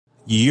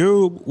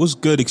Yo, what's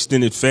good,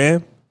 extended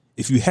fam?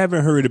 If you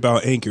haven't heard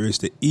about Anchor, it's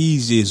the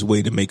easiest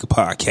way to make a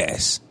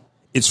podcast.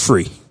 It's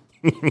free.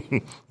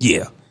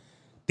 Yeah.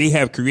 They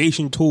have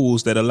creation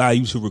tools that allow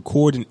you to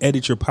record and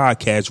edit your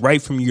podcast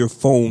right from your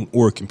phone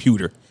or a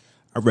computer.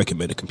 I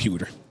recommend a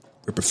computer.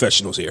 We're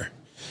professionals here.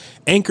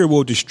 Anchor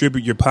will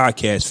distribute your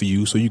podcast for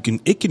you so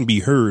it can be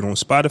heard on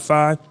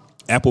Spotify,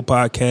 Apple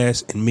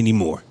Podcasts, and many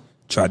more.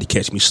 Try to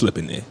catch me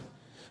slipping there.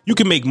 You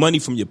can make money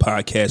from your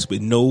podcast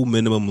with no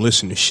minimum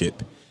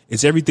listenership.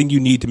 It's everything you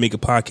need to make a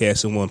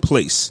podcast in one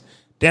place.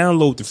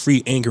 Download the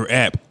free Anchor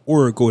app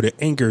or go to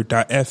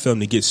anchor.fm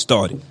to get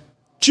started.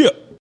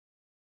 Chip.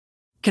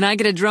 Can I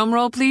get a drum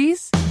roll,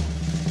 please?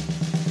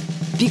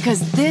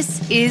 Because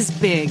this is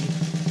big.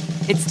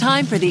 It's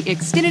time for the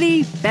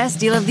Xfinity Best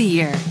Deal of the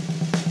Year.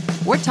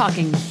 We're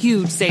talking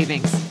huge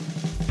savings.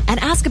 And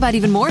ask about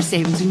even more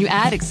savings when you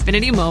add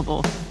Xfinity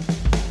Mobile.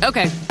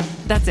 Okay,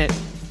 that's it.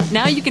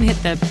 Now you can hit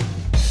the...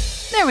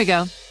 There we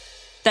go.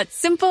 That's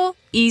simple,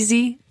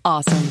 easy,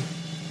 awesome.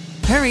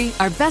 Hurry,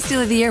 our Best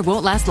Deal of the Year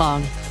won't last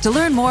long. To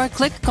learn more,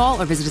 click,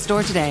 call, or visit a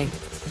store today.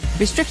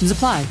 Restrictions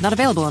apply. Not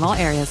available in all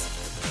areas.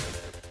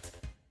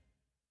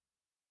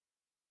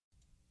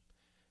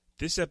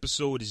 This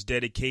episode is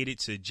dedicated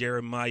to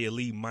Jeremiah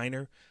Lee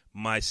Minor,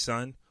 my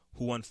son,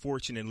 who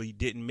unfortunately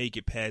didn't make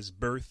it past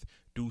birth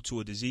due to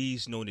a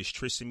disease known as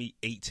trisomy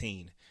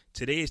 18.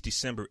 Today is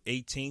December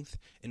 18th,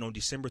 and on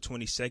December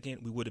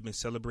 22nd, we would have been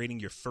celebrating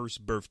your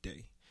first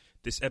birthday.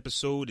 This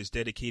episode is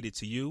dedicated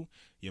to you.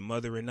 Your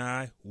mother and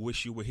I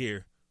wish you were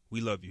here. We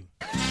love you.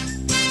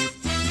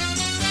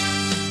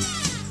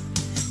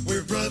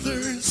 We're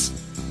brothers,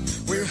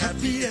 we're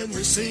happy and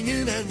we're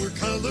singing and we're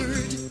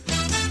colored.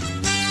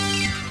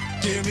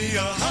 Give me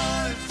a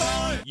high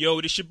five. Yo,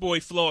 this your boy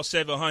Flaw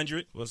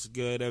 700. What's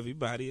good,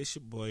 everybody? It's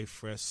your boy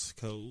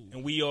Fresco.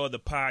 And we are the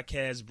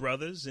Podcast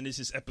Brothers, and this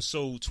is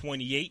episode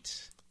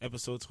 28.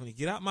 Episode 20.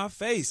 Get out my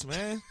face,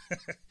 man.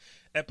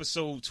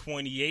 Episode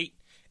 28.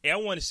 Hey, I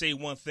want to say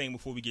one thing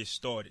before we get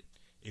started.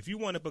 If you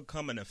want to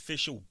become an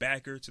official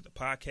backer to the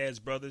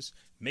Podcast Brothers,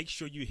 make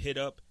sure you hit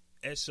up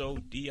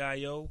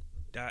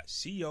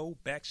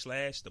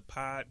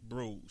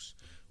sodio.co/thepodbros.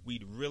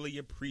 We'd really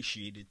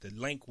appreciate it. The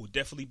link will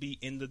definitely be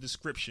in the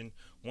description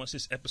once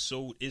this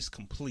episode is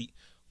complete.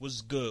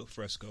 What's good,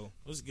 Fresco?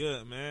 What's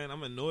good, man?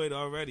 I'm annoyed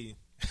already.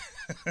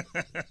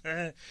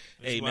 Hey,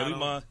 man,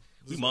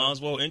 we might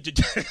as well Go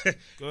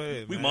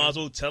ahead, we man. might as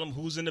well tell them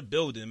who's in the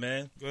building,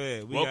 man. Go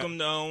ahead. Welcome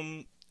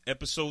to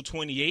episode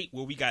 28,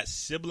 where we got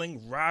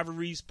Sibling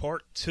Rivalries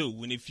Part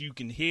 2. And if you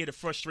can hear the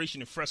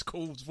frustration in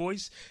Fresco's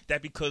voice,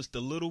 that's because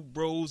the little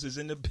bros is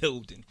in the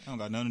building. I don't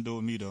got nothing to do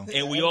with me though.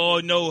 And we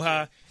all know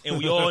how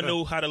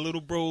the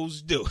little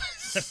bros do.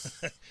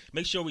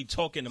 Make sure we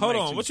talk in the mic.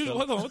 Hold on. What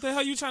the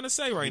hell you trying to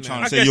say right now?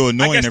 Trying to say you're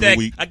annoying every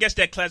week. I guess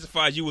that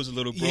classifies you as a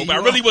little bro, Yeah, but I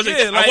really wasn't.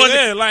 Yeah,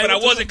 I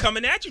wasn't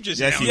coming at you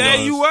just Yes, now. you Yeah,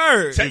 was. you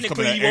were.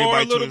 Technically, you Everybody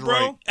are a to little his bro.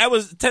 right. That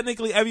was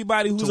technically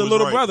everybody who's To a his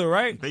little right. brother,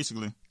 right?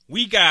 Basically.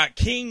 We got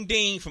King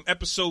Dean from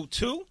episode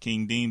 2.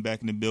 King Dean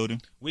back in the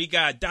building. We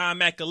got Don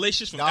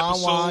McAlicious from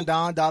Don Juan, episode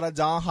Don Dada,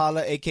 Don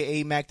Holla,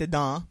 a.k.a. Mac the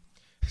Don.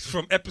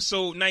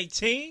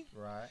 19.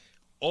 Right.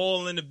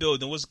 All in the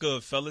building. What's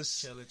good,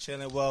 fellas?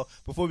 Chilling. Well,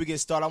 before we get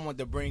started, I want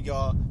to bring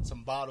y'all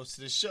some bottles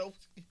to the show.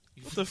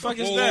 What the fuck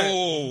is Whoa. that?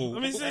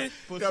 Let me see.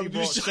 Pussy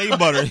ball, shea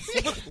butter.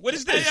 What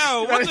is Hey, this?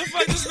 yo, what the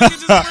fuck this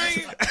nigga just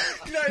bring?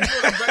 You know, you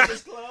go to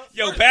Breakfast Club.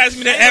 Yo, pass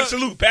me the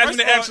absolute. Pass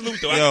me the First of all,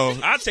 absolute, though. yo.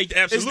 I'll take the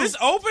Is absolute. this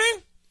open?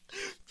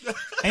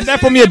 Ain't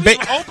that from your baby?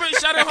 Open,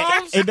 shut it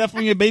home? Ain't that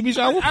from your baby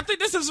shower? I think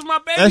this is from my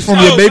baby That's from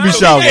shower, your baby bro.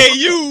 shower. Hey,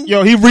 you.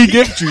 Yo, he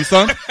re-gift you,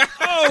 son.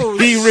 Oh,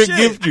 He shit.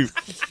 re-gift you.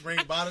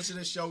 Bring bottles to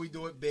the show. We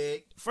do it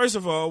big. First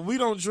of all, we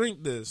don't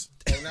drink this.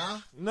 Oh, nah?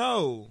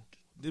 No.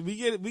 We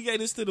gave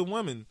this to the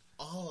women.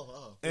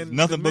 Oh. And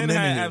Nothing the but men men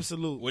had in here.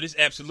 absolute. Well, this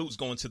absolute's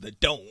going to the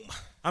dome.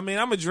 I mean,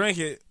 I'm going to drink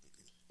it.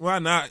 Why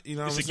not? You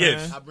know what It's I'm a saying?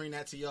 gift. I bring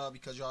that to y'all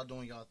because y'all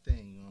doing y'all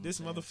thing. You know what This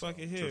I'm saying?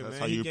 motherfucker here, that's man.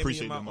 how you he gave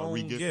appreciate me them, my a own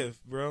re-gift.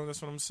 gift, bro.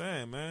 That's what I'm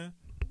saying, man.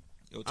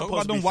 Yo, I'm talk supposed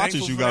about to them be watches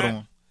thankful you for got that.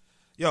 on.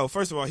 Yo,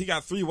 first of all, he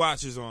got 3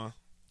 watches on.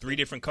 3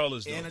 different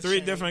colors, though. And a 3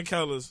 chain. different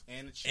colors.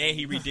 And a chain. And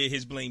he redid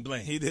his bling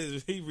bling. He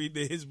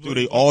redid his blue. Do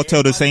they all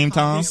tell the same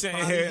time? He's sitting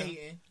Probably here.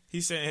 hating.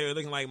 He's sitting here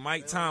looking like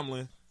Mike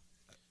Tomlin.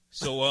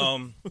 So,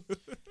 I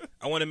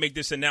want to make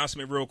this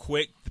announcement real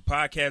quick. The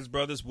Podcast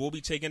Brothers will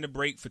be taking a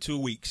break for 2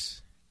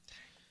 weeks.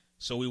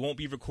 So we won't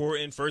be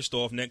recording. First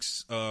off,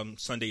 next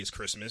Sunday is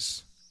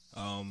Christmas.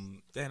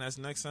 Damn, that's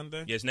next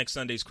Sunday? Yes, next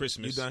Sunday's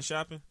Christmas. You done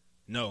shopping?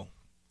 No.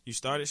 You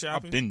started I've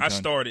shopping? been I done.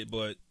 started,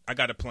 but I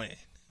got a plan.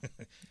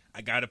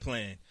 I got a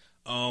plan.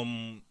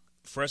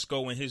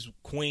 Fresco and his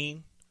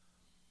queen,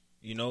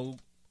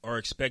 are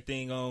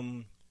expecting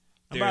I'm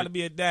about to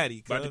be a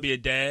daddy. about to be a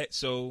dad,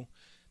 so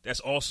that's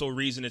also a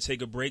reason to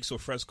take a break so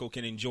Fresco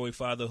can enjoy Is his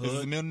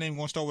fatherhood. middle name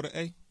gonna start with an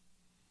A?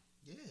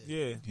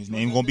 Yeah. His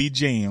name gonna be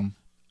Jam.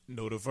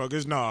 No, the fuck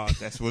is not.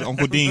 That's what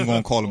Uncle Dean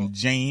gonna call him,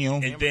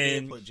 Jam. And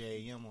then put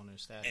JM on their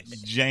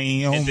status.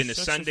 Jam. And then the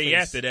Shut Sunday your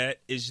face. after that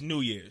is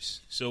New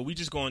Year's. So we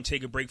just going to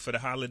take a break for the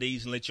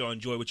holidays and let y'all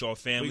enjoy with y'all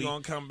family. We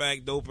gonna come back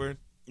doper.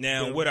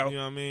 Now, You what I know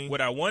what I mean?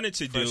 what I wanted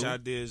to Fresh do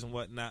ideas and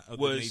whatnot of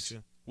the was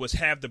nature.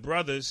 have the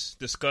brothers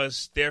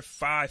discuss their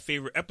 5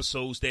 favorite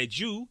episodes that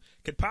you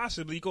could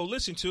possibly go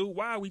listen to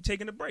while we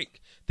taking a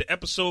break. The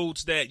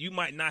episodes that you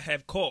might not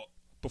have caught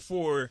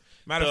before.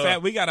 Matter of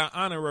fact, we got an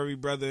honorary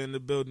brother in the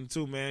building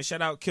too, man.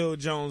 Shout out Kill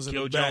Jones in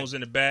Kill the back. Jones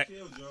in the back.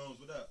 Kill Jones,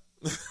 what up?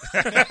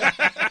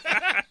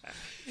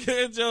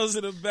 Kill Jones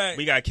in the back.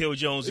 We got Kill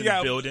Jones in the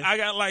building. I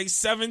got like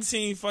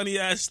 17 funny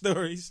ass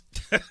stories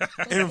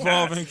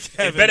involving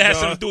Kevin. It better have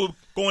dog. something to do with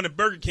going to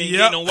Burger King Yep.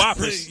 getting on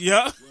Whoppers.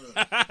 Yep.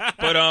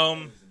 But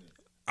I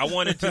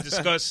wanted to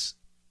discuss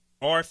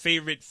our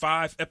favorite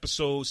 5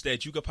 episodes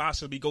that you could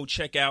possibly go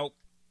check out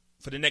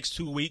for the next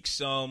 2 weeks.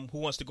 Who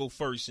wants to go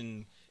first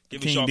and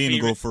give us King your Dean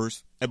favorite? go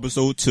first.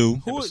 Episode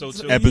 2. Episode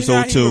two.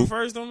 Episode He 2.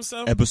 refers to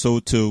himself?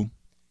 Episode 2.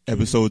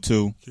 Episode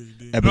 2.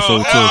 Episode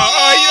 2.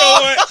 Oh, you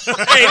know what?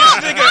 Hey, this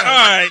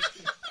nigga.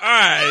 All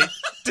right.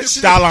 This is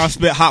Style on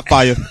spit hot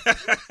fire.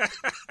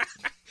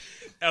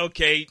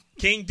 okay.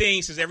 King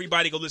Dean says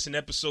everybody go listen to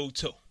episode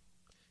 2.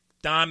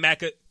 Don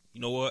Macker.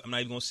 You know what? I'm not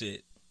even gonna say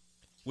it.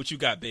 What you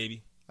got,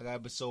 baby? I got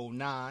episode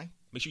 9.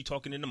 Make sure you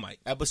talking in the mic.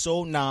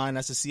 Episode 9,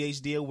 that's a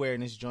CHD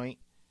awareness joint.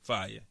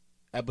 Fire.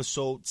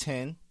 Episode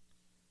 10.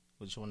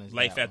 Which one is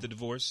Life that after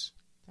divorce.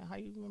 one? How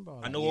you remember all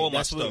I that? know all my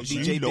that's what stuff,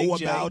 DJ You know Big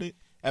J. about it.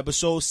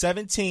 Episode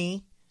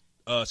 17.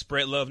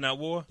 Spread love, not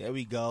war. There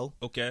we go.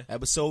 Okay.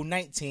 Episode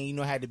 19, you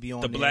know, had to be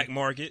on The there. Black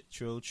Market.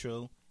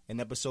 True. And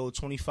episode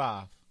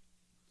 25.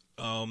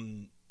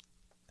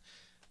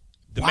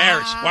 The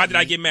marriage. Why did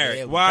I get married?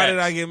 Yeah, Why did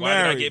I get Why did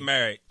I married? get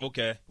married?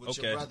 Okay. With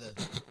okay. your brother.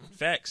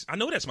 Facts. I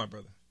know that's my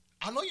brother.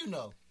 I know you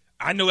know.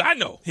 I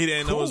know. He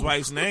didn't know his Cool.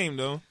 wife's name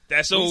though.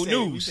 That's We old said-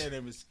 We news. said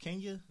it was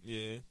Kenya.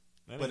 Yeah.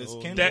 That But ain't it's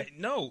old. Kendall.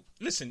 No,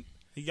 listen,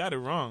 He got it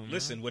wrong.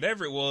 Man.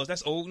 whatever it was,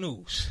 that's old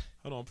news.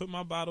 Hold on. Put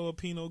my bottle of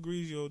Pinot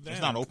Grigio down.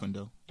 It's not open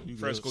though. You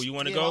Fresco, good. you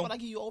want to Why go? would I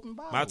give you open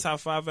bottle? My top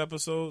 5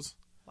 episodes.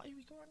 Why you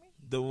recording me?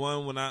 The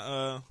one when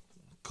I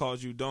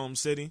called you Dome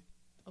City.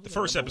 The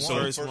first Number episode.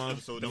 one. First one.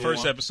 episode, The yeah.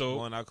 first The episode.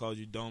 one I called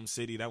you Dome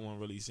City. That one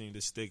really seemed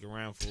to stick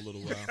around for a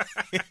little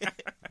while.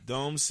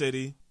 Dome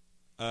City.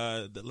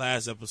 The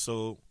last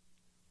episode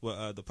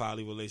with the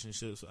poly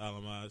relationships with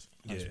Alamaz.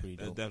 That's pretty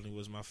That dope. definitely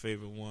was my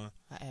favorite one.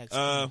 I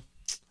asked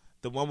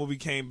The one where we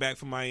came back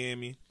from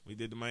Miami. We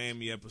did the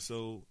Miami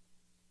episode.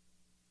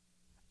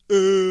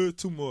 2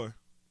 more.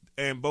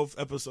 And both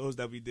episodes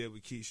that we did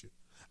with Keisha.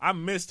 I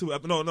missed 2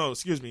 No,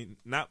 excuse me.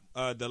 Not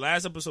the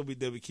last episode we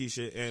did with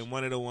Keisha and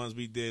one of the ones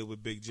we did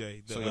with Big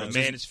J. The, So The y'all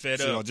man is fed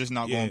So y'all up. just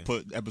not Yeah. going to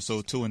put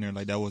episode 2 in there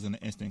like that wasn't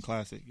an instant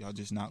classic. Y'all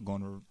just not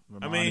going to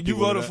I remind mean, you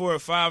people of voted that. for it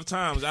 5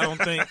 times. I don't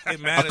think it A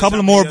matters. couple how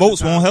of more many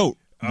votes other won't times. help.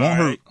 All Won't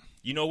right. hurt.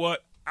 You know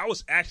what? I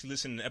was actually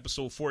listening to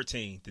episode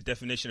 14, the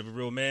definition of a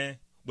real man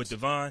with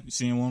Devon. You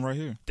seeing one right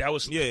here. That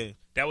was Yeah.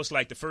 That was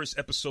like the first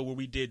episode where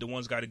we did The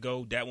One's Gotta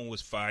Go. That one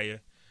was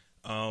fire.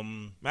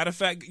 Matter of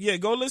fact, yeah,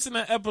 go listen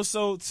to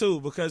episode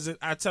 2 because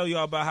I tell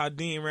y'all about how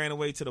Dean ran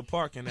away to the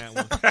park in that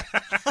one.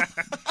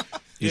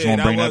 He's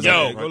gonna bring that was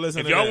back. it. Go listen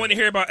if to y'all that. want to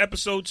hear about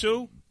episode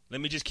 2, let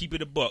me just keep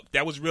it a buck.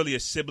 That was really a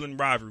sibling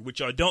rivalry. What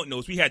y'all don't know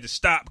is we had to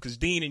stop because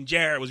Dean and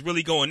Jared was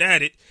really going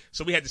at it.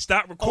 So we had to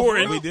stop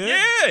recording. we did?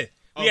 Yeah.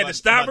 We had to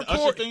stop About the Usher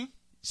recording. thing?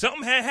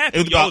 Something had It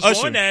happened. was Y'all about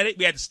was going Usher. at it.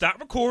 We had to stop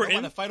recording Y'all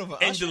about to fight over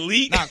and Usher?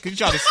 delete. Nah, cause you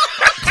try to.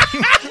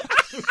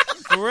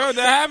 For real, that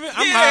happened?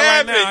 I'm Yeah, high right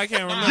it now. happened. I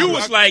can't remember. You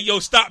was like, yo,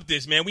 stop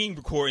this, man. We ain't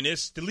recording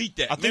this. Delete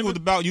that. I think it was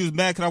Remember? about you was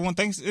mad because I won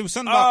things. It was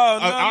something Oh,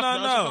 about no.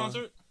 after the Usher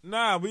concert.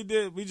 Nah, we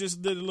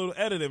just did a little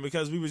editing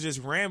because we was just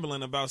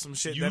rambling about some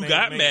shit You that ain't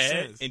got make mad,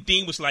 sense. and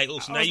Dean was like, "Oh,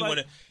 so I now was you like- want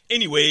to?"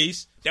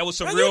 Anyways, that was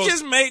some Man, real. you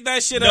just make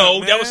that shit no,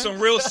 up, man. that was some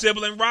real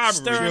sibling rivalry.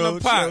 Stirring the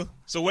pot.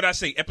 So what I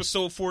say,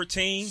 episode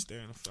 14.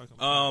 Staring the fucking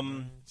pot,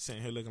 man.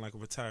 Sitting here looking like a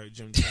retired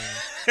gym trainer.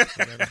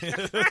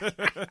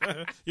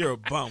 You're a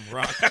bum,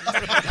 Rock.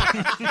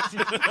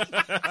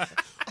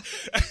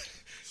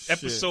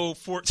 Episode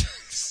 14.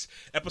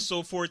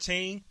 Episode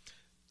 14.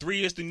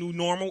 3 is the new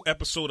normal.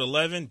 Episode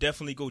 11.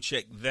 Definitely go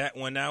check that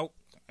one out.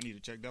 I need to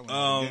check that one.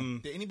 out again.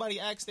 Did anybody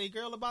ask their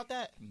girl about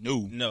that?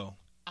 No. No.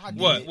 I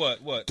did.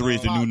 What? 3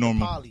 is the new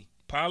normal. Polly.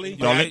 Polly?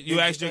 You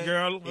asked your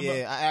girl?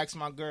 Yeah, I asked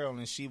my girl,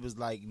 and she was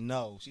like,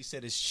 no. She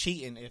said it's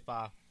cheating if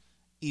I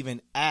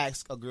even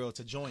ask a girl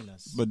to join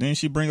us. But didn't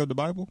she bring up the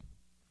Bible?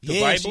 The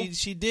yeah, Bible?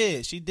 She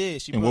did. She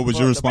And what brought was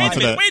your the response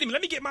Bible. to that? Wait a minute.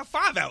 Let me get my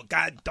 5 out.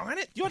 God darn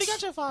it. You already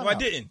got your 5 No, I out.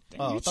 didn't.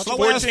 Oh, thought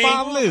Slow you- ass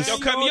 5 list. Y'all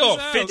You cut me old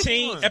off. as hell.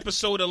 15. Come on.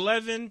 Episode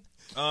 11.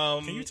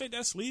 Can you take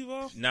that sleeve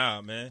off? Nah,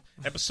 man.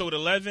 Episode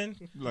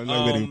 11. Like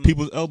with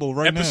people's elbow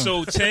right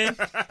Episode 10.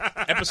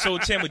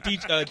 Episode 10 with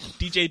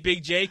DJ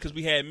Big J because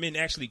we had men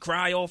actually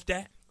cry off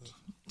that.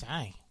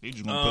 Dang. now. They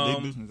just gonna put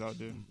their business out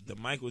there. The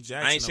Michael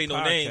Jackson I ain't say of no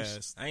podcast.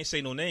 names. I ain't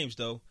say no names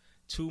though.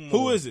 2 more.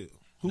 Who is it?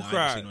 Who Nah, I ain't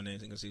cried? say no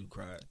names. I ain't gonna say who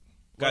cried.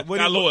 Got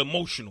what a do you- little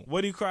emotional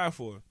What did he cry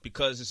for?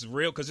 because it's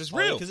real. Because it's Oh,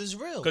 real. because it's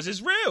real. Because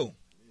it's real.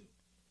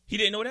 He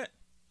didn't know that?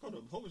 Hold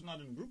up, Hope is not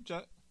in the group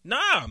chat.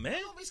 Nah, man.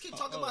 You always keep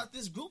talking about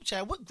this group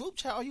chat. What group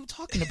chat are you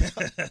talking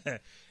about?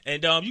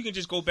 And you can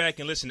just go back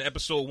and listen to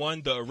episode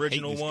 1, the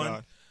original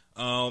one.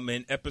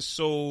 And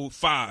episode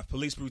 5,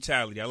 police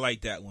brutality. I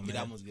like that one, man.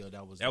 Yeah, that was good.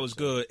 That was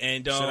good.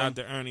 And shout out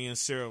to Ernie and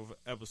Sarah for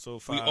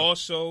episode 5. We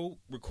also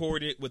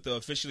recorded with the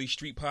Officially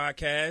Street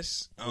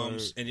podcast,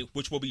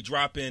 which will be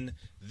dropping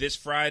this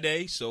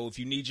Friday. So if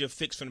you need your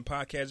fix from the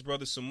podcast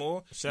brothers some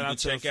more, shout out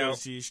to the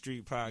Officially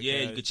Street podcast.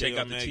 Yeah, you can check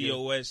out the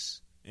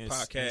TOS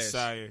podcast. And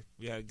Sire.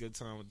 We had a good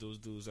time with those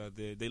dudes out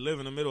there. They live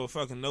in the middle of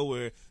fucking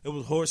nowhere. It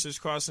was horses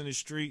crossing the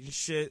street and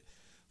shit.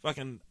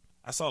 Fucking,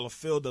 I saw a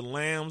field of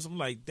lambs. I'm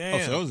like, damn. Oh,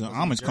 so it was an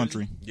Amish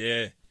country.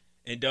 Yeah.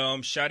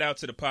 And shout out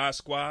to the Pod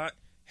Squad.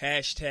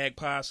 Hashtag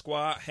Pod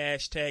Squad.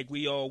 Hashtag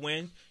We All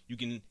Win. You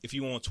can, if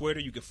you on Twitter,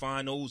 you can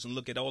find those and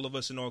look at all of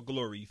us in our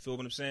glory. You feel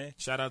what I'm saying?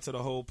 Shout out to the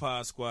whole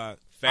Pod Squad.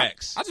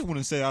 Facts. I just want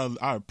to say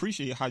I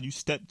appreciate how you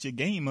stepped your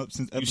game up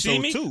since You see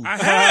episode me? 2. I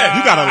have.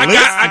 You got a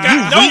list?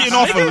 I You reading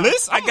off a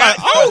list? I got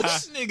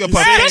this nigga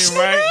professional,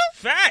 right?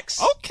 Facts.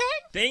 Okay.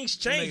 Things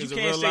change. You Nigga's a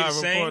can't real stay the live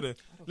same. reporter.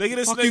 Look at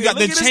this Fuck, nigga. you got Look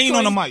the at this chain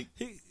on the clay.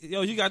 mic.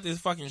 Yo, you got this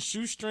fucking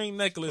shoestring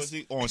necklace.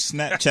 On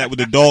Snapchat with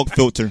the dog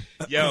filter.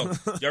 Yo,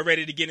 y'all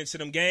ready to get into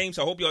them games?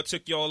 I hope y'all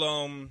took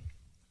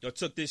y'all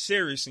took this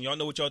serious and y'all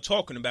know what y'all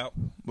talking about.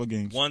 What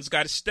games? One's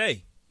got to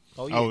stay.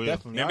 Oh, yeah, Oh, yeah.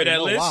 definitely. Remember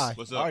that list? Why.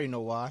 What's I up? already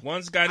know why.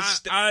 One's got to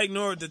stay. I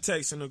ignored the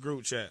text in the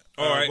group chat.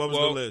 All right, What was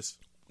well, the list?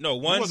 No,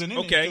 He one's wasn't in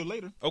it okay. until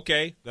later.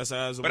 Okay, That's how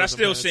I was. but I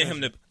still sent him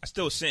the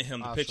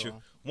I picture. saw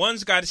him.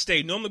 One's got to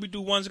stay. Normally we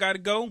do one's got to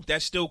go.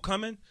 That's still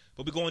coming,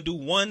 but we're going to do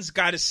one's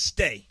got to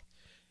stay.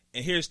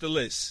 And here's the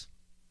list: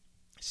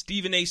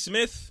 Stephen A.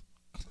 Smith,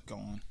 Go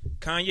on.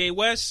 Kanye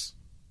West,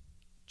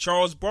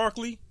 Charles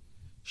Barkley,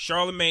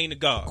 Charlemagne the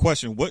God.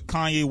 Question: what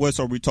Kanye West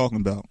are we talking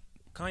about?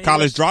 Kanye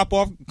College West. drop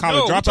off? College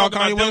No, we're drop out? talking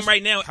Kanye about them West?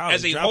 right now College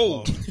as a drop whole.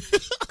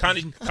 off.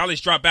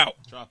 college drop out.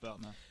 Drop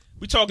out, man.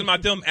 We're talking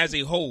about them as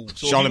a whole. So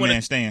if you Charlemagne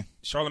wanna- Stan.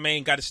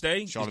 Charlemagne got to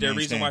stay. Is there a Charlemagne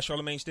reason Stan. why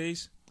Charlemagne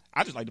stays?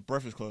 I just like the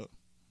Breakfast Club.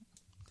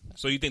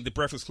 So you think the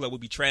Breakfast Club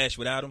would be trash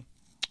without him?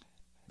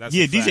 That's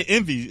Yeah, a fact. DJ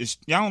Envy.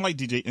 Y'all don't like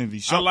DJ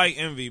Envy. I like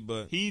Envy,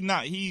 but He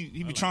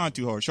be trying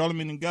too hard.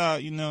 Charlemagne and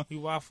God, you know. he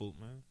waffled,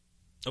 man.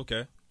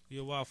 Okay. He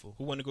a waffle.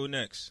 Who want to go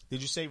next?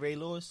 Did you say Ray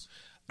Lewis?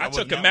 I That took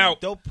wasn't him that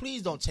out. Don't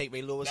please don't take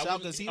Ray Lewis out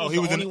because he was he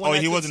was the only in. one Oh, that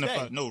he could wasn't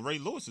stay. No, Ray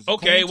Lewis is.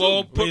 Okay, cool,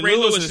 well, too. put Ray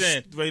Lewis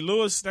in. Ray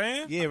Lewis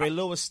stand? Yeah, Ray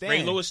Lewis Stan.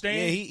 Ray Lewis Stan?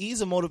 Yeah,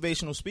 he's a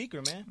motivational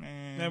speaker, man.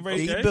 Man,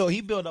 Ray,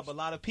 He built up a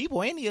lot of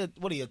people. Ain't he a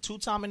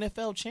 2-time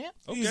NFL champ?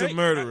 he's Okay. a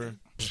murderer.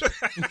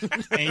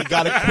 And he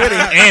got to quit it.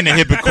 And a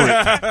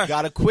hypocrite.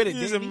 Got to quit it.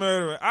 He's a didn't he?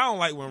 murderer. I don't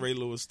like when Ray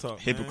Lewis talk.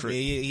 Hypocrite.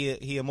 Yeah,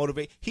 he a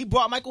motivate. He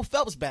brought Michael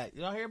Phelps back.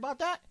 Y'all hear about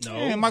that? No.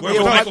 Yeah, Michael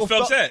Where was Phelps- Michael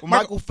Phelps at?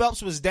 Michael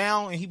Phelps was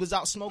down and he was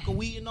out smoking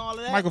weed and all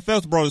of that. Michael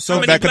Phelps brought it so How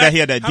many back because black- he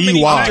had that how many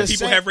black DUI.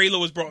 people have Ray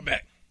Lewis brought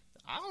back?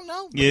 I don't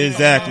know. Yeah,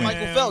 exactly.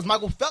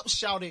 Michael Phelps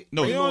shouted.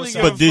 No, Ray he Lewis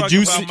give but a did fuck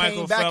you about see- Michael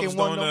Came back Phelps and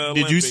won during the them. Did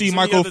you Olympics. see Any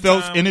Michael other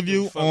Phelps' time,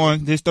 interview fuck on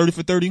his 30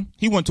 for 30?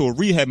 He went to a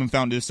rehab and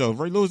found himself.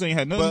 Ray Lewis ain't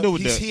had nothing to do But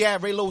with that. he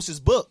had Ray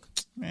Lewis's book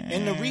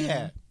in the Man.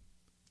 rehab.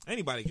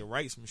 Anybody can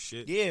write some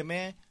shit. Yeah,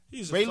 man.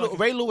 He's a Ray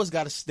fucking- Lewis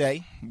got to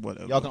stay.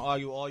 Whatever. Y'all can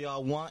argue all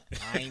y'all want.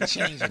 I ain't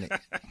changing it.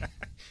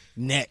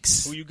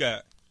 Next. Who you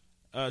got?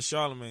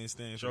 Charlemagne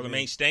stand. for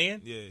Charlemagne me.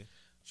 staying? Yeah.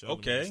 Charlemagne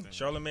Okay. stand.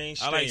 Charlemagne I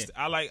staying.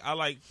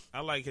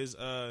 like his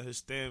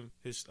stand,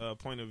 his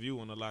point of view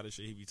on a lot of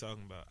shit he be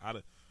talking about.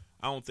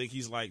 I don't think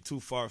he's like too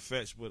far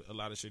fetched with a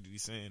lot of shit that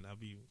he's saying. I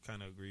be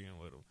kind of agreeing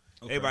with him.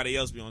 Okay. Everybody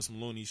else be on some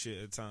loony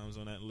shit at times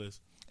on that list.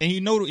 And he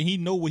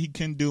know what he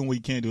can do and what he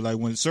can't do. Like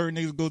when certain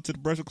niggas go to the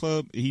Breakfast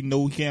Club, he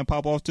know he can't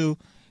pop off to.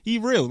 He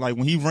real. Like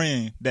when he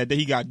ran that day,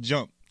 he got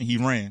jumped and he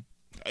ran.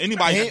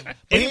 Anybody, He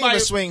didn't even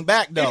swing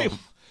back though.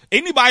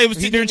 anybody was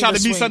He sitting there and didn't trying to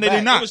even be swing something they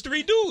back. not. It was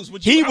 3 dudes.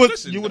 Would He you, would-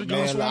 listen, you would've man.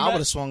 gone Man, swing I back? would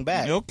have swung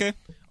back. Yeah, okay.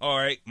 All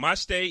right, my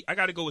stay. I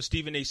got to go with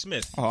Stephen A.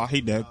 Smith. Oh, I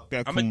hate that.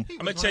 That I'm coon.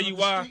 gonna tell you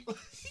why.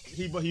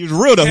 He was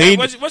real though. He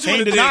What you ain't want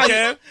to do, deny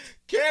it.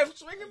 Kev? Kev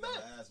swinging back.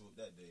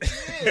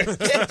 Yeah, Kev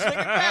swinging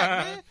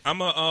back, man.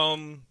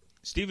 I'm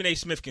Stephen A.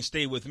 Smith can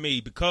stay with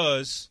me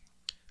because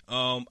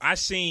I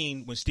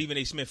seen when Stephen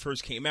A. Smith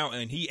first came out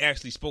and he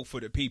actually spoke for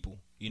the people.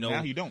 You know,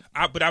 Now he don't.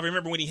 But I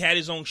remember when he had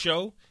his own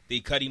show, they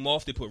cut him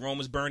off. They put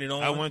Romans Burning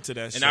on. I went to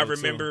that and show, I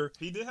remember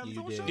He did have his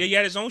own show. yeah, he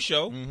had his own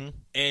show,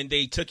 and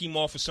they took him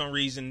off for some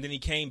reason. Then he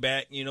came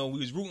back. You know, we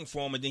was rooting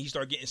for him, and then he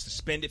started getting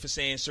suspended for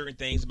saying certain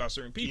things about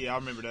certain people. Yeah, I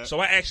remember that. So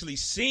I actually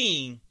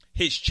seen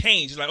his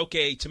change. It's like,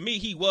 okay, to me,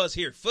 he was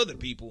here for the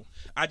people.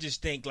 I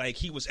just think like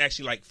he was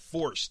actually like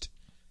forced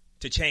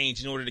to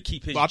change in order to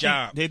keep his But I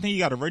job. think, they think he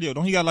got a radio.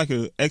 Don't he got like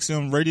a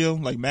XM radio,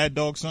 like Mad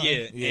Dog something?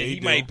 Yeah, and he he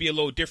do. might be a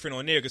little different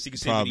on there because he can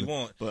say Probably. what he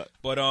want. But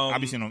But I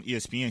be seeing on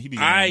ESPN. He be getting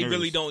I on nerves.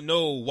 really don't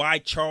know why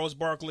Charles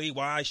Barkley,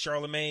 why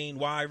Charlemagne,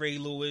 why Ray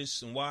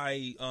Lewis, and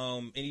why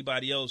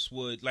anybody else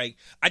would like.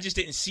 I just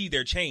didn't see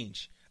their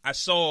change. I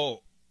saw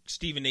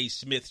Stephen A.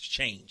 Smith's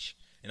change,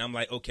 and I'm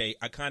like, okay,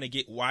 I kind of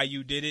get why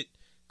you did it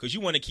because you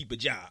want to keep a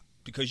job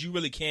because you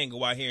really can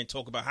go out here and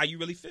talk about how you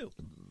really feel.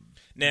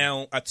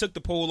 Now, I took the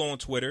poll on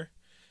Twitter.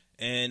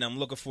 and I'm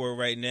looking for it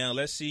right now.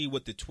 Let's see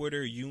what the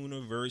Twitter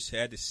universe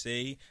had to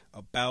say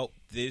about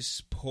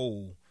this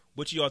poll.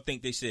 What do y'all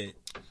think they said?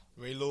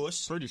 Ray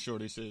Lewis. Pretty sure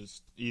they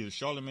says either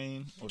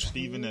Charlemagne or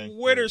Stephen A.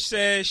 Twitter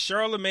says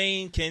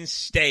Charlemagne can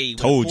stay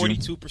Told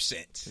with you.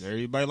 42%.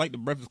 Everybody like the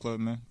Breakfast Club,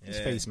 man. His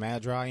face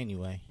mad dry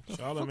anyway.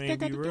 Charlemagne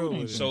be real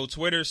with it. So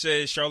Twitter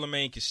says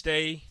Charlemagne can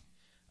stay.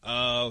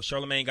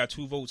 Charlemagne got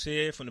 2 votes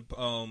here from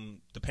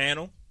the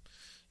panel.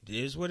 It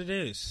is what it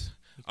is.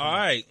 All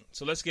right,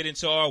 so let's get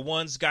into our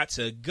ones got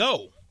to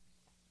go.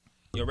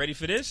 You ready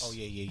for this? Oh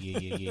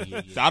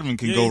yeah. Donovan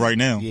can go right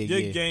now. Yeah,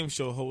 Your game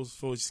show host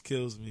voice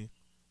kills me.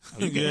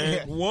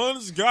 Yeah,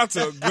 one's got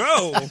to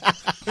go.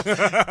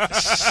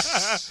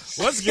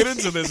 Let's get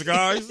into this,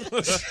 guys.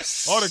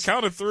 On the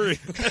count of 3.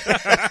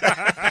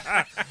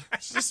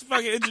 Just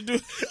fucking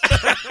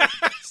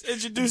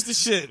introduce the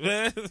shit,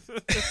 man.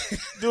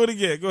 Do it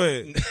again. Go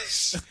ahead.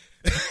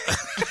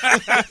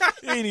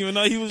 He didn't even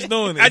know he was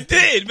doing it. I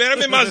did, man.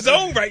 I'm in my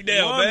zone right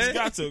now, One's man.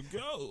 got to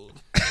go.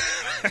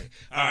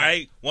 All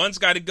right, one's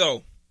got to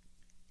go.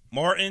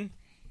 Martin,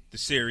 the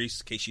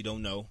series, in case you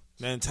don't know.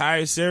 The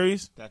entire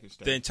series?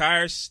 The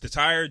entire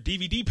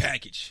DVD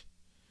package.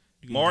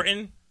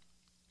 Martin,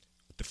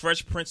 The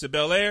Fresh Prince of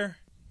Bel-Air,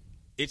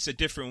 It's a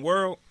Different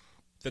World,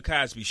 The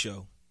Cosby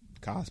Show.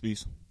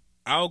 Cosby's.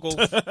 I'll go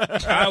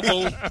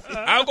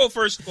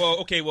first.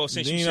 Well, okay. Well,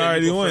 since Dean you said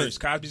already you go went. first,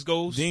 Cosby's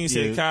goes. Dean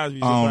said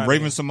Cosby's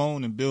Raven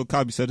Simone and Bill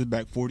Cosby set us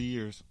back 40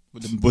 years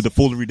with the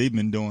foolery they've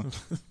been doing.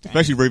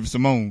 Especially Raven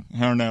Simone,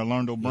 her and that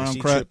Orlando Brown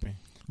crap. Tripping.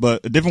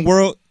 But A Different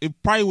World, it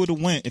probably would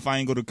have went if I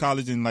ain't go to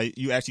college and like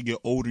you actually get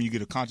older and you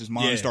get a conscious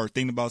mind and start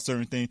thinking about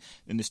certain things.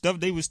 And the stuff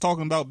they was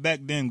talking about back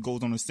then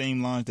goes on the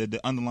same lines that the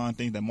underlying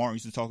things that Martin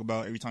used to talk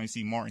about. Every time you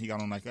see Martin, he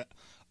got on like a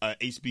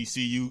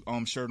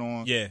HBCU shirt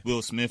on. Yeah.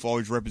 Will Smith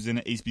always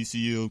represented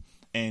HBCU.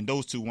 And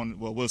those two,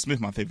 Will Smith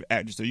my favorite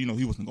actor, so you know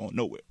he wasn't going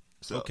nowhere.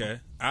 So. Okay,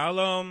 I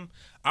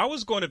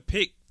was going to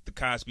pick The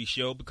Cosby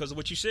Show because of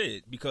what you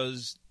said,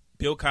 because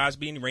Bill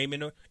Cosby and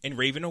Raven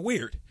are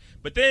weird.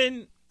 But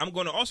then I'm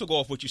going to also go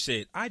off what you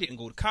said. I didn't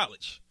go to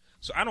college,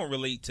 so I don't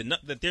relate to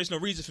that. There's no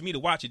reason for me to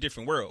watch A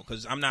Different World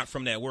because I'm not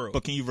from that world.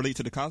 But can you relate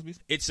to the Cosbys?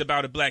 It's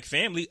about a black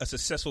family, a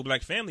successful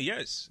black family.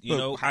 Yes,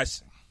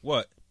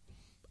 But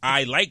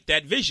I like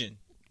that vision.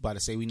 About to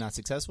say we not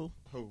successful?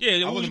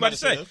 Yeah, what was you about to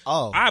say?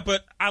 Oh.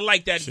 But I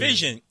like that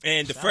vision.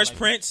 And the Fresh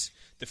Prince,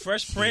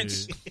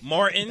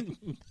 Martin,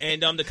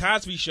 and the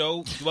Cosby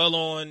Show dwell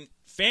on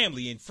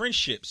family and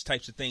friendships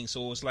types of things.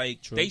 So it's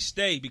like they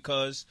stay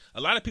because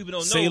a lot of people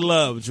don't know. Say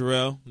love,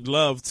 Jarrell.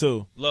 Love,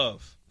 too.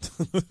 Love. I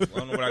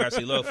don't know what I got to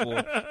say love for.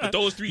 But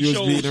those 3 You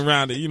shows. was beating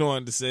around it. You know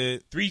what to say.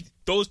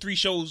 Those 3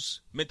 shows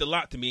meant a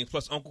lot to me. And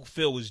plus, Uncle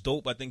Phil was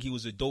dope. I think he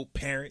was a dope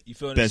parent. You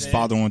feel what I'm Best saying?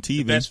 father on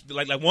TV. Best,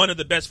 like one of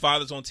the best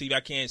fathers on TV. I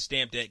can't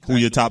stamp that. Who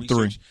your top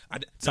 3? I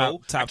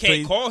Top can't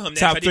three, call him that.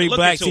 Top I didn't 3 look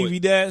black into TV it.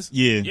 dads?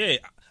 Yeah. Yeah,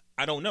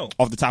 I don't know.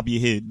 Off the top of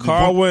your head.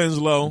 Carl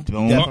Winslow.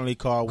 Boom. Definitely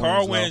Carl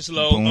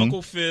Winslow, Boom.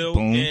 Uncle Phil,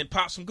 Boom. and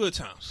Pop Some Good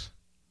Times.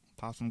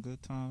 Pop some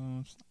good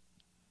times.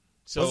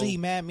 So, Wasn't he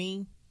mad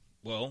mean?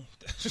 well,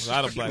 A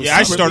lot of black Yeah,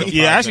 I started.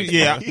 Yeah, actually,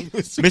 yeah. He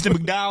Mr.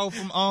 McDowell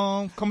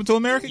from Coming to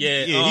America.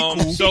 yeah.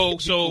 he cool.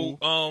 So,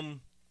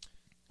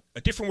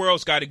 A Different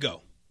World's got to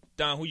go.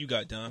 Don, who you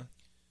got, Don?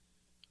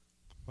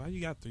 Why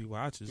you got 3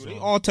 watches? They on?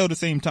 all tell the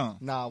same time.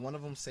 Nah, one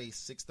of them say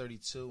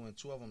 6:32 and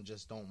 2 of them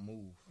just don't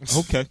move.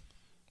 Okay.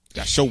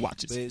 Got show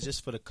watches. But it's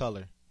just for the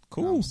color.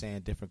 Cool. You know what I'm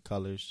saying different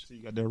colors, So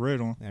you got that red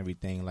on.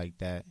 everything like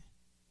that.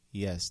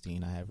 Yes,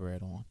 Dean, I have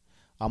red on.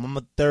 I'm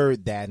a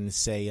third that and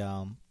say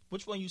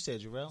which one you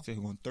said, Jarrell? So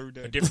you going third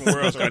A day. Different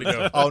World's got to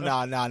go. Oh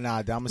nah. I'm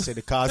gonna say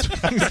the Cosby.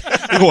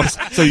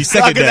 So you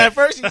second Because that. at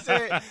first he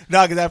said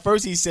because at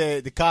first he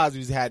said the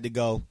Cosbys had to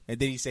go, and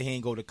then he said he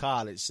ain't go to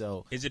college.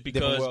 So Is it Different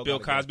because World Bill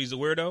gotta go. Cosby's a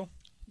weirdo?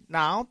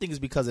 Nah, I don't think it's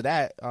because of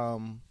that.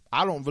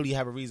 I don't really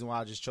have a reason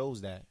why I just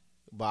chose that,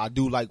 but I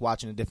do like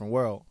watching A Different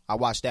World. I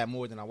watch that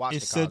more than I watch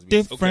It's the a Cosbys.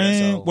 different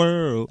So,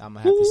 world. I'm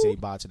gonna have to say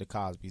bye to the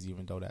Cosbys,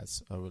 even though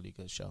that's a really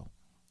good show.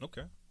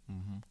 Okay.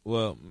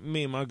 Well,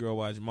 me and my girl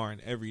watch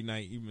Martin every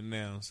night, even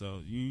now.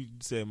 So you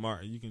said,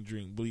 Martin, you can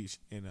drink bleach,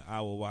 and I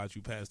will watch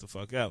you pass the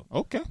fuck out.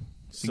 Okay.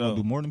 So you So- gonna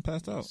do more than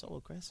passed out. So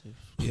aggressive.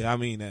 Yeah, I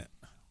mean that.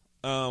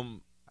 I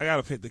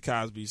gotta pick the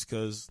Cosbys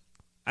because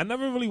I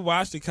never really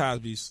watched the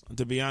Cosbys,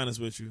 to be honest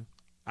with you.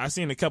 I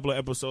seen a couple of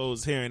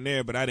episodes here and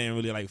there, but I didn't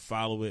really like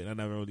follow it. I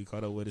never really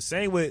caught up with it.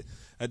 Same with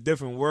A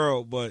Different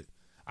World, but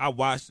I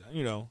watched.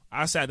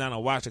 I sat down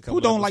and watched a couple.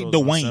 Who don't like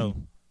episodes Dwayne? myself.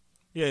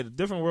 Yeah, The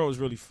Different World was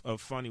really a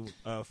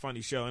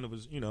funny show, and it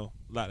was a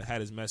lot that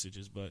had its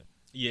messages. But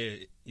Yeah.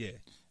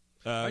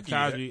 I give you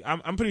Cosby,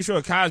 I'm pretty sure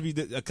a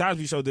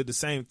Cosby Show did the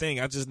same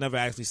thing. I just never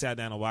actually sat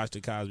down and watched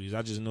the Cosbys.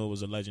 I just knew it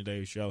was a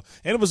legendary show,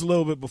 and it was a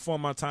little bit before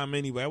my time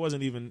anyway. I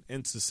wasn't even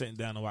into sitting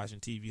down and watching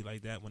TV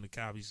like that when the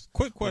Cosbys.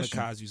 Quick When question.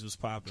 the Cosbys was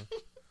popping.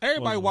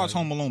 Everybody Wasn't watched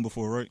like- Home Alone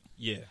before, right?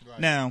 Yeah.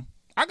 Now,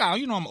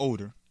 I'm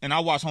older, and I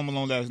watched Home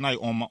Alone last night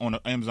on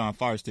the Amazon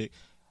Fire Stick.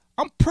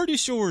 I'm pretty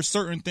sure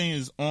certain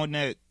things on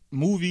that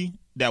movie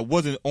that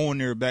wasn't on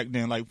there back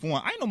then. Like, for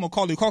one, I ain't know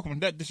Macaulay Culkin was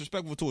that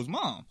disrespectful to his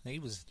mom. He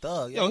was a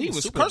thug. Yo, he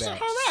was super cursing bad.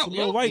 her out.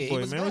 You're a Yo, white he boy,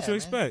 was man. What bad, you man.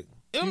 expect?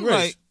 it was rich.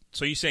 like,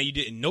 So you saying you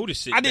didn't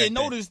notice it? I didn't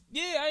back then? notice.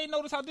 Yeah, I didn't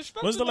notice how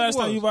disrespectful. When's the it last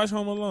time was. you watched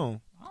Home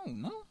Alone? I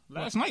don't know.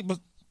 Last night, but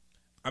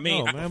I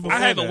mean, No, man, I before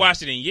haven't that.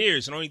 watched it in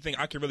years, and the only thing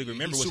I can really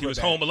remember was he super was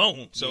bad. home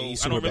alone. So Yeah,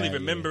 he's I don't super really bad,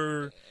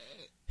 remember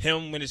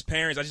him and his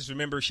parents. I just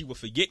remember she would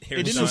forget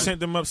him. Didn't you send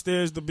them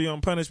upstairs to be on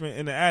punishment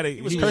in the attic?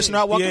 He was cursing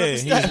out walking up Yeah,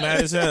 the he was steps.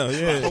 mad as hell.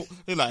 Yeah.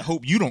 they like,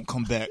 hope you don't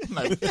come back.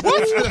 Like,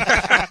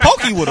 what?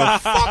 Pokey would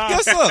have fucked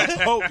us up.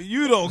 Hope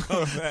you don't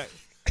come back.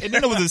 And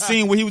then there was a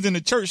scene where he was in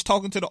the church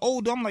talking to the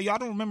old dude. I'm like, y'all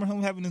don't remember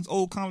him having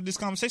this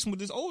conversation with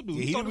this old dude.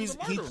 Yeah, He he thought the he was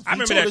reason, a murderer. I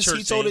remember told that us,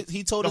 church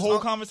he told The us whole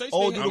conversation?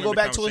 old I dude to remember go the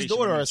back to his conversation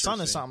daughter in or the son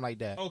or church something like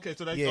that. Okay,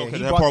 so that, Yeah, okay,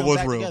 he that brought part them was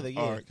back real. together, yeah.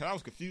 All right, 'cause I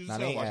was confused Nah, as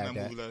they hell ain't watching add that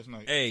that. movie last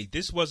night. Hey,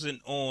 this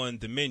wasn't on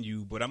the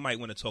menu, but I might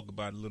want to talk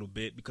about it a little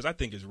bit because I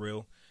think it's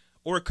real,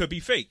 or it could be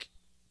fake.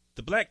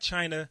 The Black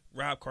China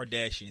Rob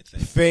Kardashian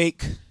thing.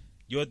 Fake.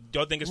 Y'all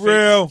think it's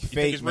Real. fake? You Fake,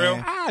 think it's real?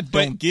 man. I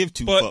don't give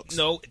two But fucks.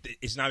 no,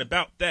 it's not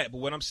about that. But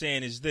what I'm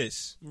saying is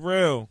this: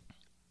 Real.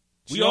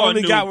 we She all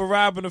only knew. got with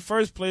Rob in the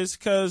first place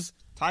because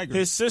Tiger.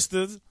 his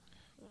sister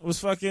was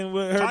fucking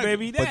with her Tiger.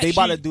 baby dad. But they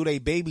about to do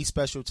their baby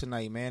special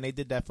tonight, man. They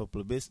did that for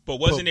publicity. But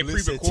wasn't it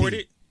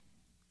pre-recorded?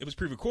 It was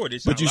pre-recorded.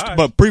 It's But not live.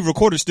 but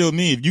pre-recorded still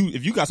mean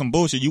if you got some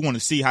bullshit, you want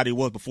to see how they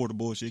was before the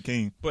bullshit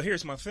came. But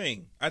here's my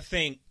thing. I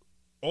think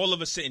all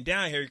of us sitting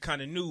down here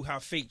kind of knew how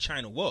fake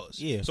China was.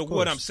 Yeah, So of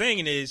what course. I'm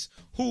saying is,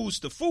 who's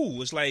the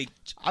fool? It's like,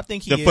 I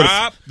think he The, is. for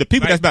Rob, the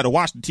people like- that's about to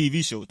watch the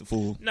TV show is the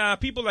fool. nah,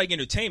 people like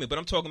entertainment, but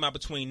I'm talking about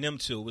between them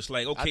two. It's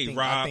like, okay,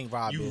 I think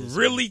Rob you is,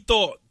 really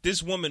thought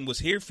this woman was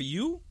here for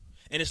you?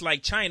 And it's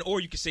like China, or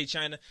you could say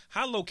China,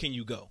 how low can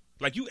you go?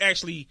 Like you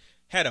actually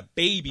had a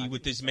baby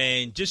with this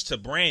man just to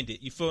brand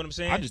it. You feel what I'm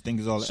saying? I just think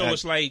it's all So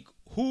it's like,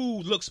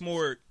 who looks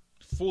more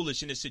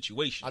foolish in this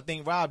situation? I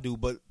think Rob do,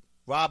 but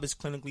Rob is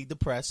clinically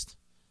depressed.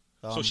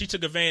 So she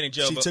took advantage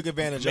of She took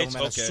advantage of him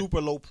at a Okay. super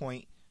low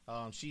point.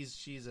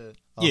 She's a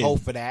Yeah. hoe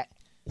for that.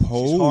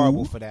 Hoe. She's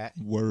horrible for that.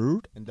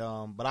 Word. And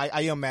but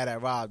I am mad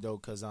at Rob though,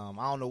 because I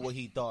don't know what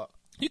he thought.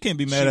 You can't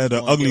be She mad was at an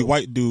gonna ugly do.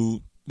 white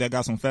dude that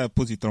got some fat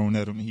pussy thrown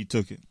at him and he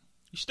took it.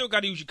 You still got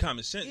to use your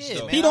common sense,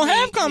 though. He don't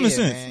have common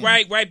sense. man.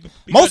 Right. Most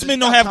because men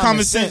not don't have common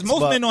common sense. sense, Most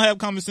but- men don't have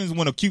common sense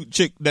when a cute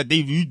chick that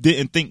you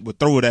didn't think would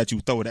throw it at you,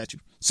 throw it at you.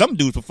 Some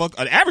dudes will fuck.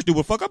 An average dude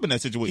will fuck up in that He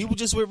situation. was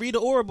just with Rita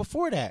Ora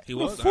before that. He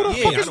was. Who the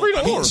Yeah, fuck I is don't-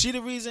 Rita Ora? She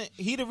the reason.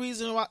 He the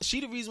reason why. She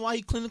the reason why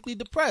he clinically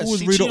depressed. Who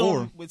is she Rita cheated on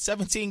Ora? him with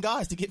 17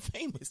 guys to get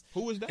famous.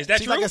 Who is that? Is that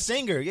She's true? like a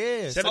singer.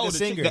 Yeah, she's like a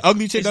singer. The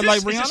ugly chick Is that this, like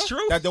is this Rihanna?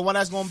 true? That the one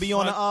that's gonna be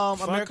on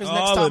Fuck America's all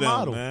Next of Top them,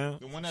 Model. man.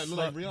 The one that look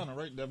like Rihanna,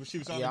 right? That she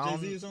was on Yeah, I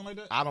Jay-Z don't- or something like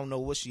that? I don't know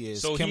what she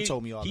is. So Kim he,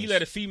 told me all he this.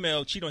 let a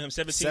female cheat on him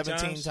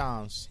 17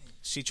 times.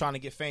 She trying to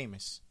get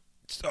famous.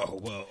 Oh,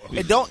 well.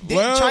 And didn't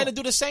Well- China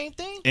do the same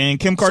thing? And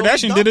Kim So he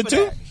Kardashian done did it for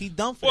too. that. He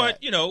done for But,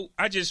 that.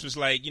 I just was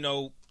like,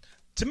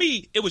 to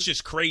me, it was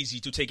just crazy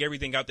to take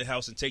everything out the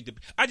house and take the.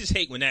 I just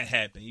hate when that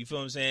happened. You feel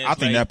what I'm saying? I It's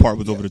think like, that part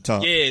was over the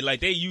top. Yeah, like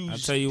they use. I'll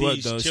tell you what,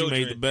 these though. children.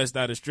 She made the best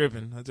out of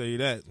stripping. I'll tell you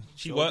that.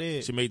 She Sure what?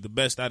 did. She made the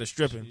best out of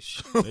stripping.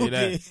 Tell you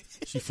that.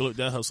 She flipped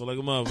that hustle like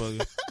a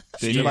motherfucker.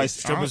 Did you like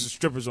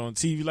Strippers on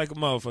TV like a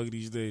motherfucker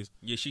these days.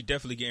 Yeah, she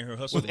definitely getting her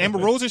hustle. Was Amber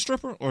Rose a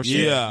stripper or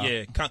she? Yeah.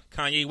 Yeah,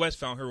 Kanye West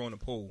found her on the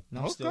pole.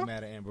 No, I'm still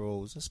mad at Amber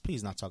Rose. Let's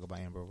please not talk about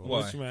Amber Rose. Why?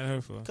 What you mad at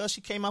her for? Because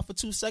she came out for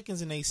 2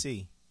 seconds in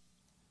AC.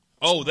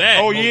 Oh, that.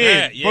 Oh yeah.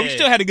 that, yeah. But we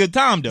still had a good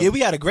time though. Yeah, we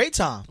had a great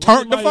time.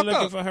 Turned the Nobody fuck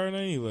looking up. for her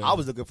anyway. I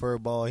was looking for her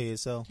ball head,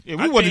 so Yeah,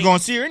 I we wasn't think- going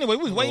to see her anyway.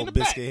 We was waiting in little the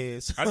back. biscuit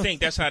heads. I think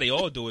that's how they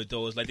all do it,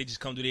 though. It's like they just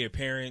come to their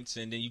parents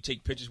and then you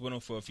take pictures with them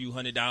for a few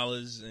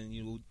 $100s and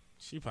you.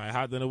 She probably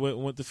hopped in and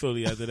went to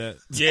Philly after that.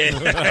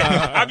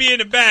 Yeah, I be in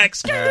the back.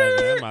 All right,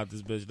 man, I'm out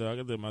this bitch, dog.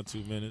 I did my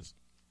 2 minutes.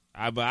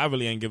 But I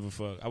really ain't give a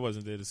fuck. I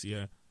wasn't there to see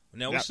her.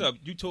 Now what's up?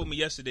 You told me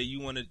yesterday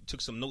you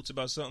took some notes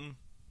about something,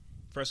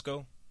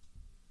 Fresco.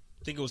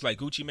 I think it was like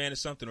Gucci Man or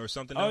something else.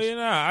 Oh yeah,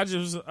 nah. I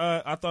just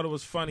I thought it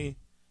was funny.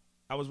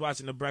 I was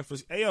watching The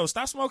Breakfast. Hey yo,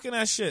 stop smoking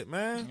that shit,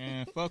 man.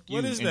 Man, fuck you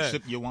What is and that?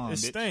 sip your wine, It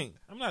bitch. stink.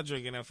 I'm not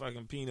drinking that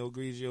fucking Pinot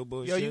Grigio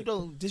bullshit. Yo, you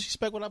don't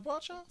disrespect what I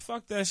brought y'all?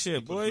 Fuck that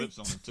shit, Put boy. lips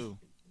on it too.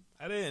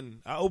 I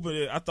didn't. I opened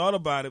it. I thought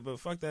about it, but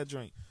fuck that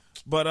drink.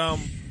 But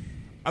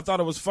I thought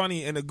it was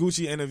funny in the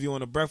Gucci interview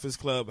on The Breakfast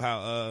Club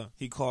how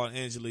he called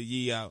Angela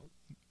Yee out.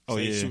 Oh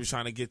Saying yeah. she was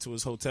trying to get to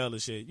his hotel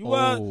and shit. You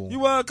Oh.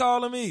 were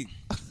calling me.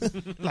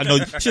 I know.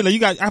 Shit, like, you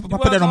got. I You put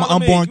were that on my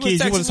calling me. unborn You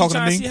kids. You was wasn't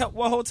talking texting to trying me. see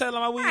what hotel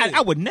am I with?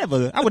 I would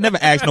never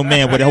ask no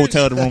man what a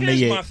hotel room they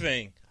Here's my at.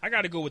 thing. I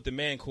got to go with the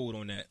man code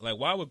on that. Like,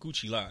 why would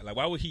Gucci lie? Like,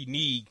 why would he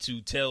need to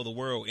tell the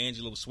world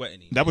Angela was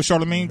sweating him? That was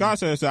Charlamagne God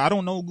said. I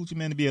don't know Gucci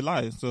Man to be a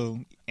liar. So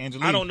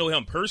Angela, I don't know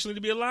him personally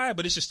to be a liar,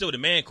 but it's just still the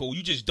man code.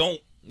 You just don't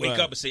wake Right.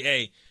 up and say,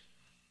 "Hey,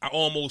 I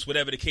almost,"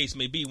 whatever the case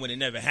may be, when it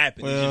never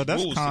happened. Well, There's just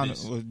that's rules to kind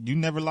this. of. You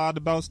never lied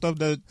about stuff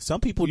that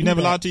Some people you do never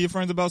that. lied to your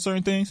friends about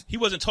certain things. He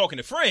wasn't talking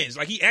to friends.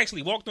 Like, he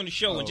actually walked on the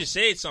show and just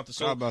said something.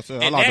 So I was about to say,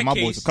 I in lied to that my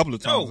case- boys a couple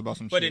of times no, about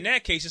some but shit. in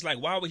that case, it's like,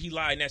 why would he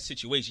lie in that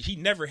situation? He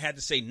never had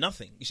to say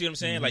nothing. You see what I'm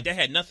saying? Like, that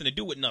had nothing to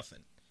do with nothing.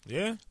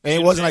 Yeah. And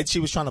it wasn't like she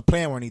was trying to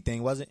plan or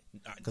anything, was it?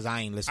 Because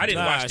I ain't listening. I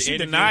didn't watch the she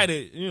interview. denied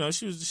it. You know,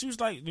 she was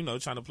like, you know,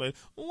 trying to play.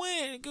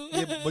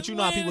 Yeah, but you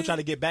know how people try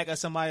to get back at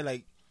somebody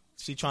like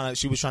she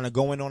was trying to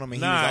go in on him.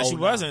 And Nah, he was she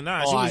wasn't.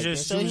 Nah, she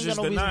was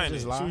just denying it.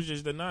 She She was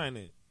just denying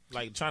it,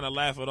 like trying to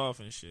laugh it off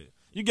and shit.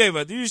 You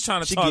was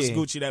trying to toss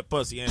Gucci that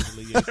pussy,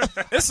 Angela. Yeah.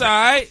 It's all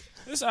right.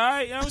 It's all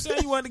right. You know what I'm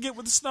saying? You wanted to get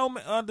with the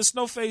snowman, the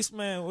snowface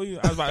man. I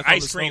was about to call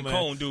Ice cream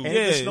cone dude.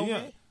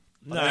 Yeah.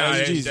 Nah,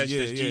 that's Jeezy. Jeezy. That's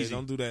Yeah, Jeezy.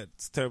 don't do that.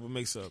 It's a terrible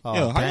mix-up. Oh,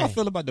 Yo, how y'all dang.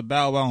 feel about the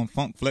Bow Wow and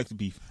Funk Flex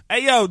beef?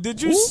 Hey, yo,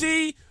 did you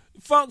see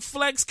Funk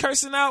Flex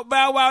cursing out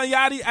Bow Wow and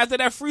Yachty after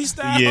that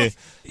freestyle? Yeah. Yo,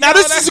 Now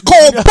this is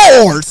called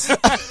bars.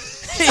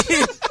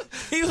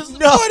 He was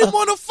put him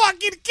on the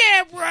fucking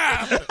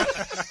camera.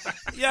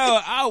 Yo,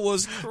 I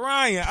was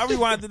crying. I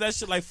rewinded that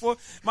shit like 4.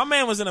 My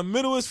man was in the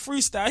middle of his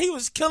freestyle. He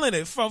was killing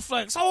it from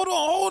Flex. Hold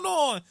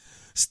on.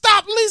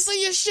 Stop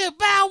leasing your shit,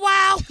 Bow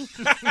Wow.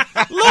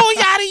 Lil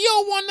Yachty, you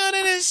don't want none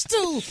of this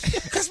too.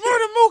 Cause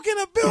Murder Mook in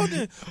the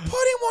building.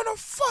 Put him on the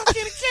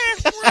fucking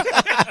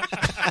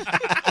camera.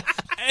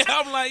 And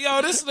I'm like,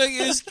 yo, this nigga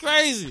is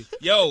crazy.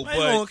 Yo, I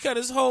ain't gonna cut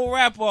his whole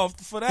rap off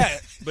for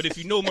that. but if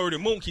you know Murder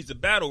Mook, he's a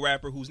battle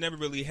rapper who's never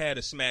really had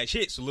a smash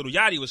hit. So Lil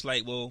Yachty was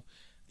like, well,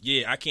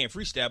 yeah, I can't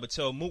freestyle, but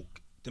tell Mook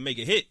to make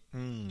a hit.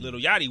 Lil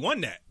Yachty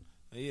won that.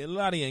 Yeah,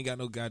 Lottie ain't got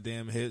no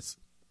goddamn hits.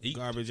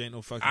 Garbage ain't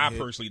no fucking I hit.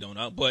 personally don't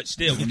know, but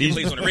still, he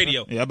plays on the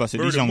radio. Yeah, I'm about to say,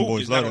 these Murder young Mook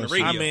boys is not love on the that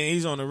radio. I mean,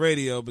 he's on the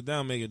radio, but they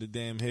don't make it a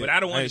damn hit. But I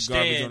don't Hey,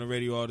 understand. Garbage on the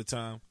radio all the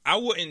time. I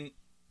wouldn't.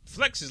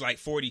 Flex is like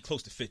 40,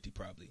 close to 50,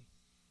 probably.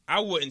 I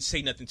wouldn't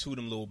say nothing to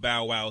them little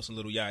Bow Wows and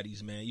little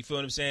Yachties, man. You feel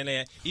what I'm saying?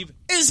 There,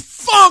 It's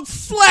Funk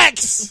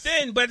Flex.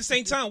 then, but at the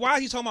same time, why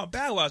is he talking about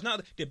Bow Wows? Now,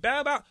 did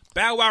Bow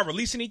Wow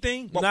release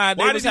anything? Nah, why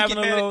they was did he having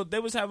get mad at- They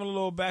was having a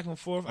little back and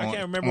forth. I On-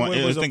 can't remember on- what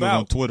it I was think it was on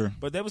about. Twitter.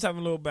 But they was having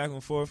a little back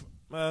and forth.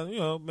 You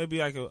know, maybe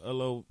like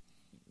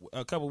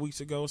a couple weeks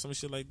ago, some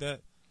shit like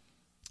that.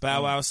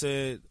 Bow Wow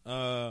said,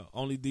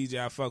 "Only DJ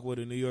I fuck with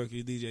in New York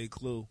is DJ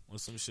Clue," or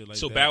some shit like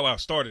So that. Bow Wow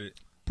started it.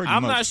 Pretty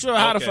I'm much. not sure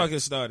how the Okay. fuck it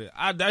started.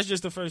 That's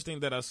just the first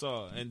thing that I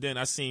saw, and then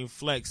I seen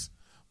Flex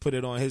put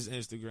it on his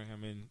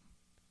Instagram, and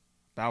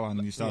Bow Wow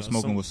need to stop Yeah,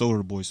 smoking some- what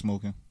Soulja Boy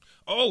smoking.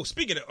 Oh,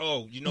 speaking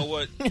of, you know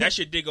what? That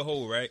should dig a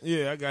hole, right?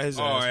 yeah, I got his.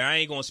 All ass. right, I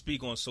ain't gonna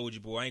speak on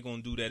Soulja Boy. I ain't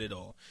gonna do that at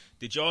all.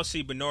 Did y'all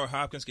see Bernard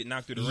Hopkins get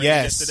knocked through the ring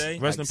Yes. yesterday?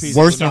 Rest in peace.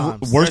 Worse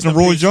Bernard. than Rest in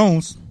Roy peace.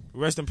 Jones.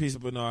 Rest in peace,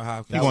 Bernard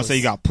Hopkins. You gonna say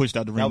you got pushed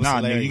out the that ring? was Nah,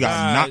 nigga, hilarious. you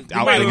got knocked you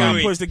out might the have got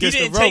ring. pushed He against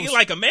didn't the take ropes. it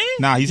like a man.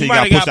 Nah, he You said he might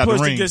got have pushed got out the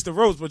pushed ring. against the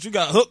ropes, but you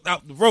got hooked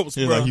out the ropes,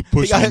 Yeah, bro. like you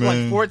pushed got me, hit like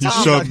man. 4 You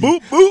times. shoved me.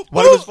 Boop, boop,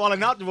 While he boop. was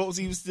falling out the ropes,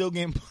 he was still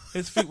getting.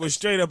 His feet were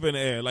straight up in the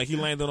air, like he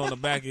landed on the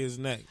back of his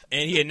neck.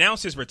 And he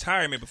announced his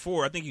retirement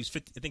before. I think he's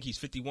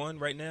 51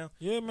 right now.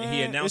 Yeah, And man.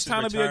 he announced It's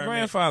time his to be a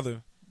retirement.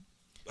 grandfather.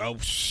 Oh,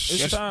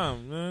 It's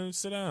time, man.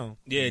 Sit down.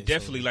 yeah,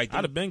 definitely. Like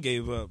I'd have been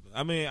gave up.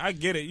 I mean, I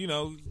get it. You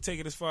know, take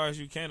it as far as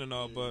you can and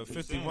all, but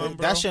 51,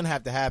 bro. That shouldn't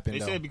have to happen. They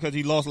though. said because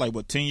he lost like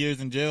 10 years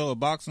in jail of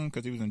boxing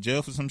because he was in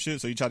jail for some shit,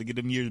 so he tried to get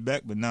them years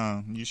back. But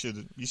nah, you should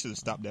have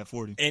stopped that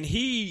 40. and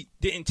he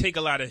didn't take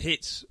a lot of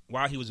hits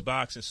while he was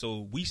boxing.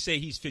 So we say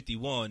he's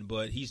 51,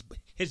 but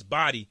his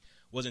body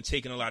wasn't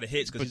taking a lot of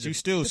hits because But he's you a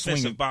still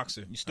defensive swinging.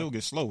 boxer. You still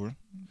get slower.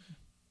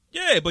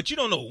 Yeah, but you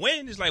don't know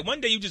when. It's like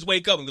one day you just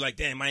wake up and be like,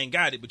 "Damn, I ain't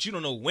got it," but you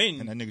don't know when.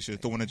 And that nigga should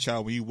have thrown a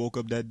child when he woke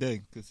up that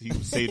day because he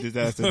saved his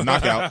ass to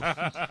knockout.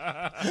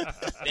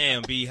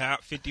 Damn, B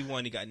Hop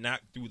 51, he got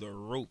knocked through the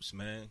ropes,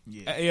 man.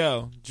 Yeah. Hey,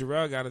 yo,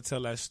 Jarrell got to tell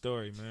that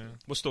story, man.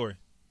 What story?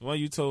 The one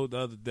you told the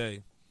other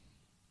day.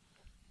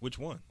 Which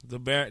one? The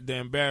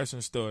embarrassing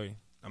story.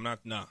 I'm not.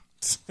 Nah.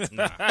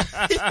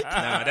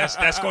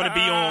 That's going to be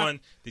on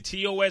the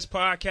TOS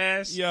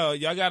podcast. Yo,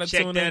 y'all got to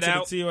Check tune that into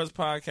out. the TOS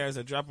podcast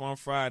that drop on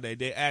Friday.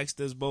 They asked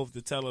us both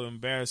to tell an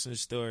embarrassing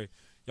story.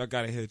 Y'all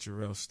got to hear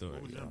Jarrell's story.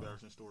 Yo.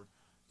 story?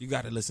 You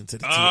got to listen to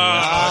the TOS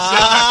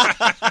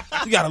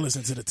podcast. You got to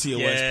listen to the TOS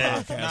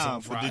Yeah. podcast Nah, on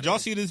but Friday. did y'all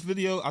see this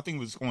video? I think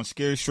it was on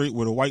Scary Straight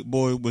where the white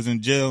boy was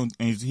in jail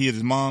and he had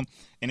his mom.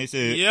 And they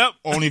said, Yep.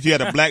 only if you had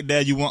a black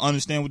dad you won't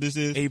understand what this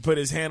is. He put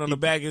his hand on the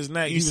back of his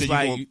neck. he He was said you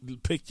like,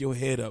 want- pick your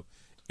head up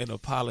and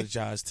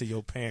apologize to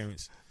your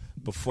parents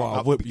before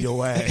I whip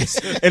your ass.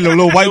 And the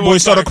little white boy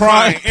started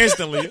crying.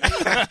 instantly.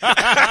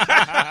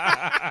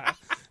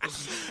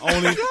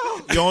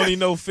 You only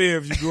know fear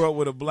if you grew up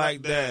with a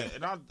black dad.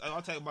 And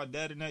I'll tell you about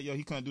dad and that, yo,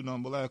 he couldn't do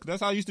nothing but laugh. 'Cause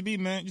that's how I used to be,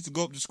 man. Used to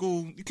go up to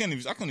school. I couldn't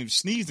even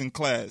sneeze in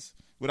class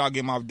without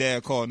getting my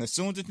dad called. And as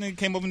soon as this nigga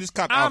came up in this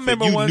cop I outfit,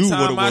 remember you one knew what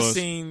time it I was.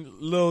 seen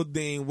Lil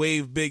Dean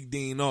wave Big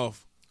Dean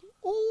off.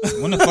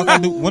 When the fuck I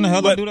do? When the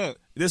hell I do that?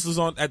 This was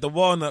at the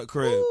Walnut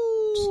crib.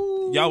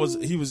 You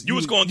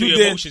was going through your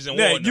did- emotions in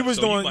yeah, Walnut, You was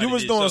so you doing might you have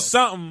was did doing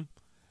something. something.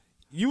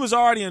 You was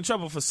already in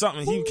trouble for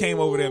something. He came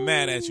over there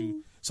mad at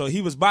you. So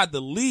he was about to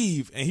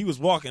leave and he was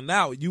walking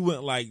out. You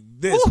went like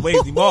this,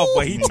 waved him off,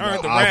 but he turned Eyes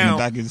in the around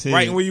back of his head.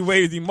 right when you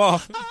waved him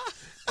off.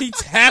 He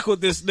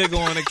tackled this nigga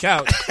on the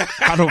couch.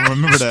 I don't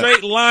remember that.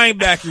 Straight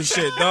linebacker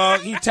shit,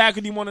 dog. He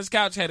tackled him on his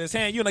couch, had his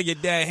hand. You know your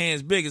dad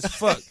hands big as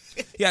fuck.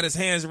 He had his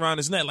hands around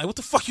his neck. Like, what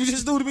the fuck you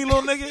just do to me,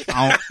 little nigga?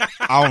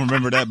 I don't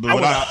remember that, but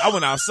I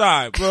went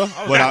outside, bro.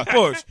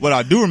 What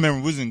I do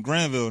remember was in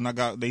Granville, and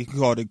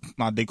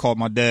they called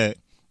my dad,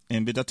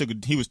 and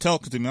bitch, he was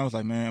talking to me. I was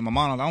like, man, my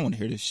mom, I don't want to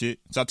hear this shit.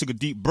 So I took a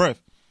deep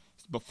breath.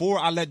 Before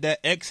I let that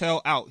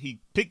exhale out, he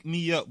picked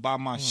me up by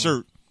my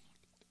shirt.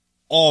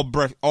 All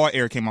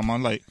air came out my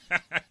mouth.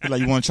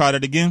 Like, you want to try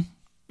that again,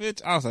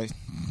 bitch? I was like,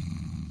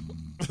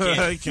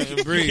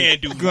 can't breathe. You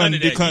can't do none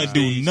of that. You couldn't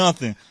do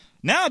nothing.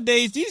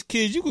 Nowadays, these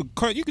kids, you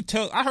could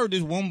tell. I heard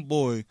this one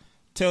boy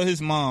tell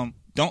his mom,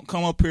 "Don't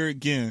come up here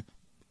again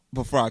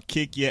before I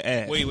kick your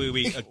ass."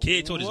 Wait. A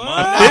kid told his mom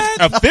that?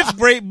 A fifth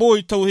grade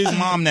boy told his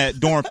mom that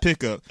during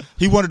pickup.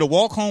 He wanted to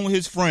walk home with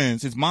his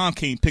friends. His mom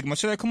came pick him up.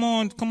 She said, "Come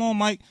on,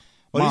 Mike."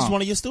 Oh, this is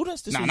one of your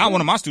students? Nah, not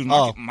one of my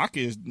students. My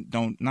kids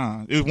don't.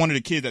 Nah, it was one of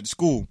the kids at the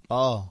school.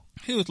 Oh,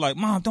 he was like,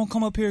 "Mom, don't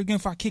come up here again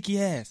before I kick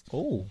your ass."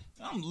 Oh,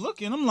 I'm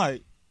looking. I'm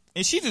like,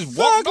 and she just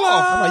walked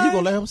off. I'm like, you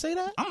gonna let him say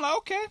that? I'm like,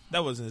 okay.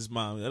 That wasn't his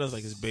mom. That was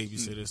like his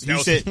babysitter.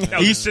 That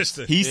was his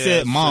sister. He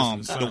said,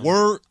 "Mom." sister. The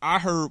word I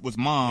heard was,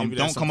 "Mom, Maybe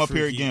that's don't come some up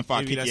here freaky- again if I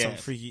maybe kick that's your some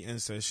ass." freaky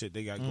incest shit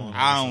they got going on.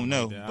 I don't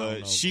know, Like that. I but don't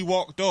know. she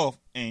walked off,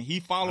 and he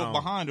followed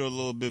behind her a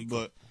little bit.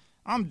 But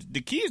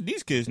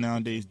these kids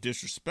nowadays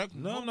disrespectful.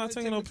 No, I'm not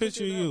taking no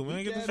picture of you,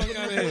 man. Get the fuck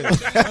out of here.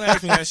 Don't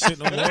ask me that shit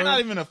no That's not more.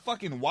 even a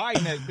fucking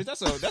wide neck, bitch.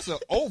 That's a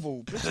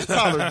oval. Bitch, your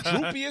collar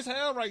droopy as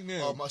hell right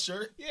now. Oh, my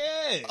shirt?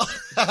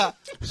 Yeah.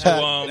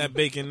 So, That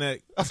bacon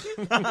neck.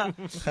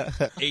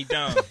 hey,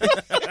 Dom.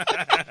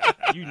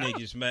 You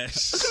niggas, man.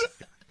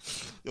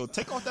 Yo,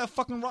 take off that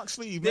fucking rock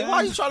sleeve, Then man.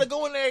 why you trying to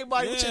go in there,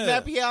 everybody, with your Yeah.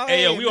 nappy out?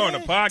 Hey, yo, hand, we on the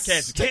man?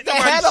 podcast. Take Can't that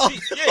nobody hat off.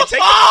 see- Yeah, take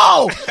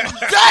Oh,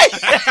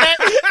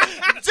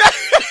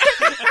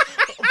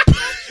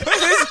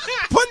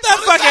 Put that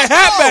fucking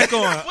hat back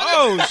on.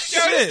 Oh, Yo, this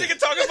shit. nigga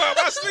talking about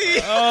my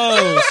sleeve.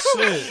 Oh,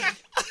 shit.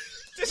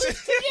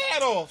 Take your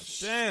hat off.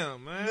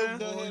 Damn, man.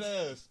 Head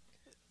ass.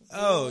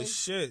 Oh,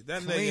 shit.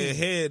 That nigga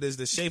head is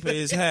the shape of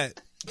his hat.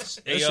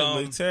 That Hey, shit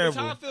look That's how terrible.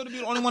 I feel to be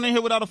the only one in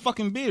here without a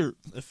fucking beard.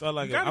 It felt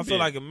like got a I feel beard.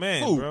 like a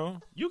man, Who? bro.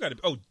 You got it.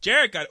 Oh,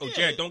 Jared got it. Oh,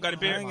 Jared don't got a I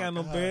beard. ain't got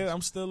no beard.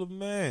 I'm still a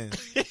man.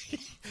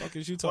 Fuck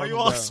is you Why talking you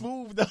all about?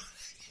 smooth, though?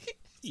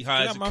 He high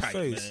Get as out a my kite,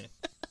 face.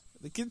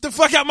 man. Get the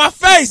fuck out my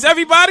face,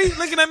 everybody!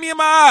 Looking at me in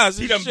my eyes.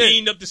 He and done shit.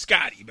 beamed up to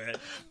Scotty, man.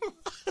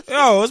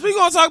 Yo, we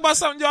gonna talk about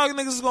something y'all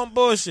niggas is gonna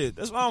bullshit.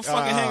 That's why I don't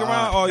fucking hang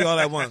around all y'all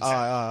at once.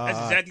 That's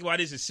exactly why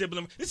this is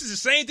sibling. This is the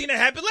same thing that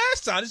happened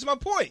last time. This is my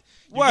point.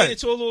 You What? get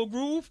into a little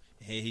groove.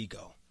 Here he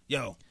go.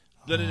 Yo.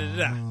 Da, da, da,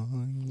 da.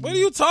 What are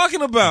you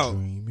talking about?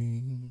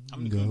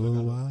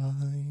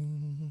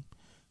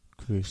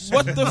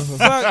 What the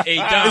fuck Hey,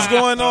 Dom. is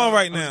going on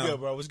right now? What's good,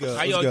 bro? What's good?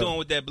 How y'all doing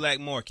with that black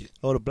market?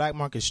 Oh, the black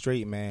market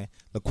straight, man.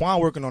 Laquan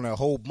working on it a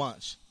whole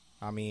bunch.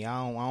 I mean,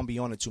 I don't be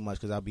on it too much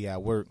because I'll be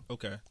at work.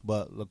 Okay.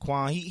 But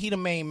Laquan, he the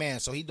main man,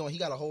 so he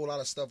got a whole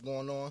lot of stuff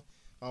going on.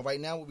 Right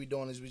now, what we're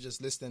doing is we're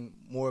just listing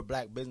more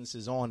black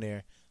businesses on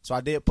there. So I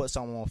did put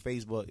something on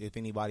Facebook. If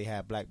anybody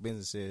had black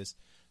businesses,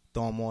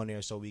 throw them on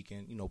there so we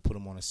can put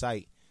them on the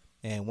site.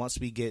 And once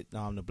we get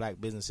the black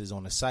businesses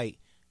on the site,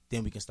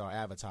 then we can start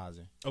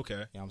advertising. Okay. You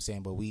know what I'm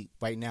saying? But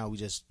right now we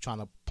just trying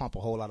to pump a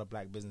whole lot of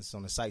black businesses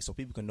on the site so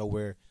people can know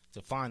where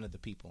to find other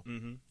people.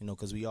 Mm-hmm.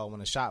 Because we all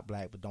want to shop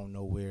black but don't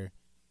know where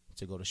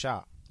to go to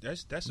shop.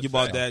 That's a You fact.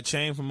 bought that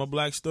chain from a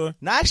black store?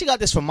 Now I actually got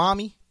this for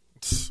mommy.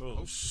 Oh,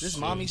 This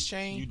mommy's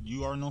chain.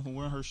 You are known for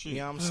wearing her shit. You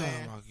know what I'm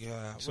saying? Oh my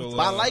god! So, But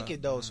I like it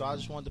though, so I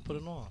just wanted to put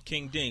it on.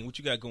 King Ding, what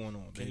you got going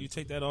on, Can baby? you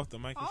take that off the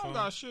I microphone? don't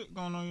got shit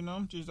going on,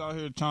 I'm just out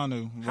here trying to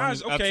run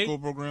How's this after school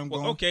program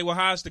going. Well,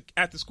 how's the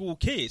after school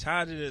kids?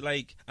 How did it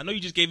like? I know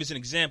you just gave us an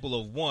example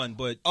of one,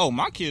 but Oh,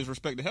 my kids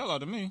respect the hell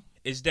out of me.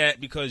 is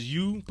that because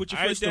you put your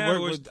I foot used to down?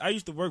 work or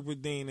is-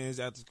 with Dean in his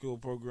after school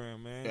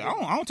program, man. Yeah,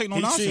 I don't take no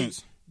He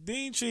nonsense.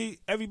 Dean treat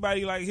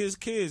everybody like his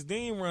kids.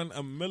 Dean run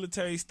a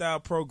military style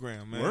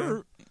program, man.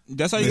 Word.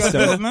 That's how you got to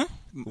do it, man.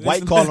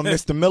 White call him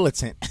Mr.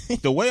 Militant.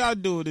 The way I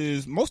do it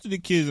is most of the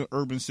kids in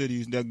urban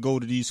cities that go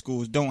to these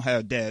schools don't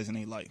have dads in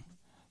their life.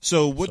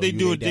 So what So they you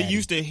do they is they daddy.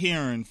 used to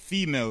hearing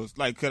females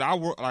cause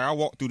I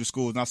walk through the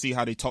schools and I see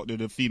how they talk to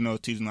the female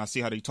teachers and I see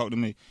how they talk to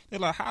me. They're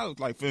like, how?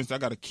 Like for instance, I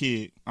got a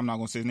kid. I'm not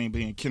gonna say his name,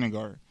 but he in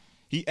kindergarten.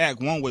 He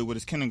act one way with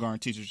his kindergarten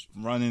teachers,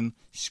 running,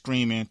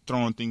 screaming,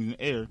 throwing things in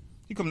the air.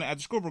 He come to the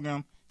after school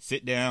program,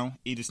 sit down,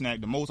 eat a snack.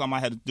 The most I might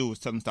have to do is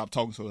tell him to stop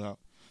talking so loud.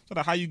 So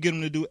like, how you get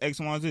him to do X,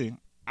 Y, and Z?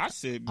 I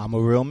said I'm a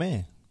real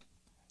man.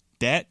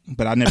 that,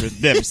 but I never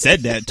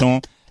said that to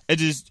him.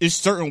 It's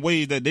certain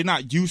ways that they're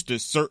not used to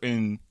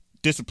certain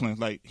disciplines.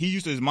 Like he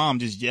used to his mom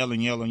just yelling.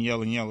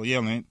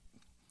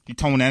 He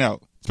toned that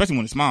out, especially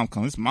when his mom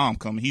comes. His mom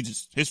coming,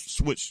 his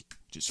switch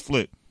just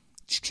flipped,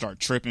 start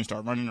tripping,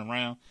 start running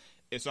around.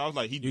 And so I was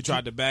like, You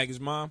tried to bag his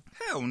mom?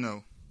 hell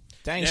no.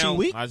 Dang, Now- she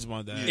weak? I just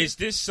want that. Is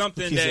this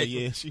something She that said,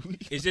 yeah, she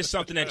weak. is this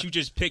something that you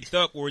just picked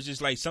up, or is this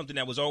like something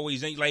that was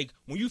always in? Like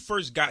when you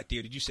first got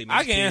there, did you say? Man, I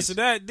these can kids- answer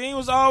that. Dean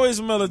was always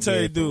a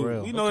military Yeah, for dude.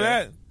 real. We know Okay.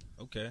 that.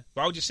 Okay.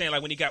 But I was just saying,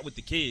 like, when he got with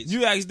the kids.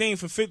 You asked Dean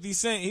for 50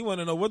 Cent. He want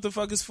to know what the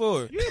fuck it's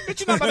for. Yeah,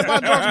 bitch, you not about to buy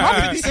drugs for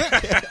my 50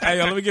 cent. Hey,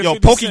 yo, let me get Yo,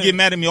 50 Pokey Cent. get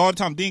mad at me all the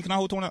time. Dean, can I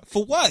hold 20 out?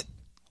 For what?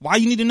 Why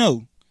you need to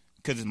know?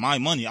 Because it's my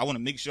money. I want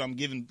to make sure I'm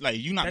giving, like,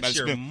 you not about That's to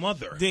your spend.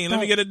 mother. Dean,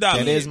 let me get $1.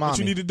 That is What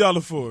you mommy. need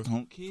 $1 for?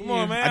 Don't care. Come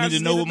on, man. I need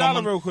to know what my $1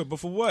 money. real quick, but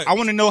for what? I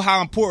want to know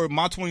how important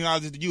my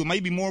 $20 is to you. It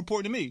might be more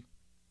important to me.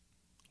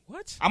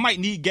 What? I might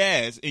need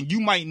gas, and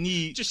you might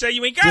need. Just say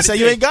you ain't got Just it. say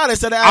you then. ain't got it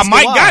instead of I asking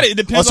might why. got it. It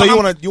depends So on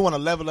you want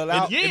to level it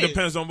out? Yeah. It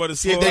depends on what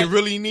it's See for. if they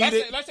really need let's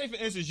it. Say, let's say, for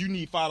instance, you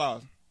need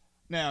 $5.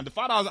 Now, the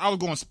 $5 I was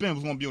going to spend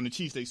was going to be on the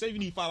cheesesteak. Say if you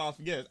need $5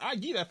 for gas, I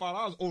give you that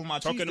 $5 over my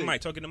Talking to cheesesteak.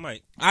 Mike. Talking to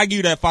Mike. I give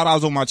you that $5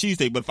 over my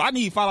cheesesteak. But if I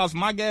need $5 for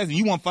my gas and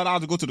you want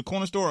 $5 to go to the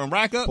corner store and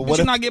rack up, but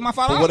you not get my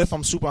 $5? But what if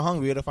I'm super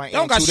hungry? What if I ain't That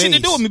don't got 2 shit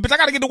days? to do with me, but I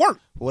got to get to work.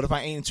 What if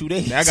I ain't in 2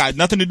 days? That got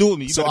nothing to do with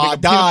me. You So better I make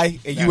a- die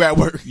and you at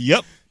work.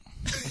 Yep.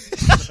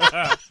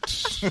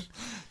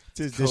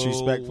 It's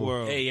disrespectful.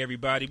 World. Hey,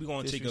 everybody. We're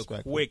going to take a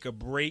Disrespectful. quick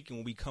break. And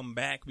when we come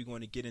back, we're going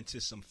to get into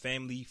some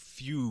Family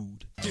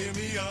Feud. Give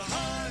me a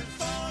high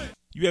five.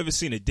 You ever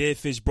seen a dead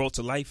fish brought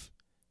to life?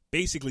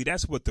 Basically,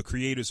 that's what the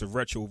creators of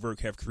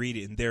Retroverk have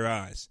created in their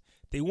eyes.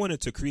 They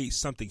wanted to create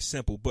something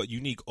simple but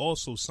unique,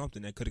 also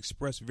something that could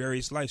express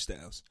various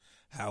lifestyles.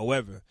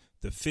 However,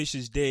 the fish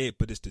is dead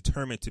but is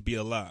determined to be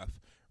alive.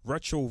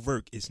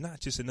 Retroverk is not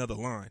just another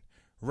line.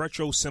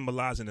 Retro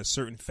symbolizing a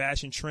certain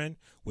fashion trend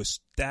with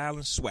style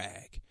and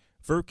swag.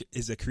 Verk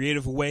is a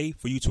creative way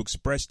for you to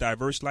express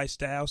diverse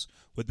lifestyles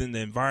within the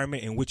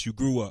environment in which you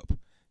grew up.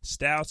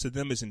 Style to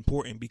them is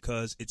important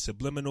because it's a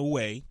subliminal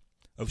way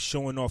of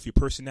showing off your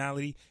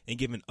personality and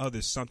giving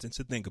others something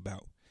to think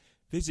about.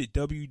 Visit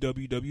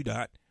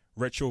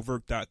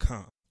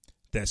www.retroverk.com.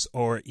 That's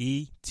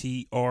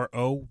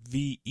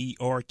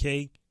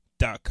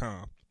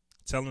RETROVERK.com.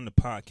 Tell them the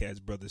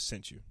podcast brothers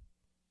sent you.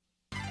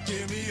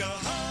 Give me a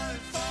high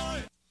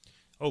five.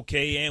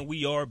 Okay, and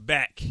we are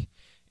back.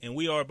 And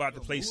we are about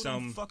to play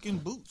some. fucking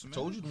boots, man.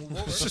 Told you to move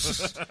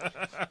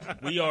over.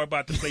 We are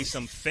about to play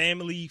some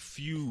Family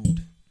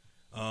Feud.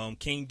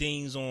 King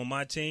Dean's on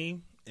my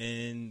team,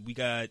 and we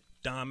got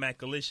Don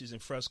McAlicious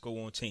and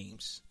Fresco on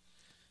teams.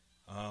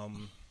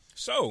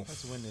 So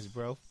Let's win this,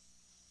 bro.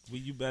 Well,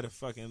 you better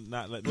fucking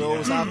not let me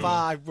Bros down. high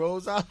five,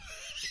 bros high. okay,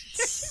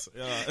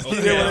 wanna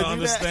Y'all do don't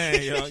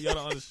understand. Y'all don't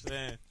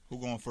understand. Who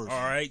going first? all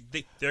right,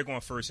 they're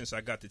going first since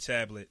I got the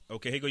tablet.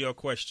 Okay, here go your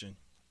question.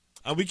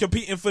 Are we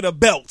competing for the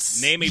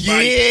belts? Name a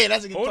body. Yeah,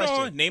 that's a good Hold question.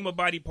 on. Name a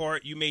body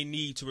part you may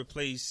need to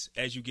replace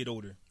as you get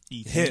older.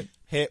 Hip.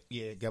 Hip.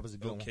 Yeah, that was a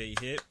good one. Okay,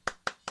 hip.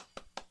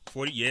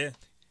 40. Yeah.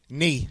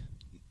 Knee.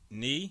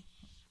 Knee.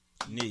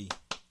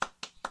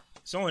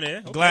 It's on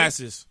there. Okay.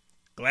 Glasses.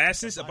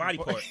 Glasses. A body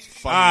part.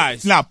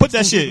 Eyes. Nah, put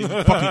that shit, you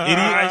fucking idiot.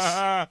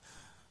 Eyes.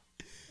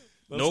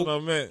 That's Nope. what I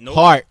meant. Nope.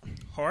 Heart.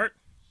 Heart.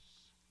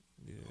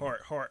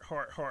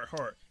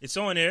 Heart. It's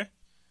on there.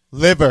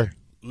 Liver.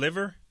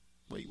 Liver.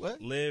 Wait,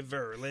 what?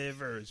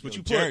 Livers. What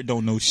you put? Jared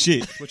don't know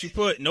shit. What you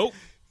put? Nope.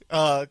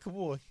 Come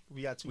on.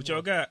 We got two. What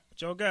y'all got?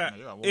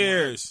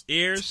 Ears.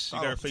 Ears. You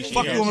gotta replace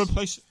Fuck your you want ears. to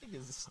replace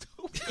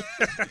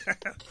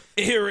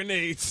Hearing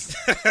aids.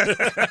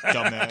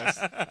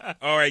 dumbass?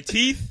 All right.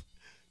 Teeth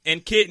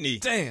and kidney.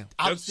 Damn.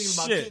 I was thinking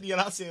about Shit. kidney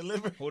and I said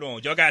liver. Hold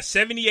on. Y'all got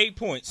 78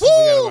 points.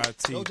 Forgot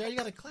about Yo, teeth. Jerry, you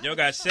got a clap. Y'all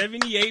got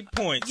 78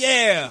 points.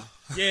 Yeah.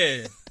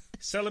 Yeah.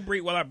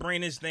 Celebrate while I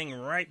bring this thing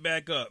right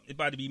back up. It's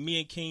about to be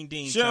me and King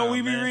Dean. Shouldn't time,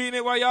 we be man. reading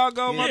it while y'all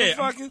go, Yeah,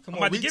 motherfucker? I'm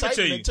about to we give it to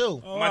typing you. it,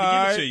 too. I'm about to give it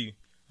Alright. to you.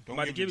 I'm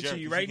about to give it to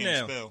you right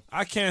now.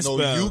 I can't No,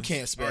 spell. you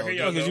can't spell. All right,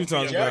 here What y'all is you go.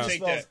 talking Y'all about?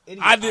 take that.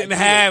 I didn't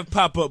have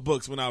pop-up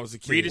books when I was a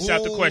kid. Read us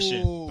out the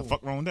question. The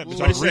fuck wrong with that?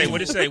 What it say?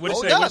 What it say? What it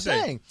Hold say? What up, it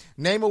say? dang.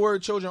 Name a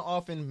word children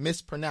often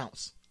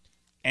mispronounce.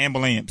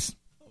 Ambulance.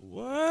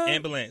 What?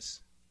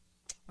 Ambulance.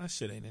 That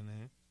shit ain't in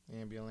there.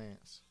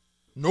 Ambulance.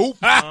 Nope.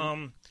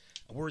 A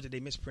word that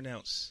they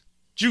mispronounce.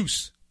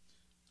 Juice.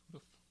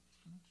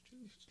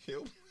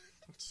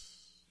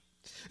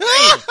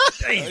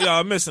 Damn.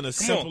 Y'all missing the on,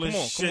 simplest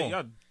come on, shit. come on.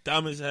 Y'all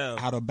dumb as hell.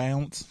 Out of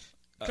bounds.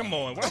 Come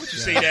on. Why would you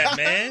say that,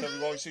 man?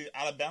 We always say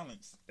out of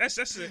balance. That's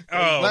it.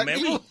 Oh, Black man.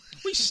 people.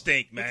 We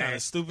stink, Kind man.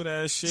 of stupid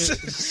ass shit.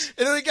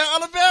 And then they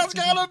got out of bounds,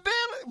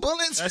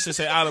 bullets. That should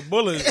say out of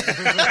bullets.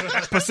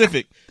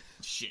 Pacific.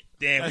 Shit.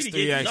 Damn. That's We didn't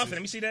three get actions. nothing.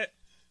 Let me see that.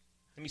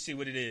 Let me see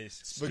what it is.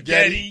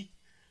 Spaghetti.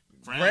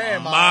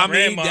 Grandma. Mommy,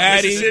 Grandma,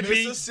 daddy.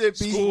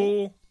 Mississippi.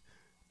 School.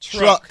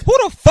 Truck. Who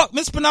the fuck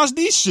mispronounced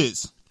these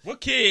shits?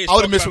 What kids? I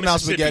would talk have about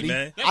mispronounced Mississippi,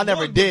 spaghetti. man? I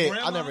never That did. was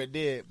I grandma? never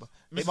did.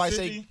 They might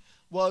say, Mississippi?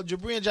 well,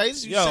 Jabri and Jay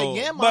used to say Yo,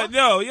 grandma. but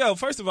yo,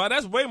 first of all,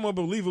 that's way more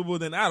believable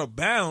than out of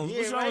bounds. Yeah,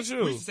 What's wrong right. with We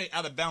you? used to say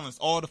out of balance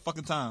all the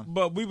fucking time.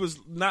 But we was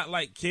not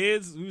like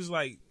kids. We was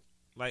like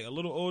a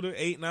little older,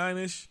 8,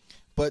 9-ish.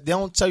 But they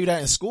don't tell you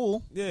that in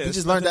school. Yeah, You it's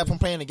just learned that nothing- from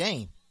playing the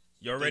game.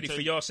 Y'all ready for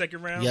y'all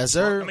second round? Yes,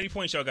 sir. How many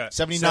points y'all got?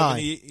 79.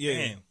 70, yeah.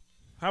 Damn.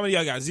 How many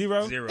y'all got?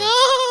 0? 0.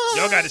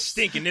 Y'all got to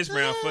stink in this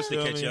round for us to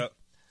Feel catch me? up.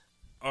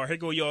 All right, here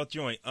go y'all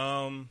joint.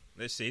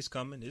 Let's see. It's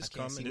coming. It's I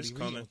can't see coming. what It's he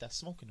reading coming. with that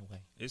smoking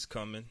away. It's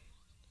coming.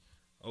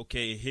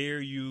 Okay, here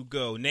you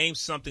go. Name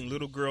something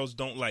little girls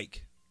don't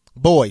like.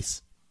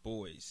 Boys.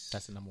 Boys.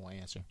 That's the number one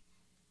answer.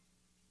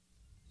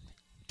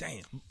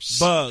 Damn.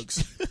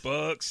 Bugs.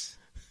 Bugs.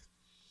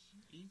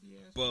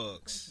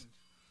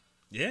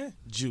 Yeah.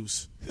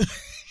 Juice.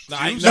 No.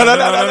 I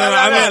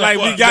meant like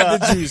we got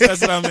the juice.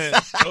 That's what I meant.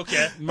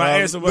 Okay. My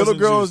answer was little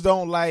girls juice.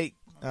 don't like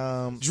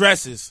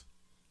Dresses.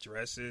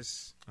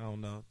 Dresses. I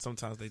don't know.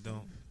 Sometimes they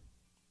don't.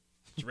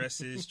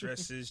 Dresses. I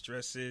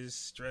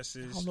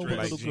don't know what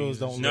Like little girls jeans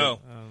don't and like. No.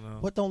 I don't know.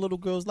 What don't little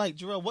girls like,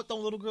 Jarrell? What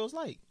don't little girls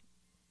like?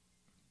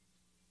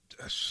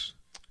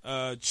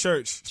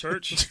 Church.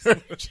 Church.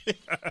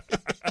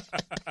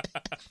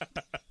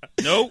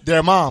 Nope.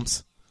 Their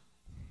moms.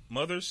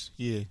 Mothers.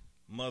 Yeah,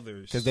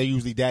 Mothers. because they're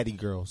usually daddy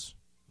girls.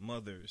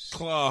 Mothers.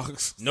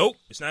 Clogs. Nope.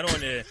 It's not on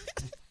there.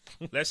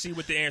 Let's see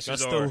what the I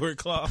answers still are. wear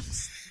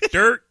clogs.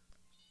 Dirt.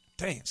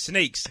 Damn.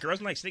 Snakes.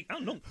 Girls like snakes. I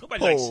don't know.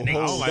 Nobody likes snakes. I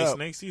don't Hold like up.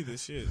 snakes either.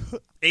 Shit.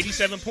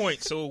 87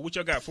 points. So what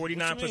y'all got?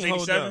 49 plus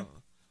 87?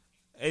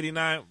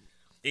 89.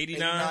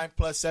 89?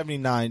 plus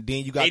 79.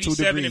 Then you got 2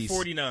 87 degrees. and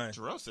 49.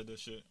 Jarrell said that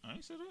shit. I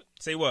ain't said that.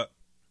 Say what?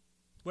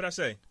 What'd I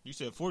say? You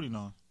said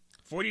 49.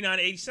 49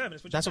 to 87.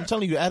 That's what I'm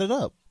telling you. Add it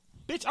up.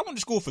 Bitch, I went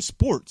to school for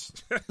sports.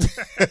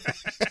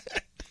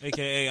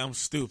 AKA, I'm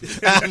stupid.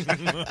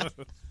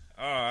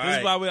 All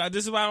right.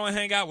 This is why I don't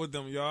hang out with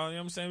them, y'all. You know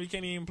what I'm saying? We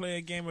can't even play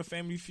a game of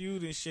Family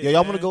Feud and shit. Yeah,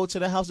 y'all man. want to go to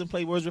the house and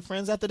play Words with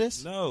Friends after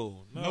this?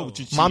 No. No, with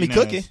your Mommy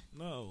cheating cooking. ass.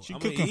 No. She I'm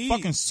gonna cooking eat.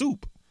 fucking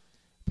soup.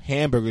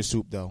 Hamburger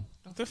soup, though.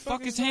 What the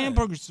Fuck is that?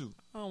 hamburger soup.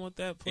 I don't want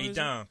that. Hey, Poison.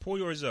 Don, pull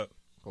yours up.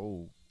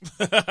 Oh.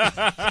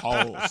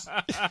 Pause.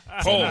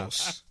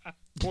 Pause.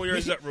 Pull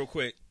yours up real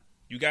quick.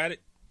 You got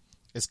it?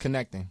 It's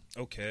connecting.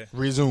 Okay.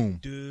 Resume.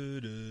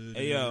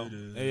 Hey,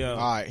 yo.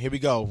 All right, here we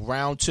go.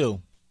 Round 2.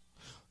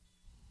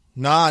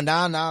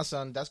 Nah,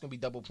 son. That's going to be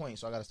double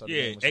points, so I got to start the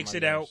Yeah, game with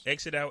somebody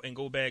exit out, and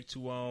go back to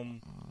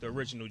the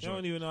original You don't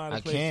joint. even know how to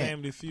I play can't.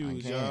 Family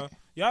Feud, I y'all. can't.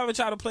 Y'all ever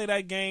try to play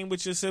that game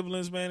with your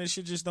siblings, man, and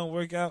shit just don't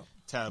work out?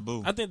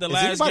 Taboo. I think the Is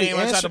last anybody game I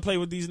tried answer- to play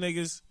with these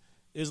niggas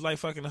is like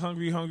fucking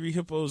Hungry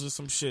Hippos or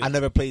some shit. I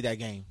never played that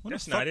game.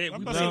 That's not it. We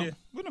No. played it.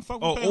 When the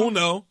fuck we Oh, played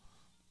Uno.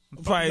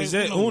 Probably is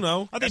it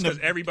Uno. I That's think because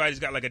everybody's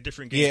got like a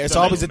different game. Yeah, it's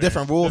style, always a man.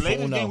 different rule the for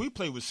latest game Uno. we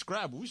played was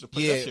Scrabble. We used to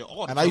play that shit Yeah,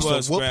 all the and I time. used to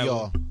Was whoop Scrabble.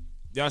 y'all.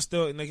 Y'all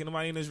still, nigga,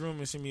 nobody in this room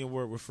and see me and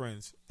work with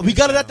friends. We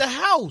got it at the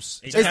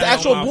house. It's the had it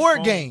actual on my board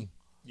phone. game.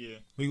 Yeah.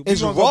 We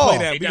It's gonna raw. go play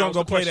that. Hey, We that gonna was go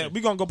the play question. that.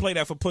 We gonna go play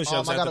that for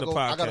push-ups I after the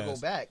podcast. I gotta go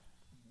back.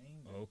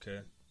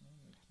 Okay.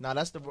 Nah,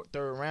 that's the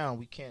third round.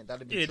 We can't.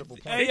 That'd be Yeah, triple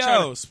point. Hey, They tryna-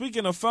 yo,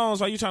 speaking of phones,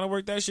 while you trying to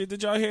work that shit,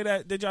 did y'all hear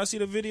that? Did y'all see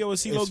the video of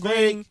CeeLo It's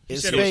Green? fake.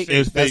 It's said it was fake. fake.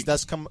 It's fake.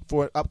 That's coming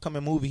for an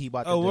upcoming movie he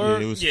about to Oh, do.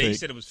 word? Yeah, it was Yeah, he fake.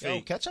 said it was Yo,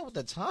 fake. catch up with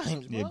the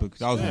times, bro. Yeah,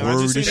 because I was Damn, I just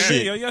worried seen as the shit.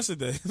 video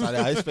yesterday.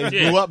 His face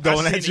Yeah, blew up I doing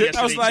seen that it shit.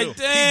 I was yesterday, like,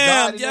 too.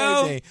 damn, He yo. died and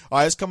everything. All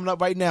right, it's coming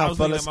up right I now, was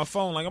looking fellas. at my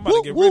phone like I'm about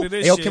to get Woo, rid of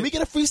this Yo, shit. can we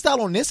get a freestyle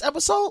on this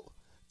episode?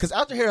 Because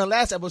after hearing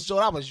last episode,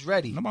 I was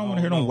ready. Nobody want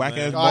to hear them no, whack ass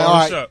man. All right, bars. all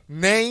What's right. up?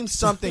 Name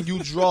something you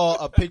draw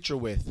a picture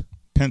with.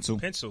 Pencil.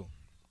 Pencil.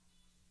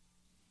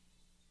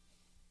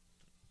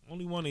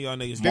 Only one of y'all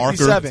niggas. Marker.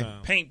 57.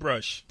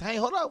 Paintbrush. Dang,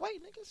 hold on,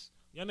 wait, niggas.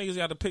 Y'all niggas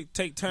got to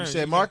take You turns.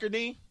 said marker,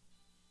 D?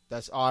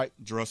 That's all right.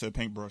 Jarrell said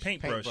paintbrush.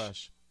 Paintbrush.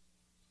 Paintbrush.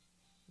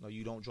 No,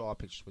 you don't draw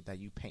pictures with that.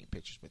 You paint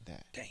pictures with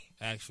that. Dang.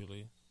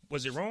 Actually,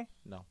 Was it wrong?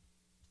 No.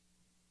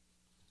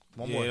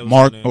 One Yeah, more. it was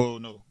Mark. on there. Oh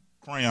no.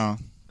 Crayon.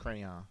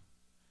 Crayon.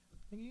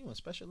 Nigga, you in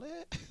special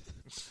ed?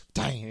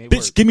 Dang, it Bitch,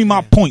 worked. give me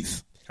my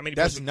points. How many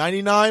That's points?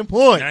 99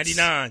 points.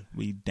 99.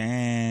 We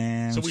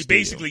damn. So we still.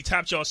 basically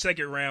topped y'all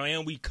second round,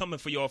 and we coming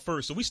for y'all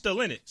first. So we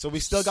still in it. So we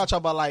still got y'all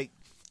by like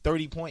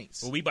 30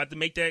 points. Well, we about to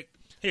make that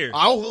here.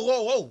 Oh,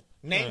 whoa.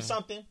 Name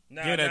something.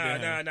 Nah, Get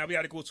that down. We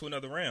got to go to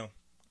another round.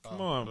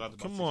 come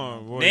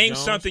on, Roy Name Jones.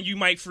 something you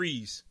might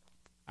freeze.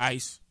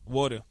 Ice,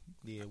 water,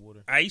 Yeah,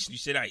 water. Ice. You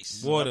said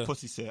ice. water. My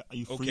pussy said, "Are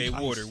you free?" Okay, ice?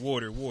 water. Nah,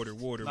 water,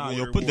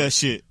 yo, put water. that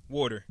shit.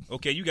 Water.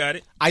 Okay, you got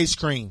it. Ice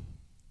cream.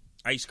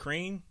 Ice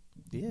cream.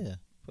 Yeah.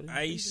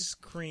 Ice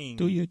cream.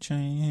 Do your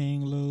chain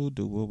hang low?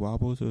 Do a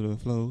wobble to the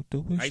floor?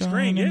 Do it Ice shine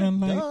cream, in yeah. the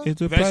light? Duh.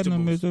 It's a Vegetables.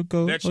 platinum, it's a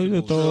gold. Or you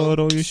Vegetables. throw it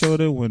on your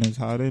shoulder when it's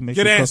hot. It makes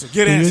Good you answer. cold.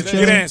 Good Do your answer. Good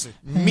chain answer.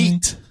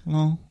 Meat.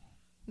 long?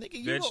 Nigga,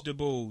 you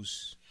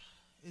Vegetables.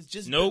 Know, it's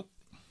just Nope.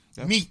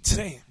 meat.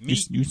 Damn.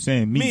 Meat. You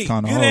saying meat Meat.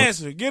 kind of Good hard.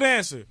 answer. Good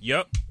answer.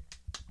 Yup.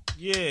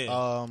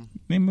 Yeah.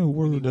 Name me a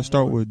word that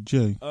start with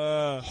J.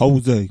 Uh,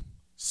 Jose.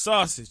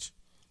 sausage.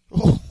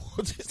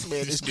 This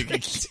man is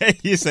crazy.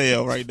 You say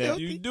it right now.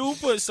 You do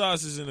put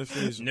sausages in the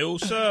freezer. No,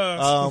 sir.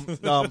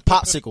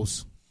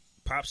 Popsicles.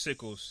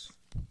 Popsicles.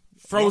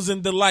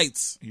 Frozen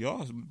delights.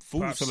 Y'all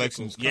food Popsicles.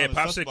 selections. Yeah,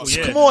 kinda popsicle, suspect.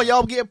 yeah. Come on,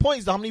 y'all getting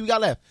points. How many we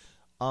got left?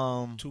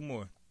 2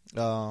 more.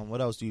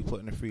 What else do you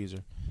put in the freezer?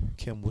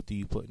 Kim, what do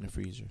you put in the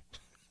freezer?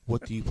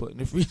 What do you put in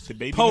the freezer?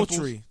 Baby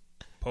Poultry.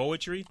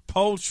 Poetry.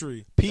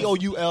 Poultry.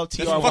 Poultry. That's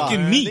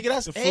fucking meat. Nigga,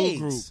 that's The food eggs.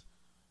 group.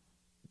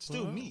 It's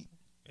still meat.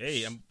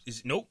 Hey,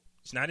 nope.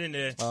 It's not in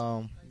there.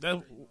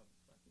 That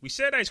We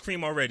said ice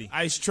cream already.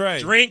 ice tray.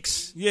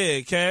 Drinks.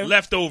 Yeah, Kev.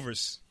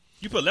 Leftovers.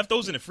 You put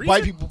leftovers in the freezer?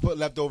 White people put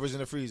leftovers in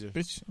the freezer.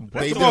 Bitch.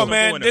 They Come do. on, Go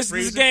man. in the This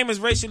freezer. game is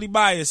racially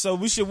biased, so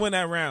we should win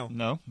that round.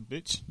 No,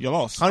 bitch. You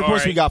lost. How many All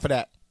points we right. got for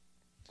that?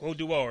 Go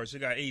do ours. It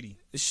got 80.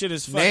 This shit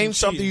is fucking Name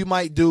something cheating. you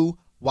might do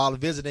while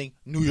visiting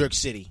New York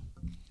City.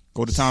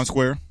 Go to Times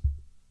Square.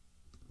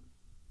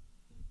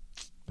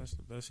 That's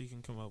the best he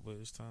can come up with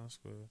is Times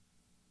Square.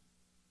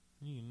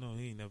 You know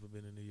he ain't never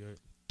been in New York.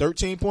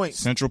 13 points.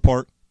 Central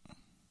Park.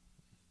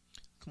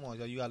 Come on,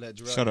 yo, you gotta let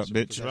Jarrell. Shut up, answer,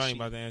 bitch. because Jarrell that ain't shit-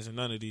 about to answer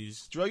none of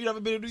these. Jarrell, you never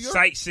been to New York?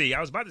 Sightsee. I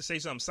was about to say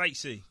something.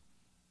 Sightsee.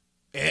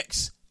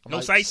 X. No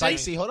sightsee?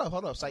 Sightsee. Hold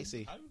up.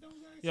 Sightsee.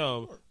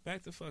 Yo,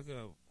 back the fuck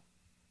up.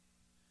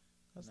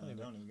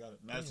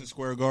 Madison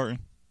Square Garden.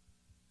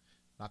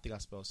 I think I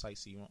spelled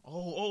sightsee wrong.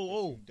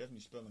 Oh.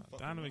 Definitely spelling.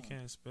 Donovan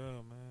can't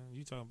spell, man.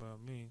 You talking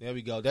about me. There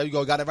we go.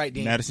 Got it right,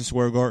 Dean. Madison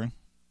Square Garden.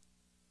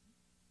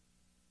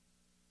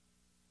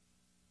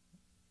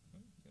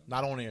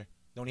 Not on there.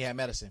 Don't he have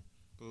medicine?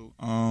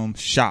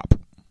 Shop.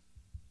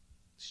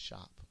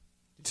 Shop.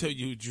 Till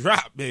you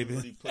drop,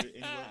 baby.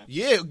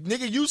 Yeah,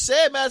 nigga, you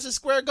said Madison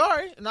Square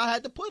Garden, and I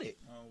had to put it.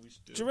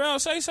 Jarrell,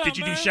 say something, Did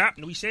you man. do shop?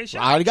 No, we said I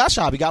shop. already got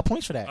shop. He got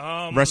points for that.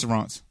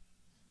 Restaurants.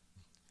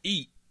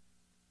 Eat.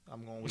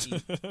 I'm going with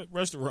eat.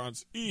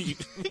 Restaurants. Eat.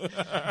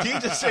 He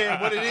just saying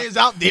what it is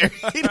out there.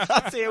 He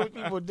not saying what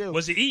people do.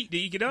 Was it eat? Did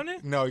you get on there?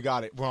 No, he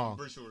got it wrong.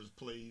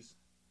 Please.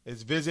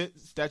 It's visit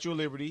Statue of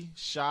Liberty,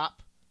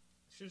 shop.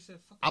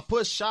 I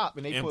put shop,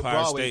 and they put Empire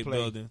Broadway State play.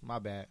 Building. My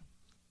bad.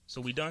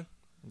 So we done?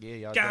 Yeah,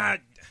 y'all God.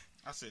 done.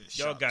 I said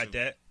Y'all got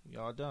that.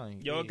 Y'all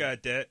done. Y'all Yeah.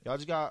 got that. Y'all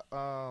just got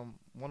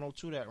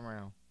 102 that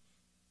round.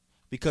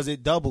 Because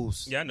it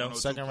doubles. Yeah, I know.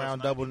 Second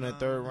round double and the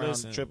third round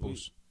Listen,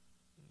 triples.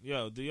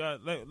 Yo, do y'all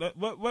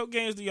what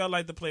games do y'all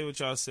like to play with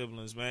y'all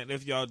siblings, man?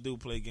 If y'all do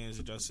play games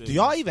with y'all siblings, Do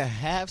y'all even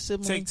have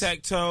siblings?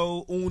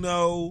 tic-tac-toe,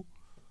 Uno,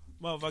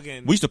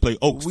 motherfucking We used to play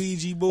Oaks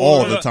Ouija board?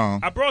 all the time.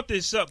 I brought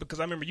this up because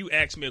I remember you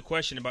asked me a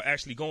question about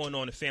actually going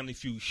on the Family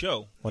Feud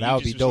show. Well, You that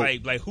would just be was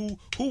dope. Like who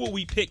would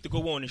we pick to go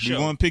on the We show?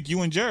 going to pick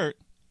you and Jared.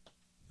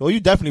 Well, you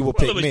definitely will Well,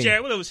 pick it was me.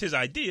 Jared. Well, it was his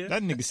idea.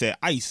 That nigga said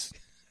ice.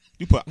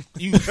 You put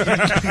you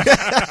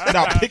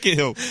without picking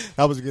him.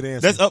 That was a good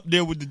answer. That's up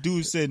there with the dude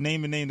who said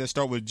name a name that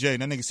start with J.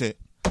 That nigga said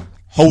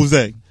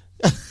Jose.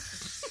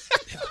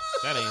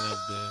 That ain't up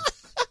there.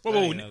 Whoa, That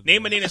ain't up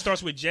name a there. name that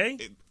starts with J.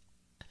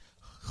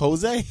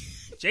 Jose.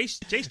 J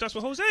starts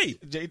with Jose.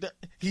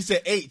 He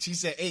said H. He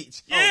said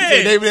H. Yeah. He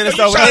said name it You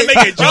start trying with to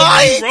make a H. joke?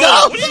 Oh, You he wrong.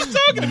 dumb. What are you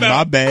talking about?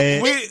 My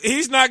bad.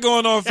 He's not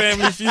going on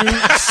Family Feud.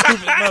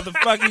 Stupid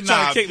motherfucker. He's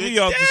trying to kick me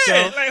off the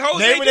Yeah, show. like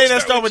Jose. Name a name just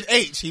that start with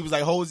H. He was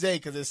like Jose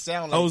because it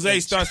sounds like Jose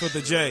H. starts with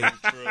a J.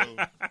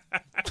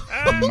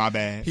 My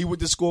bad. He went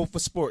to school for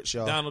sports,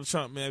 y'all. Donald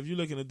Trump, man, if you're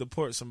looking to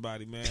deport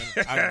somebody, man,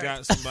 I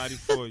got somebody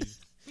for you.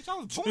 I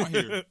was born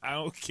here. I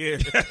don't care.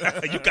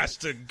 You got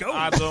to go.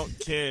 I don't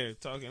care.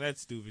 Talking that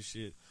stupid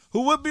shit.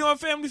 Who would be on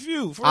Family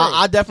Feud? For real?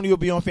 I definitely would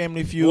be on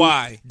Family Feud.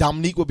 Why?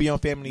 Dominique would be on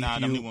Family Nah,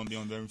 Feud. Dominique won't be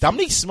on very.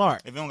 Dominique's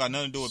smart. If it don't got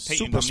nothing to do with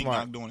Peyton, Super Dominique smart.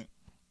 not doing it.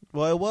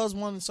 Well, it was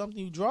something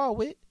you draw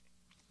with.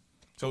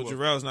 So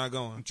Jarrell's not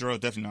going. Jarrell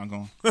definitely not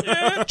going.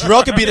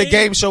 Jarrell could be the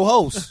game show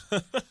host.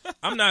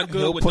 I'm not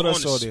good He'll with put the on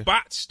us the on there.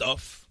 spot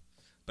stuff.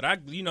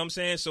 But you know what I'm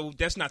saying? So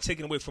that's not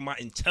taking away from my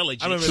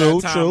intelligence. I remember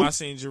True, that time true. I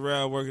seen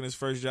Jarrell working his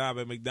first job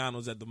at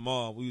McDonald's at the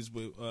mall. We was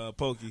with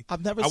Pokey.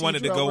 I've never I seen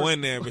wanted to Jarrell go work.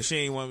 in there, but she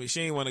ain't want me. She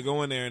ain't want to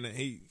go in there, and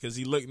because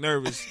he looked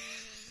nervous.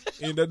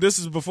 You know, this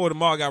is before the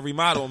mall got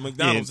remodeled.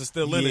 McDonald's is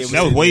still in Yeah, it.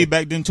 That was way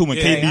back then too when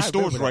Yeah, KB I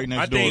stores remember right that.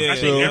 next I door. think, Yeah. I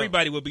think So-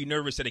 everybody would be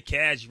nervous at a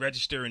cash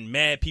register and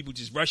mad people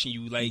just rushing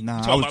you. Like, Nah, you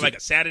I talking was about like a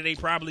Saturday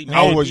probably.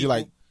 How old mad was you, people.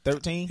 like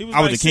 13? He was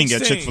I was like the king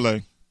 16. at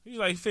Chick-fil-A. He was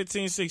like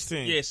 15,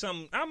 16. Yeah,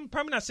 I'm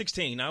probably not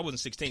 16. I wasn't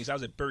 16, so I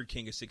was at Burger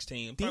King at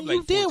 16. Then Probably you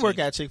like did 14. work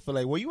at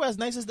Chick-fil-A. Were you as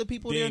nice as the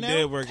people Dean there now?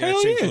 did work Hell at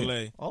yeah.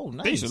 Chick-fil-A. Oh,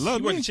 nice. They used to love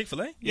You worked me. at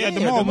Chick-fil-A? Yeah, at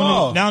the Yeah, mall. the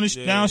mall.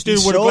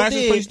 Downstairs where the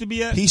glasses place to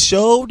be at. He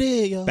sure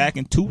did, yo. Back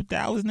in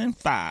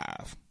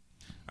 2005.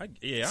 I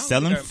don't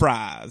Selling think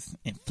fries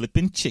and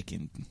flipping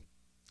chicken.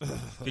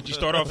 Did you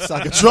start off? It's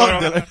like a drug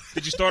dealer.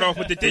 Did you start off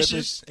with the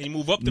dishes and you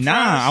move up the Nah,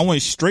 fries? I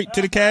went straight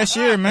to the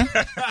cashier, man.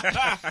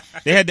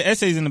 They had the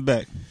essays in the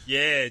back.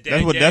 Yeah,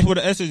 That's where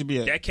the essays be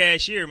at. that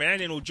cashier, man.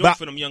 That ain't no joke But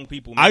for them young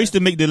people. Man. I used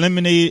to make the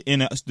lemonade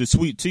and the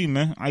sweet tea,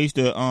 man. I used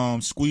to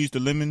squeeze the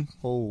lemon.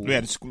 Oh. We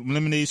had a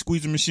lemonade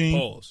squeezer machine.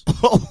 Pause.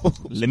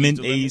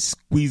 Lemonade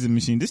squeezer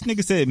machine. This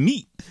nigga said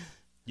meat.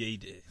 Yeah, he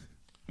did.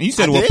 And you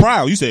said I it with did?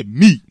 pride. You said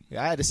meat.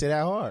 Yeah, I had to say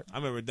that hard. I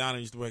remember Donna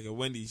used to work at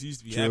Wendy's. He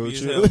used to be True, happy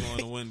as true. hell going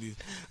to Wendy's.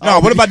 No,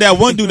 what about that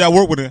one dude that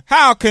worked with her?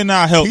 How can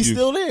I help He's you?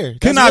 still there.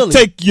 Can That's I Willie.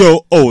 take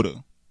your order?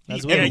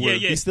 That's Yeah, Willie. yeah,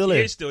 yeah. He's still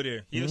there. He's still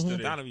there. He was still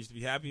there. Donna used to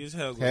be happy as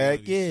hell going to Heck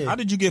Wendy's. yeah. How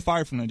did you get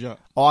fired from that job?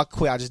 Oh, I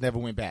quit. I just never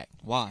went back.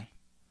 Why?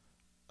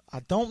 I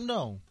don't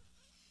know.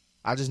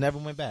 I just never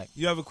went back.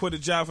 You ever quit a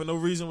job for no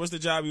reason? What's the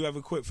job you ever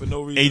quit for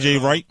no reason? AJ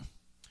at all? Wright.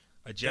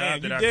 A job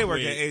Damn, that you I did work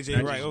quit, at AJ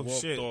and I Wright. just Oh,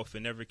 walked shit. off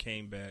and never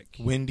came back.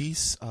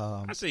 Wendy's,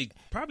 I say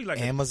probably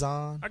like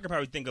Amazon. I could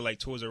probably think of like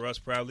Toys R Us.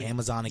 Probably.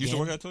 Amazon You again. used to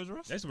work at Toys R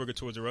Us? I used to work at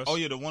Toys R Us. Oh,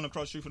 yeah, the one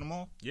across the street from the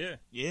mall? yeah,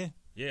 Yeah.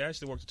 yeah. I used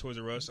to work at Toys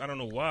R Us. I don't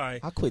know why.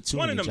 I quit too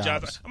One many of them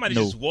jobs. jobs. I might have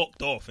No. just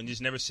walked off and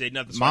just never said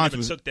nothing. So Mine I never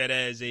was- took that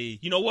as a.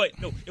 You know what?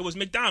 No, it was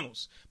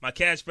McDonald's. My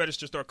cash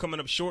register started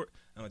coming up short.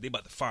 They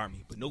about to fire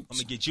me, but nope, I'm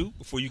gonna get you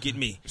before you get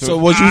me. So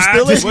was you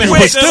stealing? Was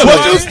Was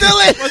you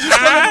stealing?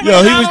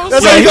 Yo, he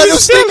was. So you got them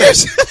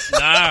stickers?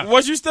 Nah,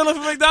 Was you stealing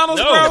from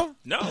McDonald's, bro?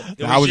 no.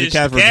 It How was your just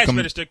cash the register cash coming?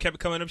 register kept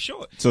coming up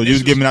short. So you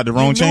was giving out the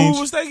wrong You knew change?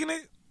 who was taking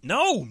it?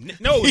 No,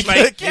 it's like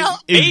couldn't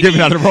count? He was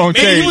giving out the wrong maybe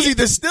He change. was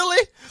either stealing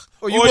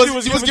or you Or was you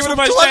was giving giving him too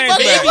much too much change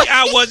money. back. maybe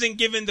I wasn't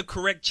giving the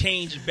correct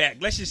change back.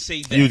 Let's just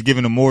say that. You was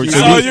giving them more. So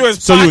So you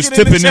was so you was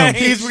pocketing the tipping them.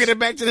 change. He's bringing it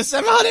back to the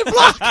 700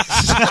 block.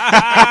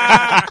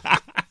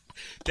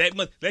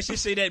 Let's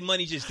just say that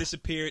money just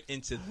disappeared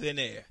into thin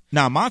air.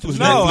 Nah, mine was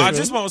No, I Netflix.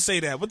 just won't say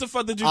that. What the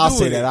fuck did you I'll do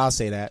say with that. it? I'll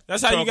say that.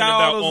 That's how you Talking got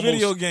about all those almost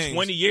video games.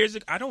 20 years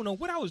ago. I don't know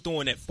what I was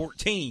doing at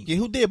 14. Yeah,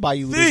 who did buy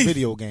you those Thief.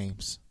 video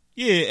games?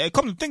 Yeah,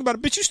 come to think about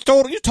it, bitch,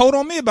 you told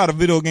on me about a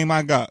video game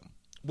I got.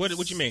 What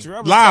you mean?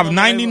 Gerard was Live telling me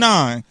they were-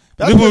 99.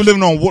 That's We were what-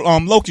 living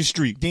on Locust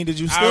Street. Dean, did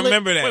you I steal it?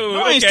 remember that.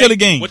 No, I ain't still a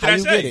game. What did How I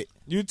you say? get it?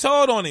 You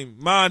told on him.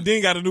 Man,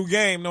 Dean got a new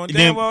game. No, Then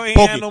damn well ain't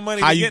poke had it. no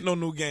money How to you- get no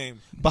new game.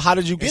 But how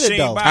did you get And she it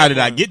ain't though? buy How did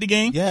I one. get the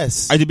game?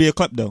 Yes. I had to be a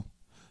klepto.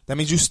 That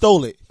means you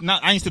stole it. No,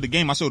 I ain't steal the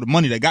game. I sold the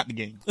money that got the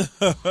game.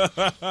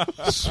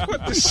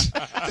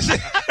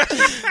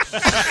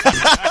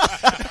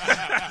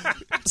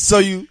 So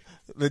you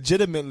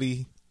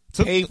legitimately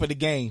Took- paid for the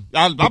game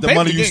I with the paid for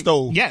money the you game.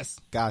 stole. Yes.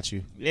 Got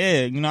you.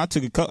 Yeah, I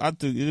took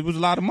it was a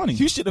lot of money.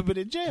 You should have been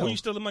in jail. Where you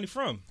steal the money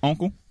from?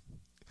 Uncle.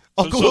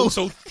 Uncle.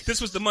 So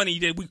this was the money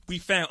that we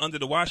found under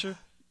the washer?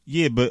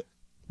 Yeah, but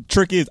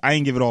trick is I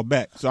ain't give it all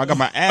back. So I got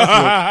my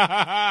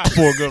ass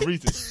whooped for a good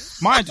reason.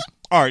 Mind you,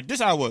 all right,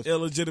 this how it was.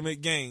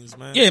 Illegitimate games,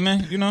 man. Yeah,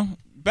 man,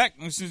 back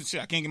shit,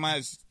 I can't get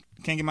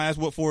my ass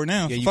whooped for it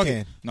now. Yeah, So you fuck can.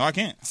 it. No, I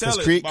can't. Tell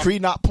it.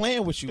 Creed not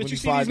playing with you But when you you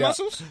see find these out.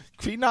 muscles?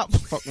 Creed not.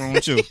 Fuck wrong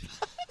with you.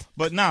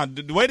 But nah,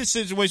 the way the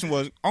situation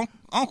was,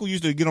 Uncle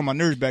used to get on my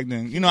nerves back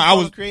then. I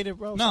was creative,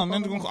 bro. no,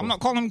 man. I'm not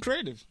calling him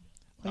creative.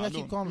 I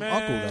keep calling him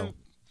Man. Uncle though.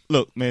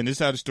 Look, man, this is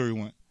how the story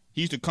went.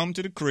 He used to come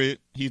to the crib.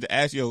 He used to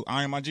ask, yo,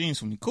 iron my jeans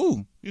for me.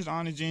 Cool. He used to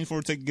iron his jeans for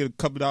it, get a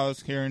couple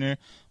dollars here and there.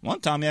 One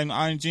time he had me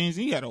iron jeans,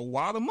 and he had a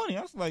wad of money.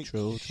 I was like,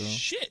 True.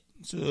 shit.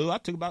 So I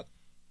took about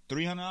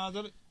 $300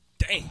 of it.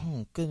 Dang.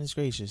 Oh, goodness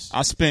gracious.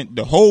 I spent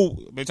the whole,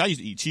 bitch, I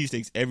used to eat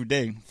cheesesteaks every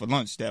day for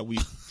lunch that week.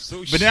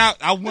 But then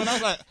I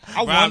was like,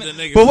 I Robbed wanted.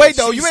 the nigga But for wait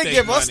though, you ain't cheesesteak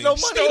give us no money.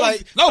 Stole-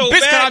 Like No, So bitch,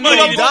 bad can I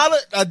money. do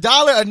a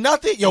dollar or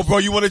nothing. Yo, bro,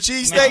 you want a It's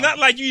cheesesteak? not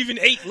like you even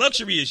ate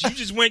luxurious. You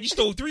just you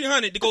stole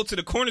 $300 to go to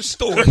the corner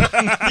store to get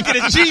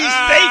a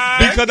cheesesteak.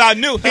 Because I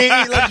knew. He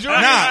ain't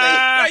luxurious.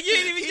 Nah. Like, you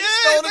didn't even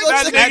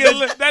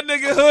stole it. That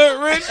nigga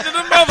hood rich to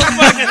the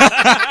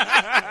motherfucker.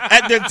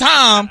 At the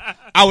time,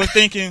 I was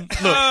thinking, look,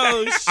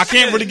 Oh, I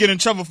can't really get in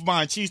trouble for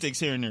buying cheesesteaks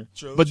here and there.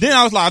 But then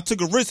I was like, I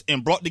took a risk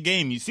and brought the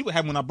game. You see what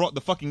happened when I brought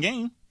the fucking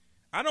game?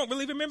 I don't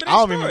really remember that I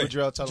don't story. remember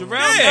Jarrell telling me.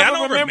 Jarrell Yeah, I never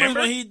don't remembers remember.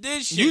 when he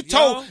did shit. You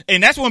told, yo.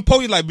 and that's when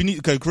Pokey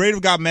because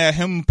Creative got mad.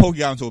 Him and Pokey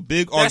got into a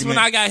big That's argument.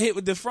 when I got hit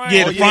with the frying.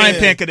 Yeah, the frying yeah.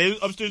 pan, because they was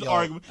upstairs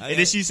arguing. And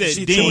then she said,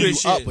 She Dean, threw you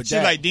this up shit. with that.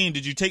 She like, Dean,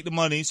 did you take the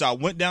money? So I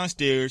went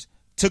downstairs,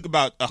 took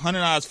about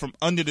 $100 from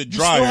under the You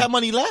dryer. still have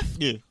money left?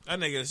 Yeah. That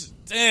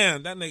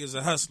nigga's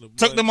a hustler.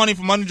 Took boy. the money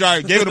from under the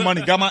dryer, gave her the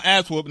money, got my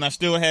ass whooped, and I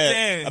still had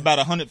Damn. about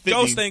 150.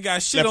 Ghost ain't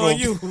got shit left on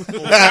over. you.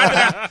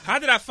 How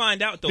did I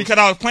find out though? Because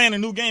I was playing a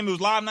new game. It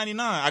was Live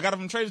 99. I got it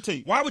from Trader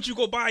Tape. Why would you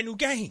go buy a new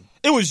game?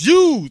 It was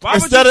used. Why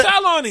would Instead you of-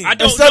 tell on him? I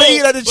don't Instead know. of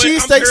eating at the but I'm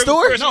cheesesteak very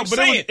store? person No, I'm but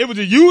saying. it was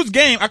a used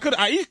game.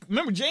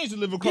 Remember James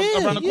lived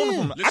around the corner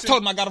from me. I Listen.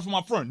 told him I got it from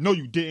my friend. No,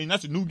 you didn't.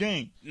 That's a new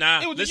game.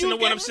 Nah, It was a listen to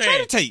used what game I'm from Trader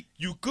saying. Tape.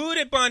 You good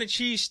at buying a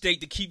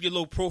cheesesteak to keep your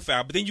low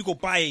profile, but then you go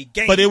buy a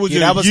game. But it was Yeah, a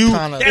that was used.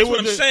 kinda- it That's was what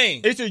I'm a-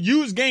 saying. It's a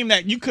used game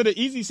that you could have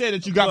easily said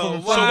that you got Well,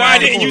 from a why- friend. So why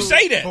didn't you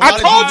say that? But why I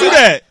did told you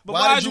that. But Why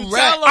why'd did you you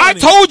rap? tell on I him?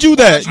 told you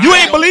that. You I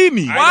ain't don't- believe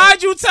me.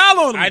 Why'd you tell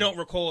on him? I don't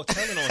recall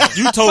telling on him.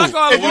 You told. Fuck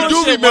all If the you do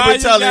bullshit. Why remember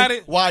you got telling,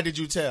 it? why did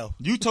you tell?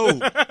 You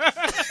told.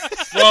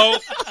 Well,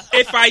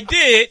 if I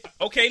did,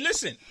 okay,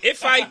 listen.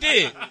 If I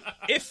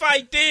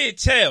did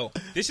tell,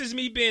 this is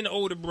me being an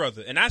older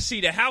brother, and I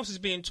see the house is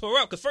being tore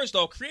up. Because first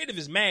off, Creative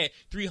is mad.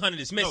 300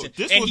 is No, missing,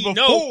 this and was he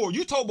before. know.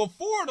 You told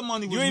before the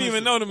money was You didn't even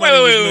missing. know the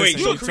money was Wait. missing.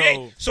 So, You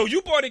told. so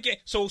you bought a game.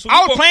 So you I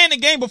was bought, playing the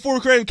game before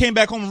Creative came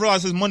back home and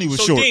realized his money was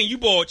So short. then you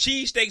bought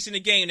cheesesteaks in the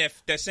game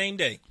that same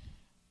day.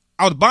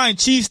 I was buying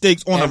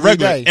cheesesteaks on Every a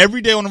regular. day.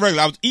 Every day on the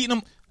regular. I was eating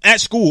them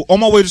at school, on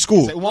my way to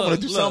school. Say, well, I'm gonna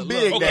do Look, something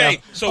look, big okay,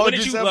 now. so I'm when gonna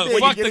did do you- something look, big.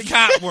 Fuck You the get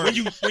cop work. When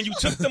you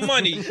took the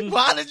money,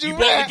 Why did you you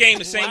bought rap? the game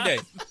the same day.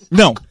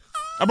 No.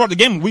 I brought the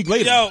game a week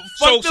later. Yo,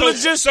 fuck the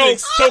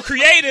logistics. So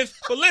Creative,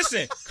 but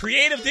listen,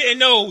 Creative didn't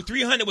know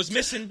 300 was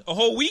missing a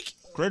whole week.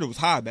 Creative was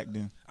high back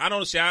then. I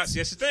don't see. That's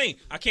the thing.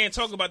 I can't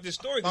talk about this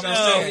story because I'm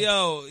Yo, saying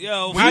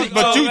Yo. But you- fuck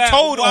but all you that.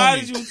 told on Why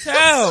me. did you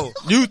tell?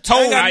 You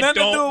told. Ain't got I nothing to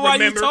don't do with why you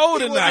remember.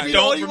 told him I that.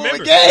 don't You remember.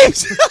 won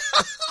games.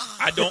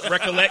 I don't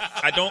recollect.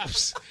 I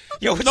don't.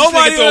 Yo, what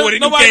Nobody, this nigga doing with a new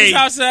nobody's game?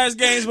 house has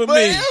games but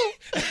But me. you-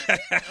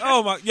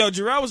 Oh my, yo,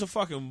 Jarrell was a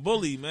fucking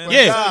bully, man.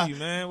 Yeah. I tell you,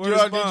 man. Where's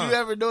Gerard, Bond? did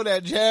you ever know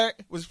that Jared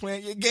was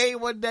playing your game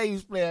one day? He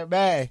was playing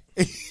bad.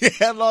 He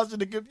had lost in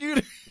the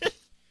computer.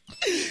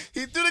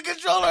 He threw the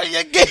controller in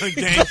your game.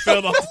 Game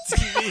fell off the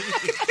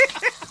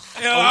TV.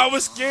 I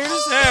was scared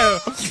as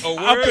hell. Oh,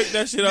 I word? picked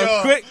that shit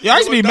up quick. Yo, I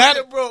used to be mad.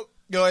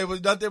 Yo, it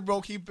was nothing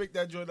broke. He picked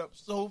that joint up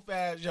so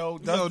fast, yo.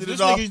 Dusted this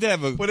it off, nigga used to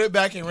have a- put it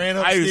back and ran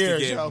I upstairs, used to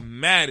get yo.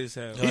 mad as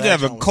hell. He used to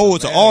have a that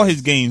code to was all hilarious.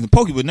 his games.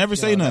 Pokey would never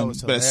say that nothing.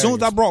 was But as soon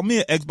as I hilarious. brought me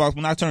an Xbox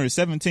when I turned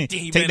 17,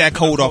 He take been that to the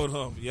code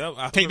off. Yep,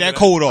 I Take remember that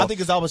code I off. think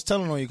it's I was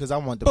telling on you because I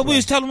wanted to But play. we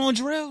was telling on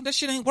Jarrell. That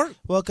shit ain't work.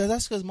 Well,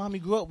 because mommy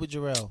grew up with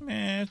Jarrell.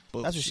 Man,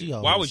 That's what she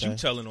always Why was say. you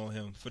telling on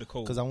him for the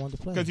code? Because I wanted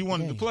to play. Because he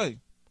wanted to play.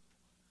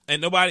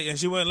 And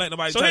she wouldn't let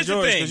nobody So touch here's the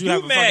yours thing: because you you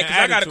have a mad fucking because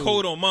I got a attitude.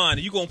 code on mine,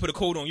 and you gonna put a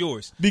code on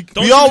yours? Be- We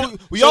Don't all- you-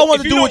 we so all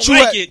want to if do you what don't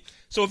you like had- it.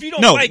 So if you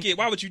don't No. like it,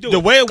 why would you do it? The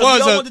way it was,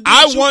 y'all wanted to do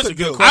I what you wanted, could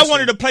do. I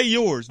wanted to play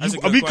yours. That's a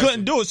You- good we question.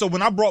 couldn't do it. So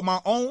when I brought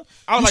my own,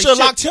 I was You like, should've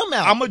shit, locked him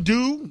out. I'm gonna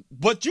do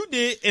what you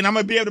did, and I'm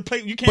gonna be able to play.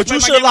 You can't. But play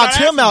you my should have game locked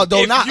without him out,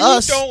 though, if not you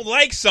us. don't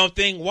like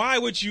something, why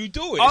would you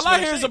do it? All That's what I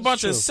I'm hear is a saying.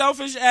 bunch of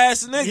selfish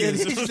ass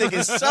niggas. These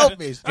niggas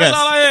selfish. That's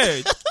all I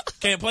heard.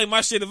 Can't play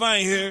my shit if I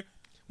ain't here.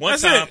 One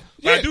That's time, it.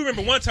 but I do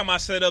remember one time I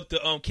set up the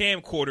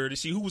camcorder to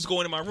see who was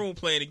going in my room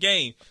playing the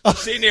game. I'm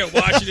sitting there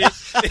watching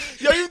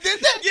it. Yo, you did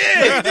that?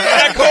 Yeah,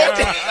 I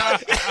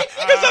called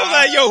because I was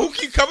like, "Yo, who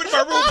keep coming to my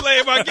room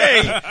playing my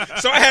game?"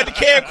 So I had the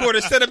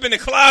camcorder set up in the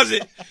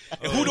closet.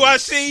 And who do I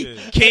see?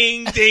 shit.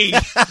 King D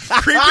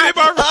creeping in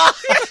my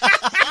room.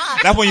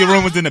 That's when your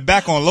room was in the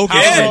back on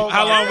location. Yeah.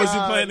 How long was he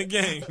playing the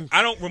game?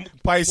 I don't,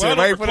 Probably sit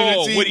right in front of the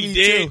recall what he TV,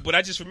 did, too. but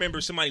I just remember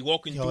somebody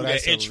walking Yo, through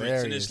that's that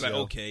entrance, and it's hilarious, like, yo.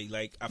 okay,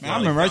 like I, Man, I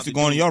remember I used to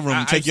go in your room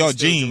and take y'all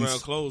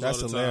jeans.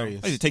 That's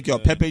hilarious. I used to take y'all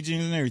Pepe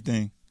jeans and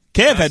everything.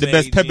 Kev had the say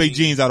best Pepe jeans.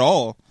 jeans out of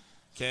all.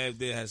 Kev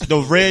did have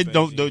Those red, Pepe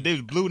those, jeans. they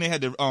was blue, and they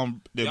had the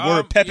Y'all-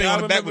 word Pepe y'all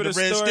on the back with remember the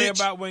red story stitch.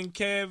 about when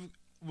Kev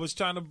was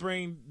trying to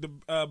bring the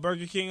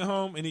Burger King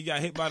home and he got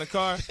hit by the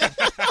car.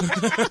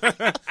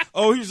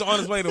 Oh, he was on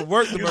his way to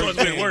work. He was on his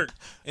way to work.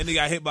 And he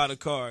got hit by the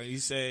car. He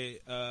said,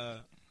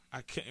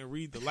 "I couldn't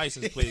read the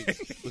license plate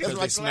because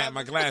they snapped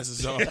my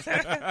glasses off."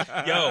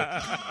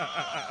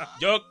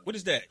 Yo, what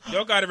is that?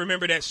 Y'all got to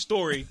remember that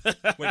story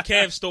when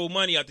Kev stole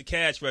money out the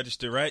cash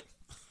register, right?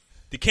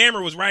 The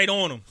camera was right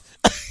on him.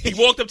 He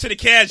walked up to the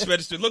cash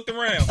register, looked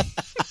around,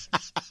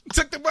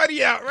 took the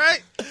money out,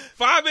 right?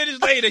 5 minutes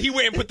later, he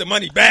went and put the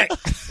money back.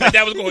 Like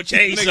that was going to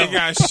change Nigga something.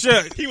 got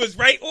shook. He was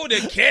right on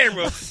the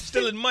camera,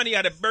 stealing money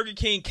out of Burger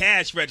King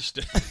cash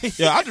register.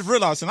 Yeah, I just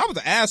realized, and I was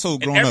an asshole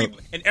growing up.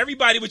 And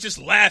everybody was just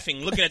laughing,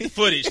 looking at the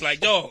footage, like,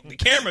 dog, the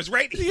camera's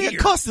right here.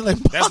 Constantly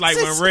That's like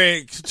when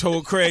Red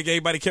told Craig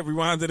everybody kept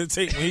rewinding the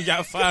tape when he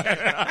got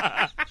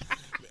fired.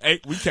 Hey,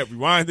 we kept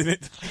rewinding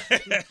it.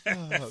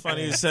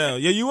 Funny as hell.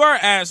 Yeah, you were an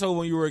asshole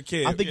when you were a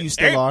kid. I think you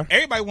still are.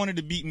 Everybody wanted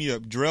to beat me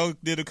up. Drell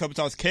did a couple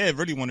times. Kev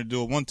really wanted to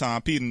do it one time. I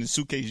peed in the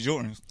suitcase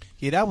Jordans.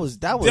 Yeah, that was.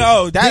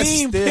 Yo, that's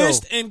Dean still,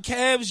 pissed in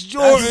Cavs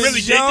Jordans. You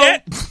really did yo.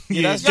 that?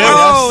 Yeah, that's, Yo,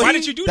 Why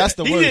did you do that's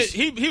that? the He worst.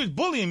 he was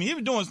bullying me. He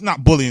was doing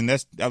not bullying.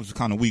 That was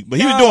kind of weak. But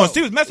he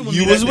was messing with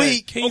me. You was that day.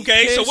 weak. He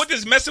Okay, so pissed. what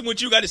does messing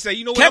with you got to say?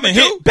 You know what Kevin I'm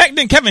gonna hit back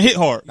then. Kevin hit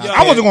hard. Nah,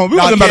 I wasn't going. We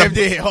nah, wasn't about Kev to.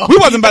 did hard. We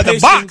wasn't about to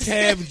Pissed in box.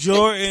 Cav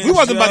Jordans. We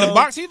wasn't about yo. to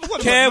box. He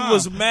wasn't Kev about-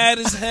 was mad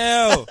as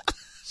hell.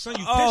 Son,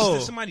 you Oh.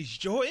 pissed at somebody's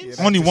Jordans?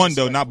 Only one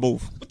though, not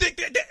both.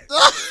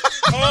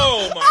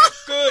 Oh my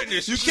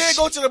goodness! You can't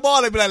go to the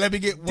bar and be like, "Let me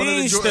get one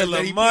Dean of the Jordans that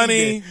stealing he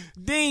money.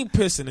 did." Dean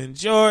pissing in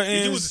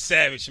He was a Jordans.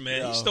 savage,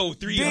 man. He stole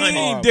 300.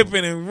 Dean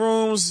dipping in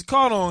rooms.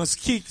 Caught on his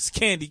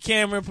candy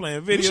camera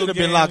playing video You should have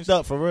games. been locked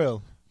up for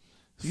real.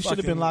 You should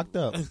have been Fucking- locked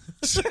up.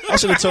 I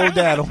should have told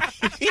Dad.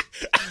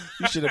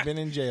 You should have been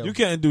in jail. You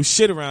couldn't do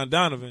shit around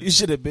Donovan. You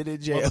should have been in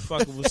jail.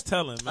 Motherfucker was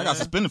telling, man. I got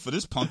suspended for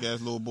this punk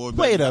ass little boy.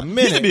 Wait a He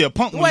minute. used to be a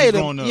punk when he Wait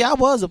was growing up. Yeah, I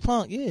was a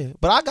punk. Yeah,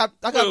 but I got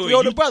Wait, three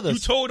older you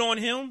brothers. told on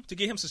him to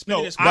get him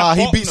suspended? No, as Nah, well?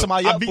 he fought- beat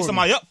somebody I up beat for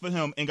somebody up for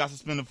him and got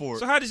suspended for it.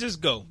 So how does this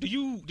go? Did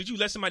you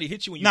let somebody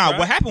hit you when you Nah, cried?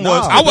 what happened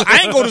Nah. was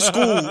I ain't go to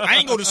school. I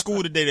ain't go to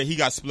school the day that he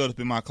got split up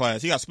in my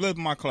class. He got split up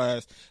in my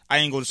class. I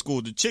ain't go to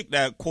school. The chick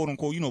that quote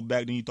unquote,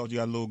 back then you thought you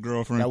had a little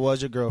girlfriend. That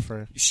was your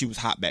girlfriend. She was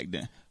hot back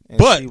then. And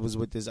But she was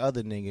with this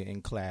other nigga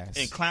in class.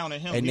 and clowning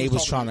him, and he they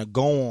was talking trying to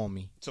go on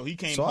me. So he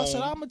came So home. I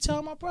said, I'm going to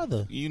tell my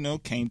brother.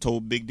 Came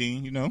told Big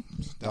Dean.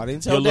 I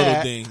didn't tell Your little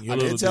Dad. Dean, your I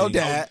little didn't tell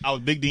Dean. Dad. I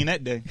was Big Dean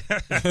that day.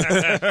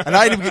 And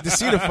I didn't even get to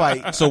see the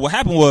fight. So what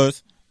happened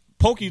was,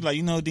 Pokey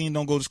like, Dean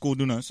don't go to school,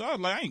 do nothing. So I was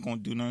like, I ain't gonna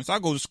do nothing. So I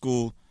go to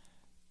school,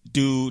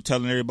 dude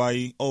telling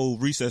everybody, oh,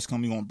 recess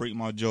coming, you gonna break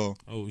my jaw.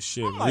 Oh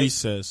shit, I'm like-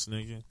 recess,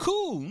 nigga.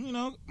 Cool,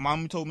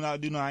 Mommy told me not to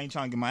do nothing. I ain't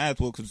trying to get my ass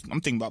whooped because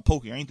I'm thinking about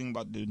Pokey. I ain't thinking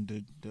about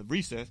the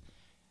recess.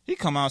 He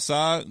come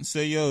outside and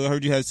say, yo, I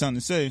heard you had something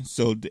to say.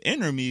 So the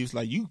inner me is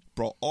like, you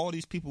brought all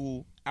these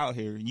people out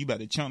here and you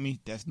better chump me.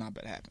 That's not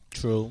about to happen.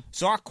 True.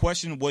 So I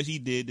questioned what he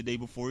did the day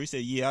before. He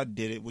said, yeah, I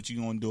did it. What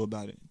you gonna do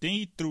about it? Then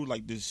he threw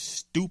like the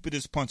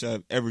stupidest punch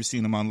I've ever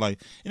seen in my life.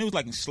 And it was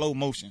like in slow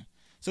motion.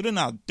 So then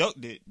I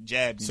ducked it,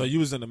 jabbed him. So you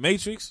was in the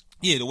Matrix?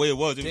 Yeah, the way it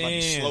was like a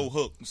Damn. slow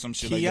hook, some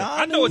shit like that.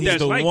 I know what He's that's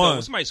the like, one.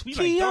 though. Somebody sweet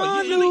like,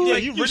 dog. Keanu. You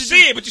You really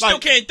see it, but you like- still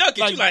can't duck it.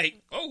 like- You like,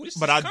 oh, this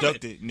But is I coming.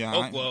 ducked it. Yeah,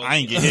 Oh, well. I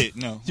ain't get hit,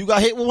 no. You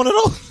got hit with one of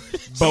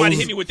those? Somebody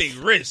hit me with their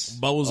wrist.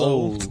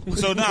 Bozo.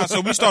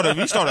 So we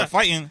started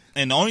fighting,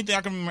 and the only thing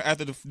I can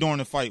remember during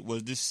the fight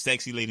was this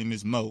sexy lady,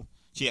 Miss Mo.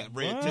 She had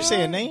red You tits.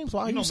 saying names?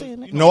 Why are you know saying me-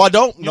 names? you No, know- I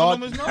don't. you No,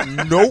 know Miss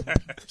Mel? nope.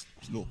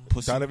 Little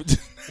pussy.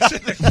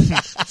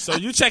 So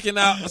you checking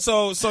out?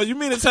 So you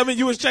mean to tell me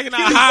you was checking out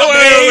Wait, hot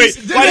wait.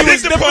 babes while you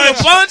was dipping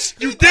the punch?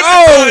 You dipped the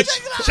punch.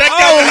 Check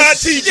out the hot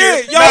teacher.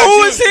 Shit. Yo,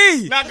 who is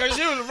he? Nah, cause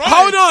she was running.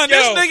 Hold on, Yo.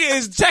 this nigga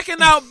is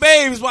checking out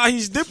babes while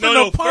he's dipping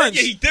No, the punch.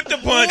 Yeah, he dipped the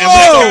punch Whoa, and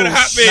checked out the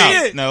hot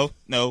babe. shit.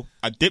 No.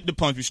 I dipped the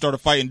punch. We started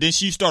fighting. Then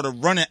she started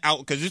running out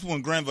because this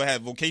one Granville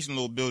had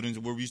vocational buildings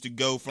where we used to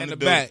go from In the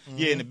building. back.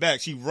 Yeah, in the back.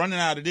 She running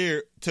out of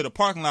there to the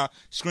parking lot,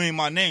 screaming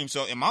my name.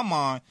 So in my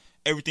mind,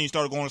 everything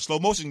started going in slow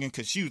motion again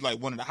because she was like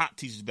one of the hot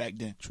teachers back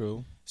then.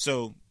 True.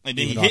 So and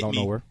then Even though he I hit don't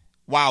me know her.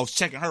 while I was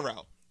checking her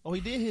out. Oh,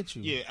 he did hit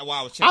you. Yeah, while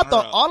I was I checking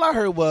thought her out. all I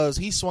heard was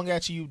he swung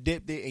at you, you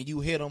dipped it, and you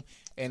hit him,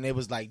 and it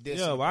was like this.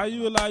 Yo, why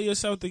you allow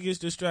yourself to get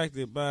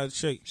distracted by a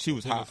chick? She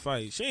was in a hot.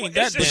 fight. She ain't Well,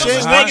 that it's damn just She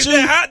ain't hot. want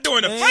that hot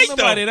during the Ain't fight,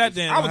 nobody though. that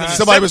damn I was in hot.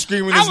 Somebody was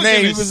screaming his name.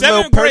 in He the was a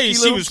little 7th perky grade.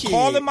 She little was kid.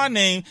 calling my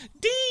name.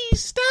 D,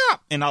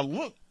 stop! And I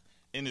looked,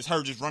 and it's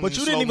her just running. But in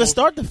you slow didn't even motion.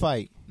 start the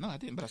fight. No, I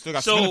didn't. But I still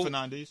got So- suspended for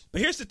 9 days. But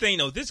here's the thing,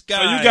 though. This So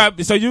guy.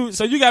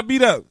 you got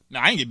beat up.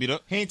 No, I ain't get beat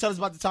up. He ain't tell us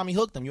about the time he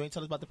hooked him. You ain't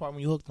tell us about the part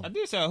when you hooked him. I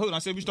did say I hooked. I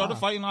said we started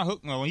fighting. I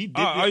hooked. No, when he dipped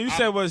All it, you I-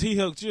 said was he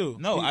hooked you.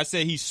 No, I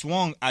said he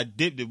swung. I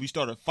dipped it. We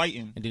started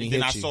fighting, And then he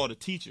then hit I you. saw the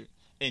teacher.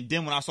 And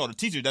then when I saw the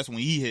teacher, that's when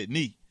he hit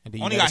me. And then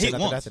you Only never got said hit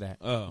nothing once. after that.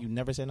 Oh. You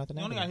never said nothing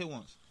He after only got that. hit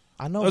once.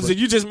 I know. Oh, so but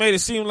you just made it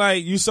seem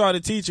like you saw the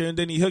teacher and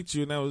then he hooked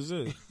you and that was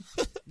it.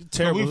 You're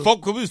terrible.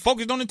 We was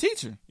focused on the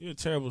teacher. You're a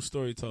terrible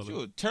storyteller.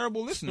 You're a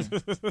terrible listener.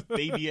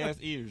 Baby ass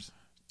ears.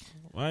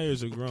 My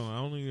ears are grown. I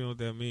don't even know what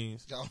that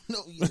means. I don't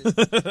know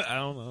either. I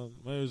don't know.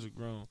 My ears are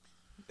grown.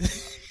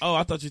 Oh,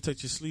 I thought you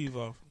took your sleeve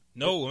off.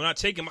 No, I'm not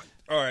taking my.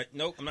 All right,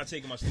 nope, I'm not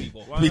taking my sleeve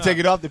off. Why We not? take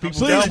it off. The people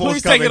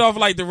Please take it off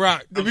like The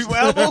Rock. The people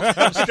elbow.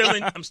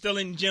 I'm still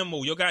in gym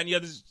mode. Y'all got any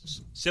other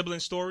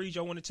sibling stories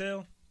y'all want to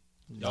tell?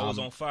 Y'all was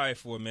on fire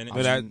for a minute.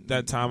 But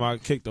that time I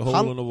kicked a hole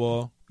How- in the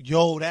wall.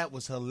 Yo, that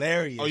was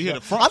hilarious. Oh, you hit a I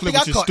front flip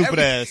think with I your caught stupid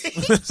ass.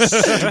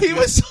 everything. He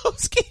was so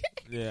scared.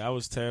 Yeah, I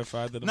was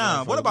terrified. Of the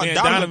Nah, motherfucker. what about Me and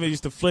Donovan? Donovan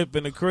used to flip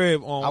in the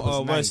crib I on was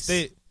West nice.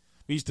 State.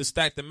 We used to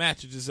stack the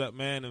mattresses up,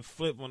 man, and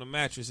flip on the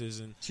mattresses.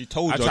 And She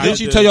told I y'all. tried Didn't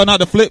to she do- tell y'all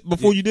not to flip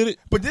before you did it?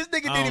 But this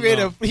nigga I didn't don't even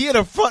know. he had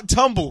a front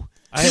tumble.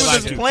 I He hit was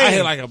like just a, playing. I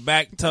hit like a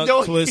back tuck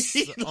Yo, twist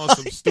he on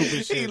some stupid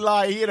He shit.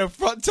 lied. He had a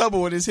front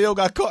tumble and his heel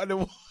got caught in the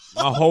wall.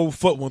 My whole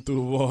foot went through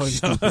the wall.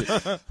 No,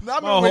 I My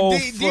remember whole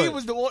D foot.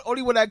 was the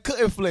only one that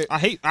couldn't flip. I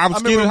was I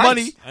scared remember of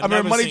Money. heights. I remember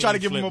never Money seen trying to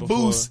him give him a flip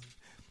before. boost.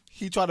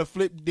 He tried to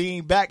flip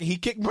Dean back and he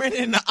kicked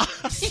Brandon in the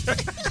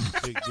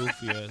eye. Big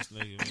goofy ass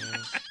nigga, man.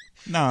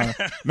 Nah.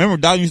 Remember,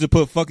 Donovan used to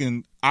put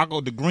fucking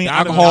the green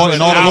Donovan alcohol put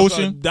in all the alco-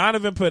 lotion.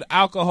 Donovan put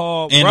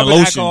alcohol, And the rubbing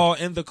lotion. alcohol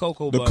in the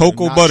cocoa The butter.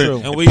 cocoa Not butter.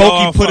 true. And we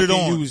all Pokey put it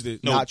fucking on. used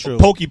it. No, Not true.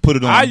 Pokey put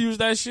it on. I used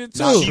that shit too.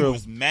 Not She true.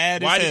 was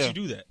mad Why as hell. did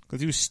you do that?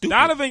 Because he was stupid.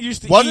 Donovan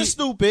used to Wasn't eat.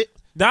 stupid.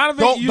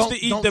 Donovan Don't- used to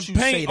don't- eat don't the you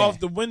say paint that. off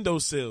the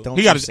windowsill. Don't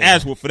He got you his say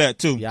ass that. whooped for that,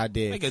 too. Yeah, I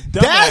did. Like a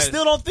Dad dumbass.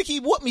 still don't think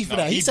he whooped me for No,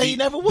 that. He he said he beat-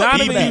 never whooped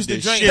Donovan me He back. used to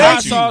the drink shit the out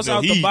hot you. sauce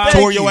out He the bottle.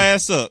 tore your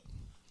ass up.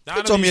 He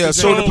Donovan told me a used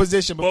to shoulder drink-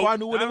 position before I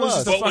knew what it Donovan was.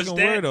 was a What was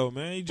fucking that? weirdo,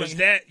 man. He Was drank-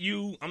 that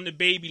you? I'm the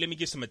baby. Let me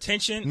get some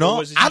attention. or No,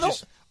 was it I you don't.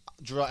 just-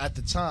 Drew, at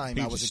the time,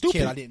 He I was was a stupid.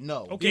 kid. I didn't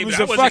know. Okay, He was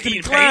but I a wasn't fucking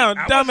eating clown,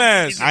 paint. I wasn't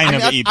dumbass. eating- I ain't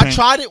never eat I paint.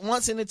 tried it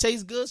once and it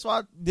tastes good, so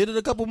I did it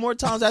a couple more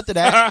times after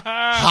that.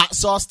 Hot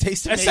sauce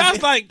tastes It amazing.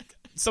 sounds like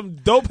some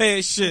dope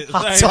head shit.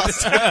 hot Like,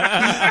 sauce.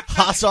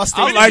 Hot sauce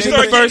I tastes liked it the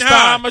amazing. first getting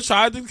high. time. I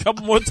tried it a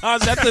couple more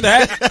times after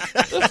that.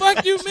 The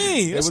fuck you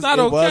mean? It's not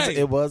okay.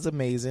 It was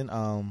amazing.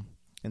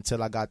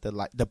 Until I got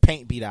the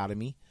paint beat out of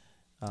me.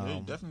 Yeah,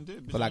 you definitely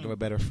did. For lack of a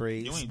better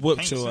phrase. You ain't Whooped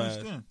paint your since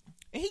ass. then.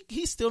 And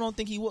he still don't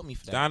think he whooped me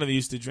for that. Donovan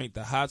used to drink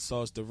the hot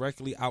sauce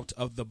directly out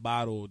of the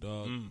bottle,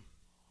 dog.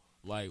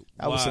 Like,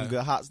 That was why? some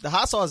good hot. The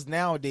hot sauce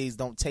nowadays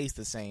don't taste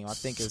the same. I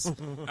think it's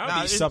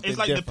Nah, it's something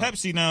like different.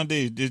 the Pepsi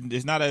nowadays.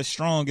 It's not as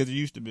strong as it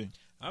used to be.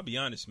 I'll be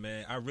honest,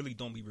 man. I really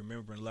don't be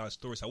remembering a lot of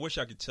stories. I wish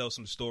I could tell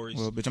some stories.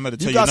 Well, bitch, I'm about to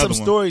tell You you got another some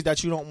one. stories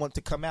that you don't want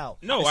to come out.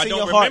 no, It's I in don't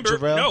your heart,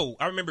 remember. Jarrell. No,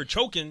 I remember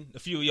choking a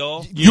few of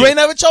y'all. You ain't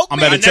never choked I'm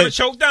me. about I to never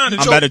tell- choked down. I'm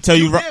about to tell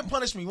you. You right- did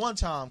punish me one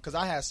time because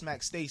I had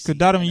smacked Stacy. Cause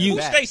Donovan, you-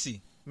 Who's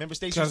Stacy? Remember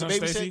Stacy? Cousin was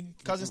the babysit? Stacy?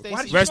 Cousin Stacy.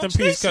 Why did you Rest in choke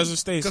peace, Stacey? cousin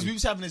Because we Stacy.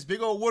 was having this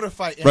big old water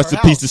fight in Rest her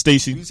in peace to house.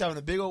 Stacy. We was having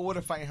a big old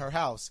water fight in her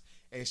house,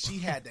 and she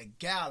had the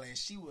gallon.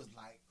 She was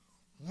like,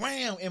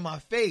 wham, in my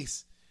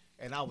face.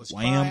 And I was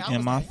crying. I Wham in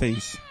was my like,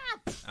 face.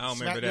 I don't smacked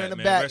remember her in that, the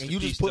man. back, Rest and in you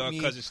peace just to put our me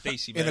cousin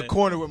Stacy, in man. the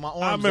corner with my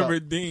arms I remember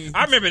up. Dean.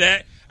 I remember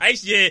that. I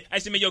used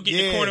to make y'all get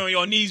in Yeah. the corner on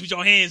your knees with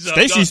your hands up.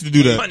 Stacy Y'all used to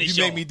do that. punish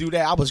You y'all. made me do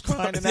that. I was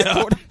crying in that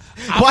corner.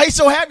 Why you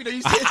so happy though?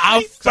 You said I I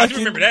do fucking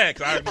remember that.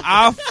 'Cause I remember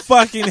I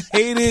fucking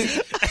hated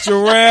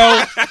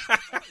Jarrell.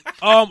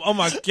 Oh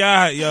my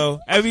god, yo!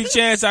 Every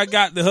chance I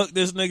got to hook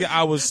this nigga,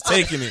 I was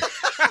taking it.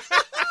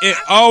 It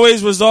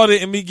always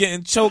resulted in me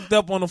getting choked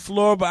up on the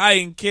floor, but I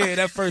didn't care.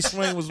 That first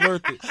swing was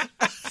worth it.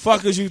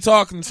 Fuck is you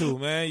talking to,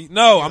 man?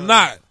 No, I'm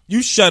not.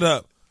 You shut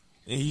up.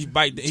 And he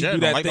bite. He Jared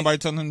do don't that like thing. nobody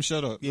telling him to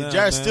shut up. Yeah, Nah,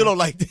 Jared man. still don't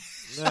like that.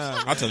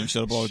 Nah, I tell him to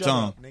shut up all the Shut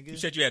time. up, nigga. you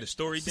said you had a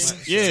story thing.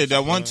 Yeah,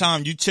 that one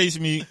time you chased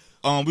me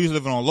we was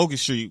living on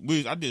Locust Street.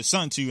 I did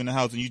something to you in the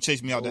house, and you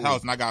chased me out the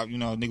house, and I got,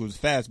 nigga was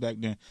fast back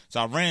then. So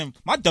I ran,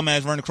 my dumb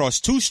ass ran across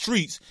 2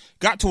 streets,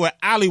 got to an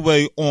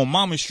alleyway on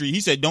Mama Street.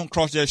 He said, don't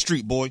cross that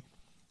street, boy.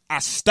 I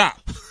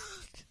stopped.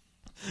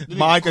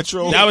 Mind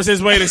control. That was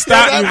his way to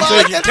stop you so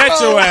he could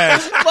catch your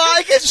ass.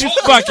 Mind She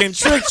control. fucking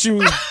tricked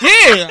you.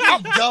 Yeah.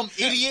 You dumb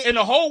idiot. And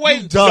the whole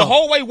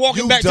way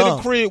walking back to the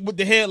crib with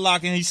the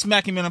headlock, and he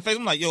smacking me in the face.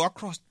 I'm like, yo, I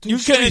crossed 2 You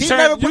streets. couldn't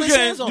never turn. put You his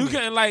hands on couldn't. You me.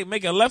 couldn't like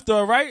make a left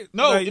or a right.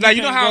 No, Like,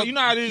 you know how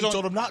it is. You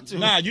told him not to.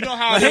 Nah, you know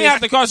how Like, it he is.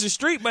 have to cross the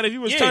street, but if he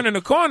was turning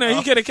the corner,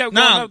 he could have kept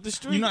going up the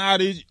street. You know how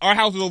it is. Our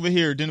house was over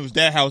here. Then it was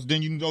that house.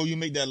 Then you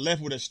make that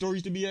left where that store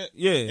used to be at.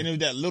 Yeah. And it was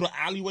that little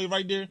alleyway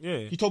right there. Yeah.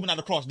 He told me not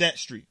to cross that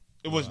street.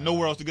 It was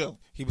nowhere else to go.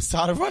 He was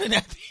tired of running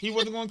after you. He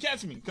wasn't going to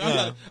catch me.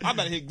 Cause I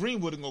better hit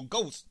Greenwood and go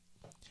ghost.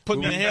 Put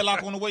me in a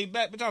headlock on the way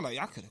back. But I was like,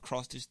 I could have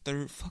crossed this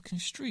 3rd fucking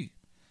street.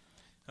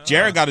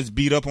 Jared got us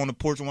beat up on the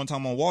porch one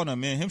time on Walnut.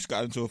 Me and him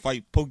got into a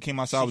fight. Pokey came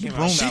outside with the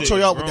broom. She tore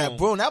you out with that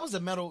broom. That was a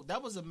metal.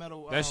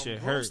 That shit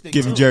hurt. broomstick,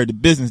 Giving too. Jared the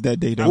business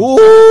that day, though.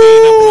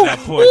 Ooh. That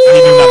porch.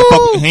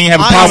 He ain't have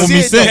a problem with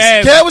me since.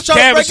 Kev was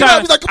trying to break it up.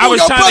 He's like, come I on, was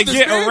y'all trying to brothers,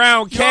 get man.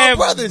 around Y'all Kev's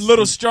brothers.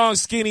 little, strong,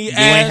 skinny You ass.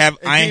 ain't have.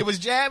 And he was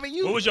jabbing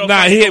you. What was your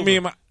Nah, fight he hit over? me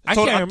in my. I I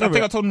can't remember.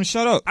 think I told him to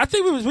shut up. I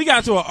think we got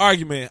into an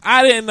argument.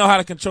 I didn't know how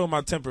to control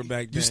my temper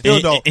back then. still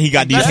don't. And he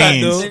got these Yes, I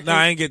hands. do. Nah,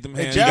 I ain't get them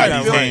hands. got Jared,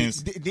 these you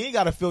hands. Dean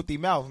got a filthy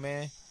mouth,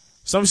 man.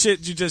 Some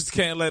shit you just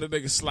can't let a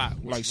nigga slap.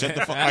 Like, shut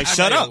the fuck. Like,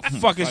 shut up. What the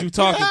fuck is you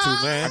talking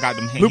to, man? I got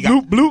them hands. Bloop,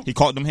 bloop, bloop. He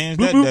caught them hands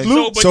Bloop, that bloop, day.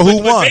 bloop. So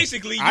who won?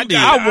 Basically, I did.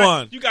 I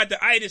won. You got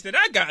the itis that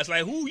I got. It's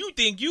like, who you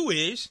think you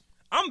is?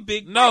 I'm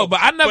big. No, bro. but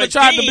I never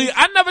tried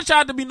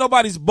Dean, to be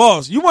nobody's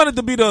boss. You wanted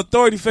to be the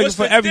authority figure What's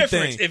for the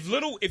everything.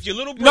 difference? If your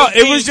little bro No, it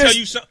Dean was tell just-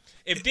 you something,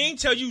 if Dean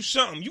tell you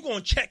something, you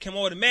gonna check him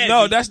automatically.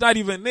 No, that's not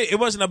even it. It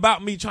wasn't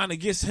about me trying to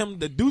get him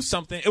to do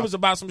something. It was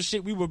about some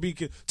shit we would be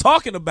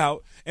talking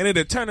about, and it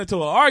had turned into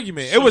an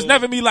argument. It was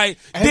never me like,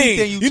 Anything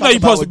Dean, you you know talk you're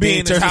supposed to about be with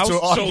in Dean this turns house. into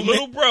an So argument.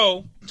 little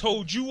bro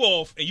told you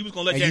off, and you was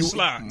gonna let And that you-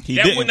 slide. He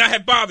That didn't. would not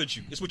have bothered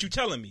you. It's what you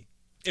telling me.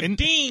 If And-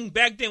 Dean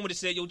back then would have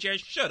said, "Yo,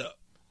 Jared, shut up."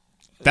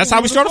 That's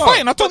how we started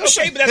fighting. I told him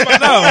Okay, shit. but that's my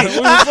No, point.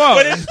 we was fault.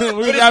 But it's, We but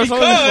was it's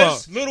absolutely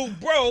because fault. little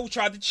bro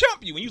tried to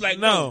chump you, and you like,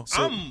 No,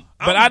 I'm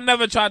but I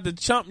never tried to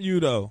chump you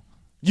though.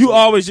 You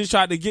always just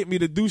tried to get me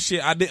to do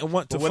shit I didn't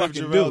want to But what if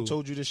fucking Jarrell do.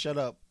 told you to shut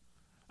up?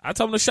 I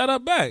told him to shut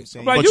up back.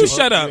 Saying- I'm like, But you you-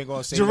 shut you up. ain't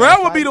gonna say Jarrell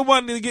that would be fight? the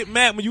one to get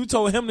mad when you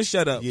told him to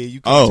shut up. Yeah, you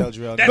Oh. can't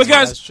tell Jarrell. That's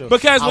That's true.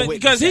 Because I when,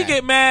 witnessed he that.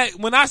 get mad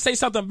when I say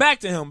something back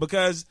to him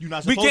because You're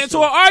not we supposed get into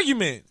to. an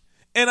argument.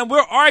 And we're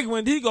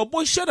arguing. He go,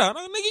 boy, shut up.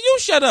 I'm like, nigga, you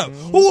shut up.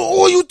 Mm-hmm.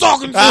 Who are you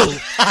talking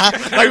to?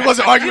 Like we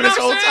wasn't arguing this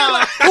whole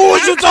time. Who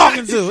was you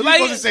talking to? You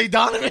Like, supposed to say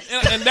Donovan?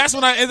 and that's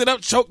when I ended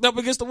up choked up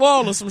against the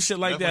wall or some shit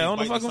like That's that when on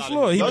the he bite fucking the side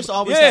floor. of He, You used to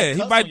always yeah, have he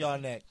cuts bite on your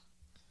neck.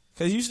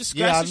 because he used to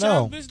Yeah, I scratch the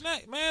know. shit bitch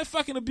neck, man.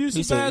 Fucking abusive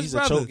He's ass a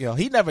brother. choke, yo.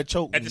 He never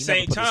choked me. At the He same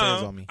never put his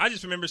hands on time, me. I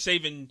just remember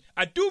saving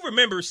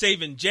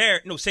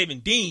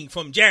Dean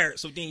from Jared.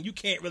 So Dean, you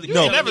can't really.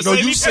 No, tell never me. saved-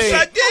 Yes, you saved-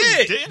 I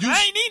did.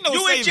 I ain't need no You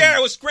and saving.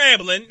 Jared was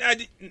scrambling.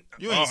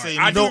 You ain't saving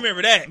I me. do No.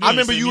 remember that. I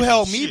remember say you me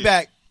held some me shit.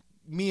 back,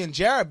 me and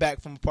Jared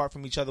back from apart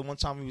from each other. One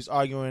time we was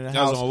arguing in the That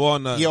house. was on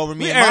Walnut. Yeah, over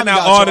me We and airing Mommy out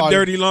got all to the argue.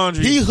 dirty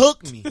laundry. He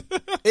hooked me.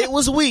 It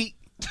was weak.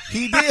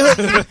 He did hook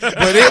me,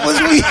 but it was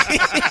weak.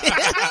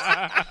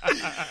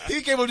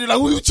 He came up to me like,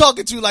 who you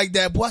talking to like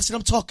that? Boy, I said,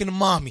 I'm talking to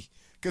Mommy.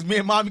 Because me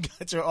and Mommy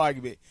got into an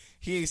argument.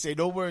 He ain't say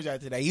no words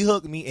after that. He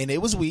hooked me, and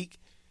it was weak.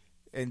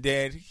 And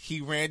then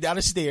he ran down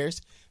the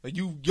stairs. But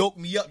you yoked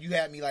me up. You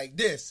had me like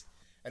this.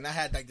 And I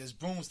had like this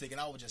broomstick, and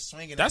I was just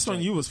swinging. That's that when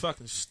joint. you was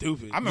fucking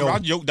stupid. I remember I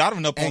joked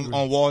Donovan up Angry.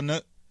 on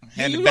Walnut.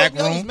 Had You the back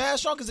was room. mad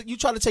strong because you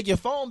tried to take your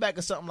phone back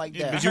or something like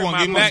that. but you won't my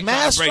give me back mad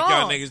trying to break strong.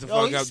 y'all niggas the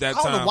fuck he's- up that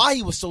I don't know time. why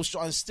he was so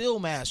strong and still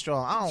mad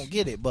strong. I don't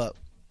get it, but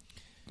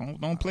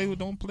Don't play.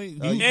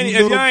 You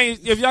And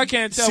if y'all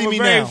can't tell, See we're me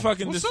very now.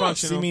 fucking What's up?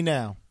 dysfunctional. see me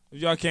now.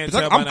 If y'all can't It's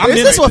like, tell, I'm by now, in Is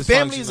we're this very what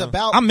family is dysfunctional.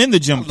 about? I'm in the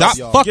gym. love Stop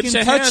y'all. fucking Get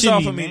your hands touching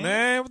off me, of me, man.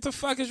 man. What the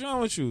fuck is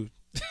wrong with you?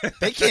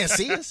 They can't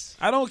see us.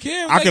 I don't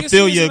care. if I they can see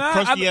feel us your or not.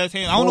 crusty ass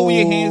hands. I don't know where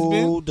your hands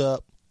been. Hold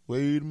up.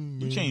 Wait a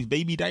minute. You change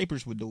baby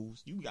diapers with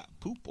those. You got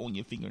poop on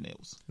your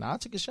fingernails. Nah, I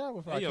took a shower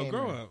before Hey, I yo, came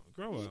grow in. up,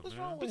 What's man.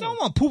 wrong Bitch, with I don't him?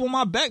 want poop on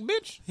my back,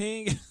 bitch.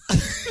 He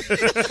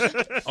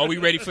ain't. Are we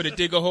ready for the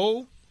dig a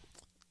hole?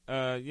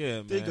 Yeah,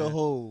 man. Dig a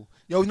hole.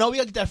 Yo, no, we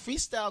gotta get that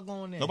freestyle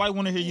going in. Nobody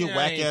want to hear your Yeah, I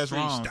whack ain't ass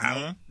rhymes, freestyle.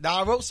 man.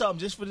 Nah, I wrote something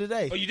just for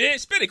today. Oh, you did?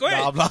 Spit it. Go Nah,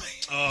 ahead. I'm like,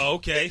 Oh,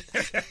 okay.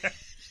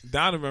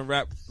 Donovan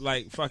rap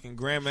like fucking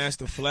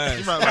Grandmaster Flash.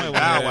 He rap like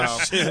Bow Wow.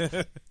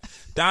 Wow.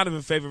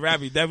 Donovan's favorite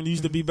rapper definitely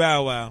used to be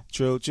Bow Wow.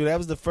 true. That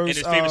was the And first.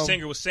 his favorite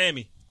singer was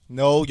Sammy.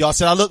 No, y'all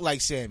said I look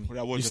like Sammy. That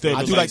You was still your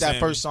I look do favorite, like that Sammy.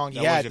 first song he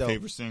that had was your though.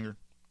 favorite singer.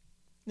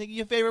 Nigga,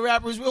 your favorite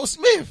rapper is Will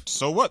Smith.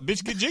 So what?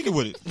 Bitch, get jiggy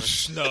with it.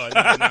 No.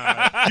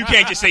 You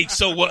can't just say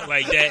so what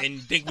like that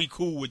and think we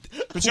cool with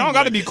But you don't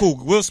got to be cool.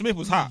 Will Smith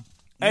was hot.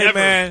 Hey, Never.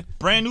 man.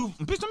 Brand new.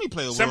 Bitch, let me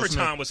play a Will Smith.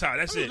 Summertime was hot.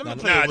 That's it. Let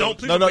me Nah, play don't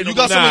play No, play you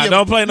got some Nah, on your-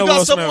 don't play no you got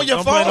Will something Smith. on your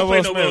Don't play phone? no Don't play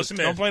Will no Smith. Will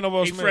Smith. Don't play no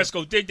Will Hey, Smith.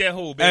 Fresco, dig that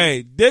hole, baby.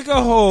 Hey, dig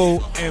a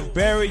hole and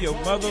bury your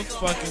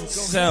motherfucking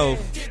self.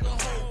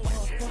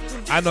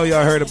 I know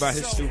y'all heard about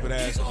his stupid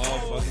ass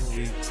all fucking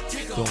week.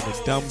 Doing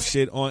the dumb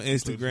shit on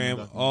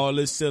Instagram. All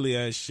this silly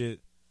ass shit.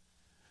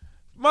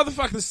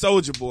 Motherfucking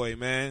Soulja Boy,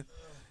 man.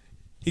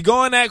 He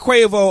going at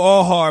Quavo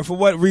all hard. For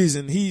what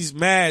reason? He's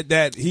mad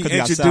that he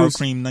introduced sour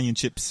cream and onion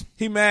chips.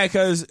 He mad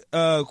because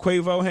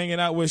Quavo hanging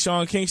out with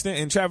Sean Kingston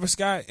and Travis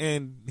Scott,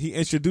 and he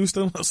introduced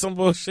him on some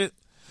bullshit.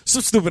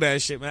 Some stupid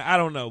ass shit, man. I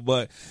don't know.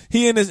 But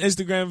he in his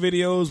Instagram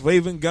videos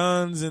waving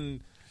guns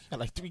and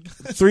like 3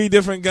 guns. 3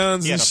 different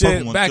guns and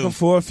shit back too. and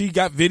forth. He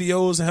got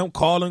videos of him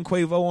calling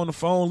Quavo on the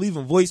phone,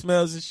 leaving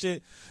voicemails and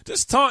shit.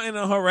 Just taunting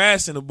and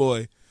harassing the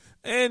boy.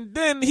 And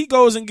then he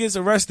goes and gets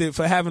arrested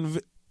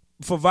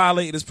for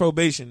violating his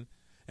probation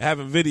and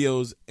having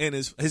videos and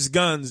his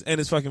guns and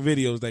his fucking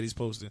videos that he's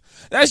posting.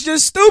 That's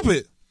just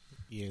stupid.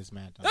 Yeah, it's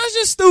mad. That's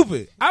just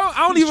stupid. I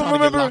don't even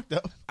remember.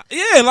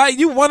 Yeah, like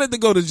you wanted to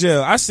go to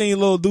jail. I seen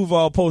Lil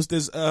Duval post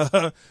this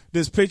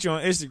this picture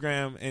on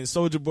Instagram, and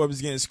Soulja Boy was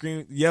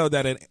getting yelled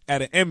at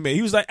an inmate.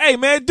 He was like, "Hey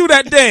man, do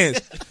that dance."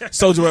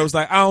 Soulja Boy was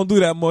like, "I don't do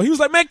that more." He was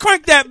like, "Man,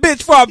 crank that bitch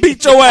before I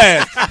beat your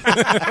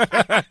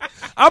ass."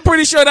 I'm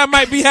pretty sure that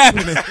might be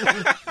happening.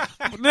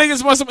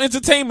 Niggas want some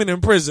entertainment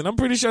in prison. I'm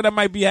pretty sure that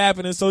might be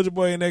happening. Soulja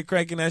Boy in there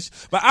cracking that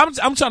shit. But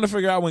I'm trying to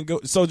figure out when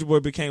Soulja Boy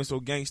became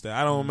so gangster.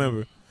 I don't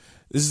remember.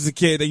 This is a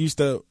kid that used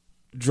to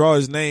draw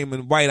his name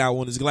in white out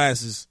on his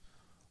glasses.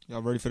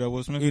 Y'all ready for that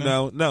Will Smith? You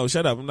know, no,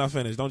 shut up. I'm not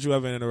finished. Don't you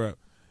ever interrupt.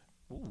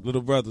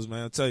 Little brothers,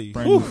 man, I tell you.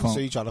 So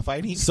you trying to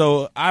fight him?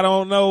 So I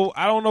don't know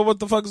what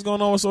the fuck is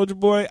going on with Soulja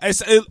Boy.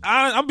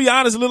 I'll be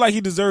honest, it looked like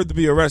he deserved to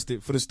be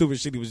arrested for the stupid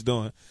shit he was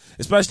doing,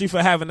 especially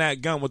for having that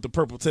gun with the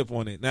purple tip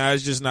on it. Now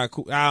it's just not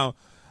cool. I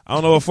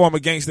don't know what form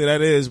of gangster that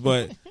is,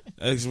 but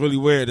it's really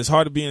weird. It's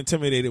hard to be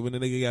intimidated when the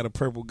nigga got a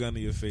purple gun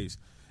in your face.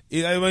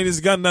 I mean, it's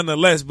a gun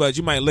nonetheless, but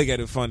you might look at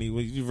it funny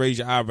when you raise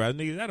your eyebrows.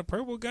 Nigga, is that a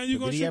purple gun you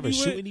gonna shoot me with? Did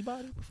he ever shoot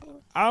anybody before?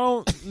 I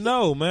don't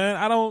know, man.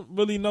 I don't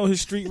really know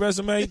his street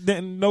resume.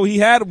 Didn't know he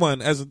had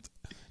one as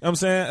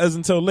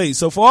until late.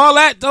 So for all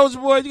that,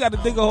 Soulja Boy, you got to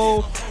dig a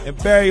hole and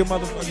bury your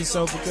motherfucking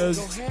self,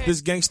 because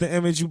this gangster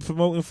image you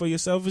promoting for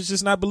yourself is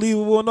just not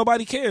believable and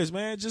nobody cares,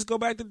 man. Just go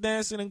back to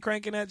dancing and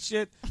cranking that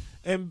shit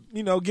and,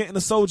 you know, getting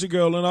a soldier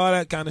girl and all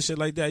that kind of shit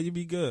like that. You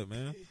be good,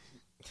 man.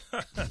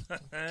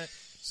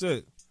 That's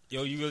it.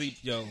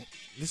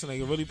 This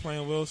nigga really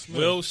playing Will Smith.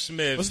 Will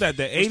Smith. What's that,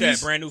 the 80s? What's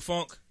that, Brand New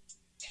Funk?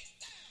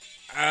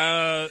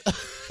 I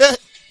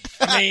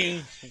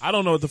mean, I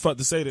don't know what the fuck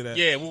to say to that.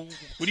 Yeah, well,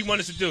 what do you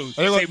want us to do?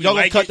 Y'all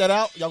gonna cut that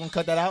out? Y'all gonna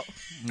cut that out?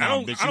 I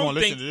don't think.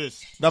 Listen to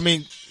this. I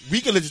mean, we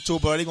can listen to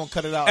it, but they gonna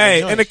cut it out.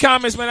 Hey, in the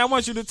comments, man, I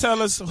want you to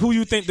tell us who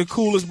you think the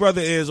coolest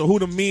brother is, or who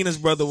the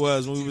meanest brother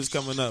was when we was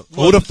coming up.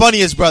 Who the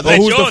funniest brother?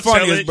 Who's the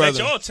funniest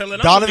brother? Let y'all tell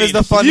it. Donovan's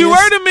the funniest. You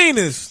were the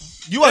meanest.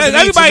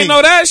 Everybody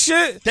know that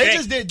shit. They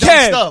just did dumb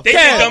stuff. They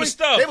did dumb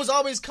stuff. They was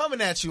always coming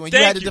at you, and you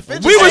had to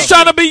defend yourself. We was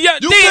trying to be young.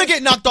 You couldn't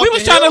get knocked off. We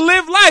was trying to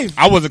live life.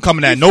 I wasn't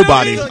coming at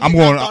nobody. I'm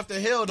going off the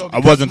hill though. I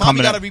wasn't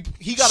coming at.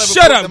 He got to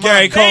shut up,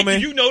 Gary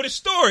Coleman. You know the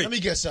story. Let me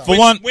get some. For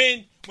one,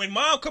 when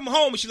mom come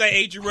home and she's like,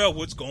 "Hey, Jarrell,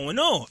 what's going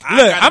on?"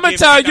 Look, I'm gonna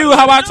tell you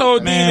how I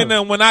told Dean and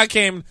them when I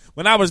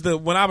was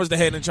the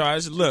head in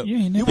charge. Look,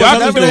 you was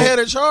never the head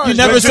in charge. You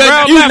never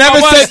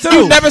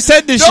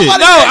said this shit. No,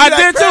 I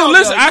did too.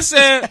 Listen, I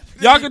said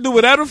y'all can do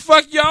whatever the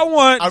fuck y'all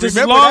want, just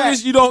as long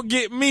as you don't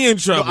get me in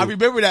trouble. I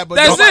remember that, but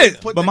that's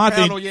it. Put the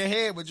crown on your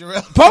head with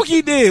Jarrell.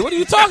 Pokey did. What are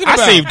you talking about?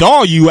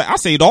 I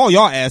saved all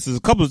y'all asses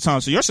a couple of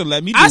times, so y'all should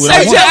let me do it. I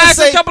saved your ass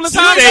a couple of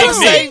times. You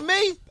saved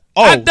me.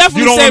 Oh, I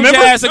definitely saved your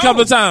ass a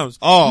couple of times.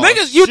 Oh,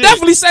 niggas, you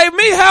definitely saved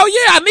me. Hell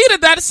yeah, I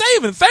needed that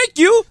saving. Thank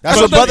you. That's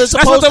what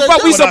the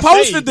fuck we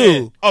supposed to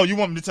do. Oh, you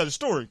want me to tell the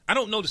story? I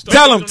don't know the story.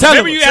 Tell him.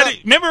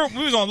 Remember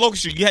we was on Local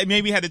Street. You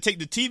maybe had to take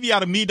the TV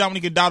out of me,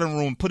 Dominic, and Dotton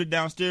room, put it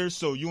downstairs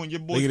so you and your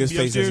boys could be upstairs.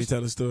 Look at his face as he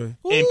tell the story.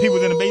 And people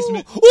was in the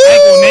basement. I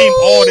ain't gonna name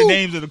all the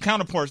names of the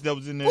counterparts that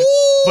was in there.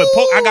 But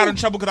I got in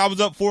trouble because I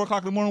was up 4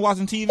 o'clock in the morning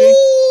watching TV.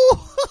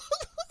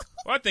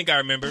 Well, I think I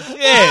remember.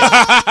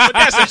 Yeah. But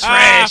that's a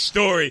trash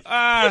story.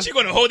 What, you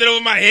gonna hold it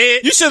over my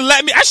head? You should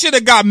let me. I should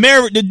have got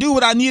married to do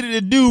what I needed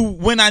to do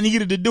when I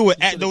needed to do it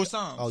at those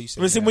times. Oh, you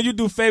said Listen, when you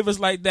do favors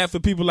like that for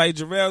people like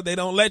Jarrell, they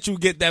don't let you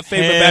get that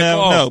favor back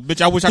off. No,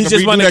 bitch, I wish I could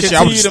redo that shit.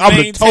 I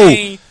would have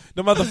told.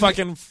 The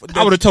motherfucking,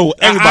 I would have told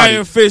everybody.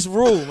 Iron Fist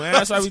rule, man.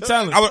 That's how we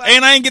telling.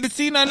 And I ain't get to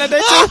see none of that day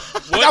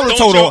too. I would have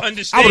told on.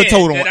 I would have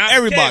told on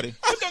everybody.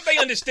 What don't they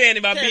understand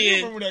about being?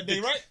 You remember that day,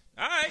 right?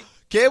 All right.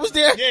 Ken was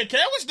there. Yeah, Ken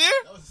was there.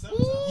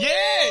 Yeah,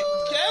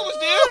 Ken was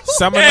there.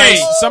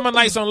 Summer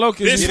nights on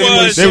Locust. They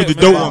was the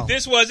dope one.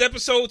 This was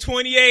episode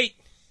 28.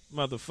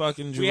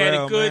 Motherfucking Jarrell, we had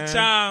a good man.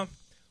 time.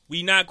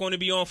 We not going to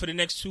be on for the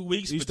next 2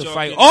 weeks. We used to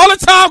fight all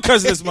the time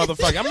because of this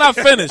motherfucker. I'm not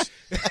finished.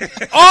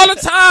 All the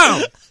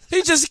time.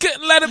 He just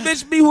couldn't let a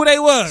bitch be who they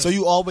was. So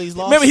you always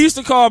lost? Remember, he used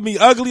to call me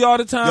ugly all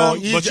the time.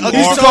 Yo, he used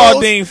to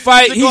call Dean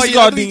fight. He used to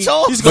call Dean.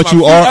 But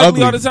you are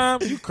ugly all the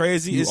time. You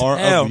crazy as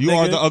hell. You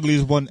are the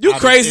ugliest one. You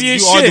crazy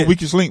as shit. You are the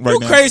weakest link right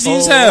now. You crazy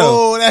as hell.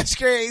 Oh, that's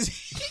crazy.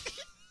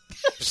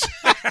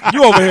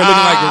 You over here looking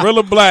like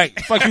Gorilla Black.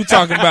 Fuck you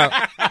talking about?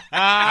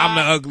 I'm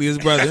the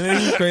ugliest brother.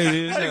 Man, you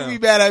crazy as hell. Be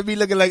mad at me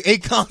looking like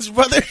Akon's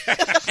brother.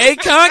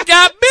 Akon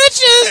got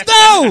bitches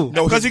though.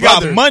 No, Because his he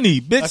got brother. money,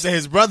 bitch. I said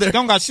his brother.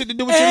 Don't got shit to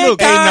do with your look.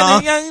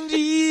 Akon Hey, and Young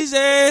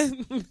Jesus.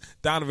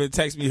 Donovan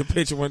texted me a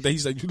picture one day. He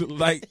said, "You look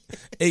like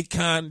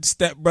Akon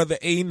stepbrother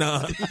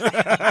Anon."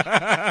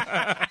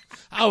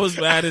 I was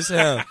mad as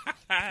hell.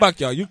 Fuck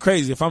y'all. You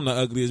crazy if I'm the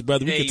ugliest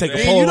brother. We Hey, can take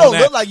man. a poll You on don't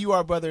that. look like you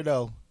are brother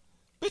though.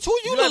 bitch, who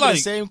you You look got like?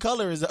 the same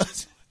color as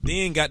us.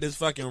 Dean got this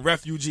fucking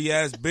refugee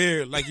ass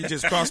beard like he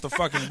just crossed the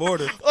fucking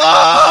border.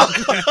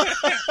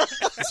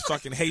 This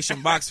fucking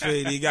Haitian box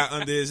fade he got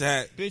under his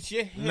hat. Bitch,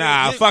 yeah.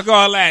 Nah, fuck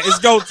all that. It's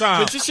go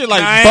time. Bitch, this shit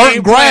like Nah, I burnt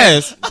ain't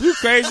grass. playing. You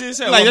crazy as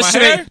hell. Like With that my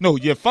shit hair? ain't no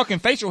your fucking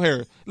facial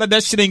hair. Like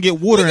that shit ain't get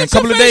water in a Look at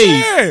your couple of facial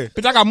days. hair.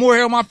 Bitch, I got more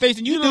hair on my face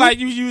than you You do. look like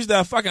you used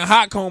a fucking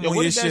hot comb Yo, on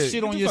what your is that shit.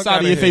 shit on Get your the side fuck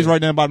of your outta face here.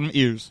 right now by them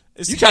ears?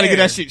 It's You trying to get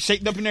hair. that shit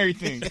shaped up and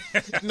everything.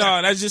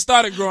 No, that just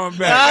started growing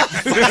back.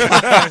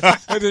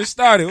 It just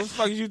started. What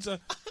the fuck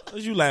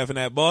what you laughing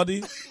at,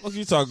 Baldy? What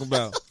you talking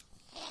about?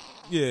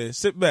 Yeah,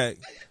 sit back.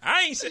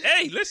 I ain't say.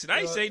 Hey, listen, I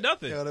ain't say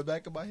nothing. Yo, the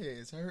back of my head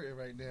is hurting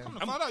right now. I'm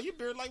gonna find out your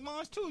beard like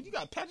mine too. You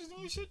got patches on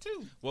your shit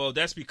too. Well,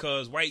 that's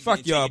because White Fuck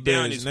didn't y'all take it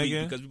down bears, this week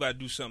nigga. because we about to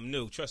do something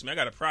new. Trust me, I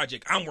got a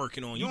project I'm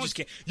working on. You don't- just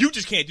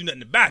can't do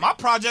nothing about it. My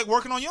project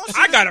working on your shit.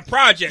 I got a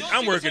project don't I'm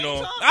see the working same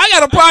on. time? I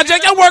got a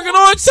project I'm working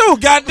on too.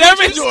 God damn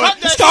it! you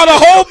cut that It's called a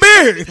whole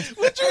beard. I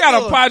got a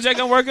doing? project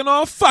I'm working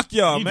on. Fuck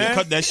y'all, You need to man.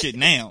 cut that shit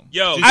now.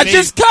 Yo, I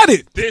just cut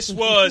it. This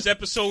was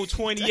episode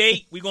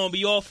 28. We're gonna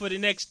be off for the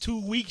next 2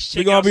 weeks.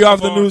 We're Check gonna out be some off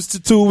the of our- news to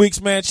 2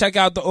 weeks, man. Check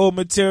out the old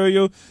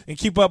material and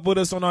keep up with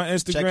us on our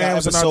Instagrams and our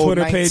episode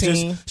Twitter 19.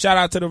 pages. Shout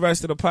out to the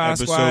rest of the pod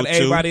Episode squad. 2.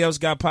 Everybody else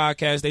got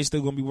podcasts they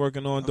still gonna be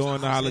working on during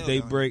the holiday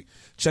hell, break.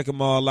 Check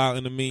them all out.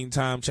 In the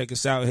meantime, check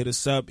us out. Hit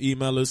us up.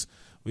 Email us.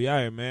 We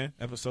out here, man.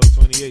 Episode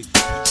 28.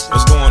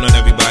 What's going on,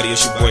 everybody?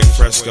 It's your boy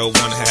Fresco,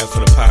 one half of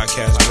the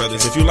Podcast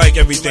Brothers. If you like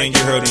everything you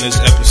heard in this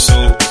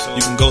episode,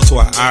 you can go to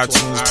our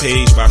iTunes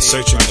page by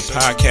searching the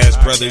Podcast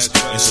Brothers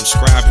and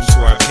subscribing to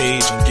our page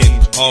and getting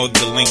all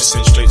the links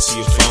sent straight to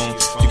your phone.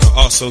 You can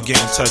also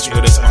get in touch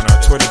with us on our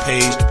Twitter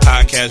page, the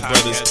Podcast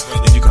Brothers,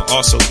 and you can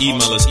also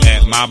email us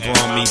at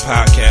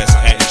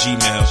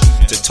mybromepodcast@gmail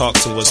to talk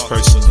to us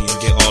personally and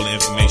get all the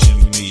information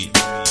you need.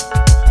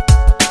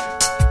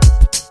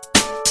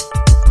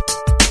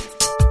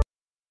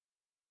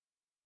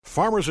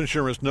 Farmers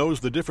Insurance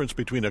knows the difference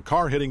between a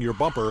car hitting your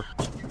bumper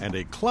and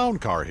a clown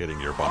car hitting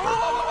your bumper.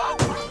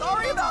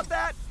 Sorry about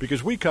that.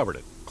 Because we covered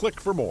it. Click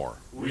for more.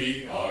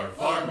 We are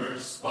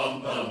farmers.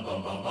 Bum, bum,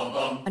 bum, bum, bum,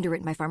 bum.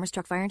 Underwritten by Farmers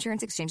Truck Fire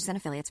Insurance Exchanges and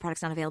Affiliates.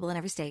 Products not available in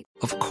every state.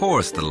 Of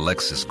course, the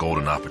Lexus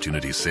Golden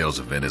Opportunity Sales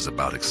Event is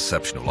about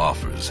exceptional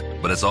offers,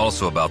 but it's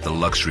also about the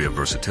luxury of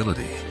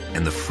versatility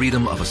and the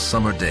freedom of a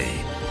summer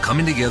day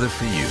coming together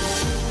for you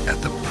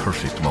at the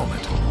perfect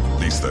moment.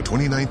 Lease the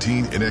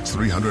 2019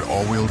 NX300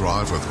 all-wheel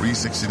drive for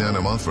 $369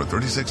 a month for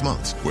 36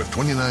 months with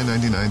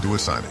 $29.99 due at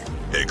signing.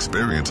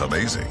 Experience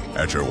amazing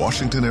at your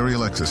Washington area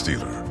Lexus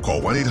dealer. Call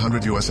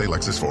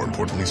 1-800-USA-LEXUS for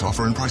important lease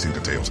offer and pricing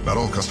details. Not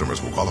all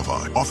customers will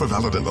qualify. Offer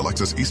valid in the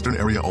Lexus Eastern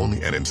area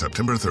only and in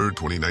September 3rd,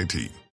 2019.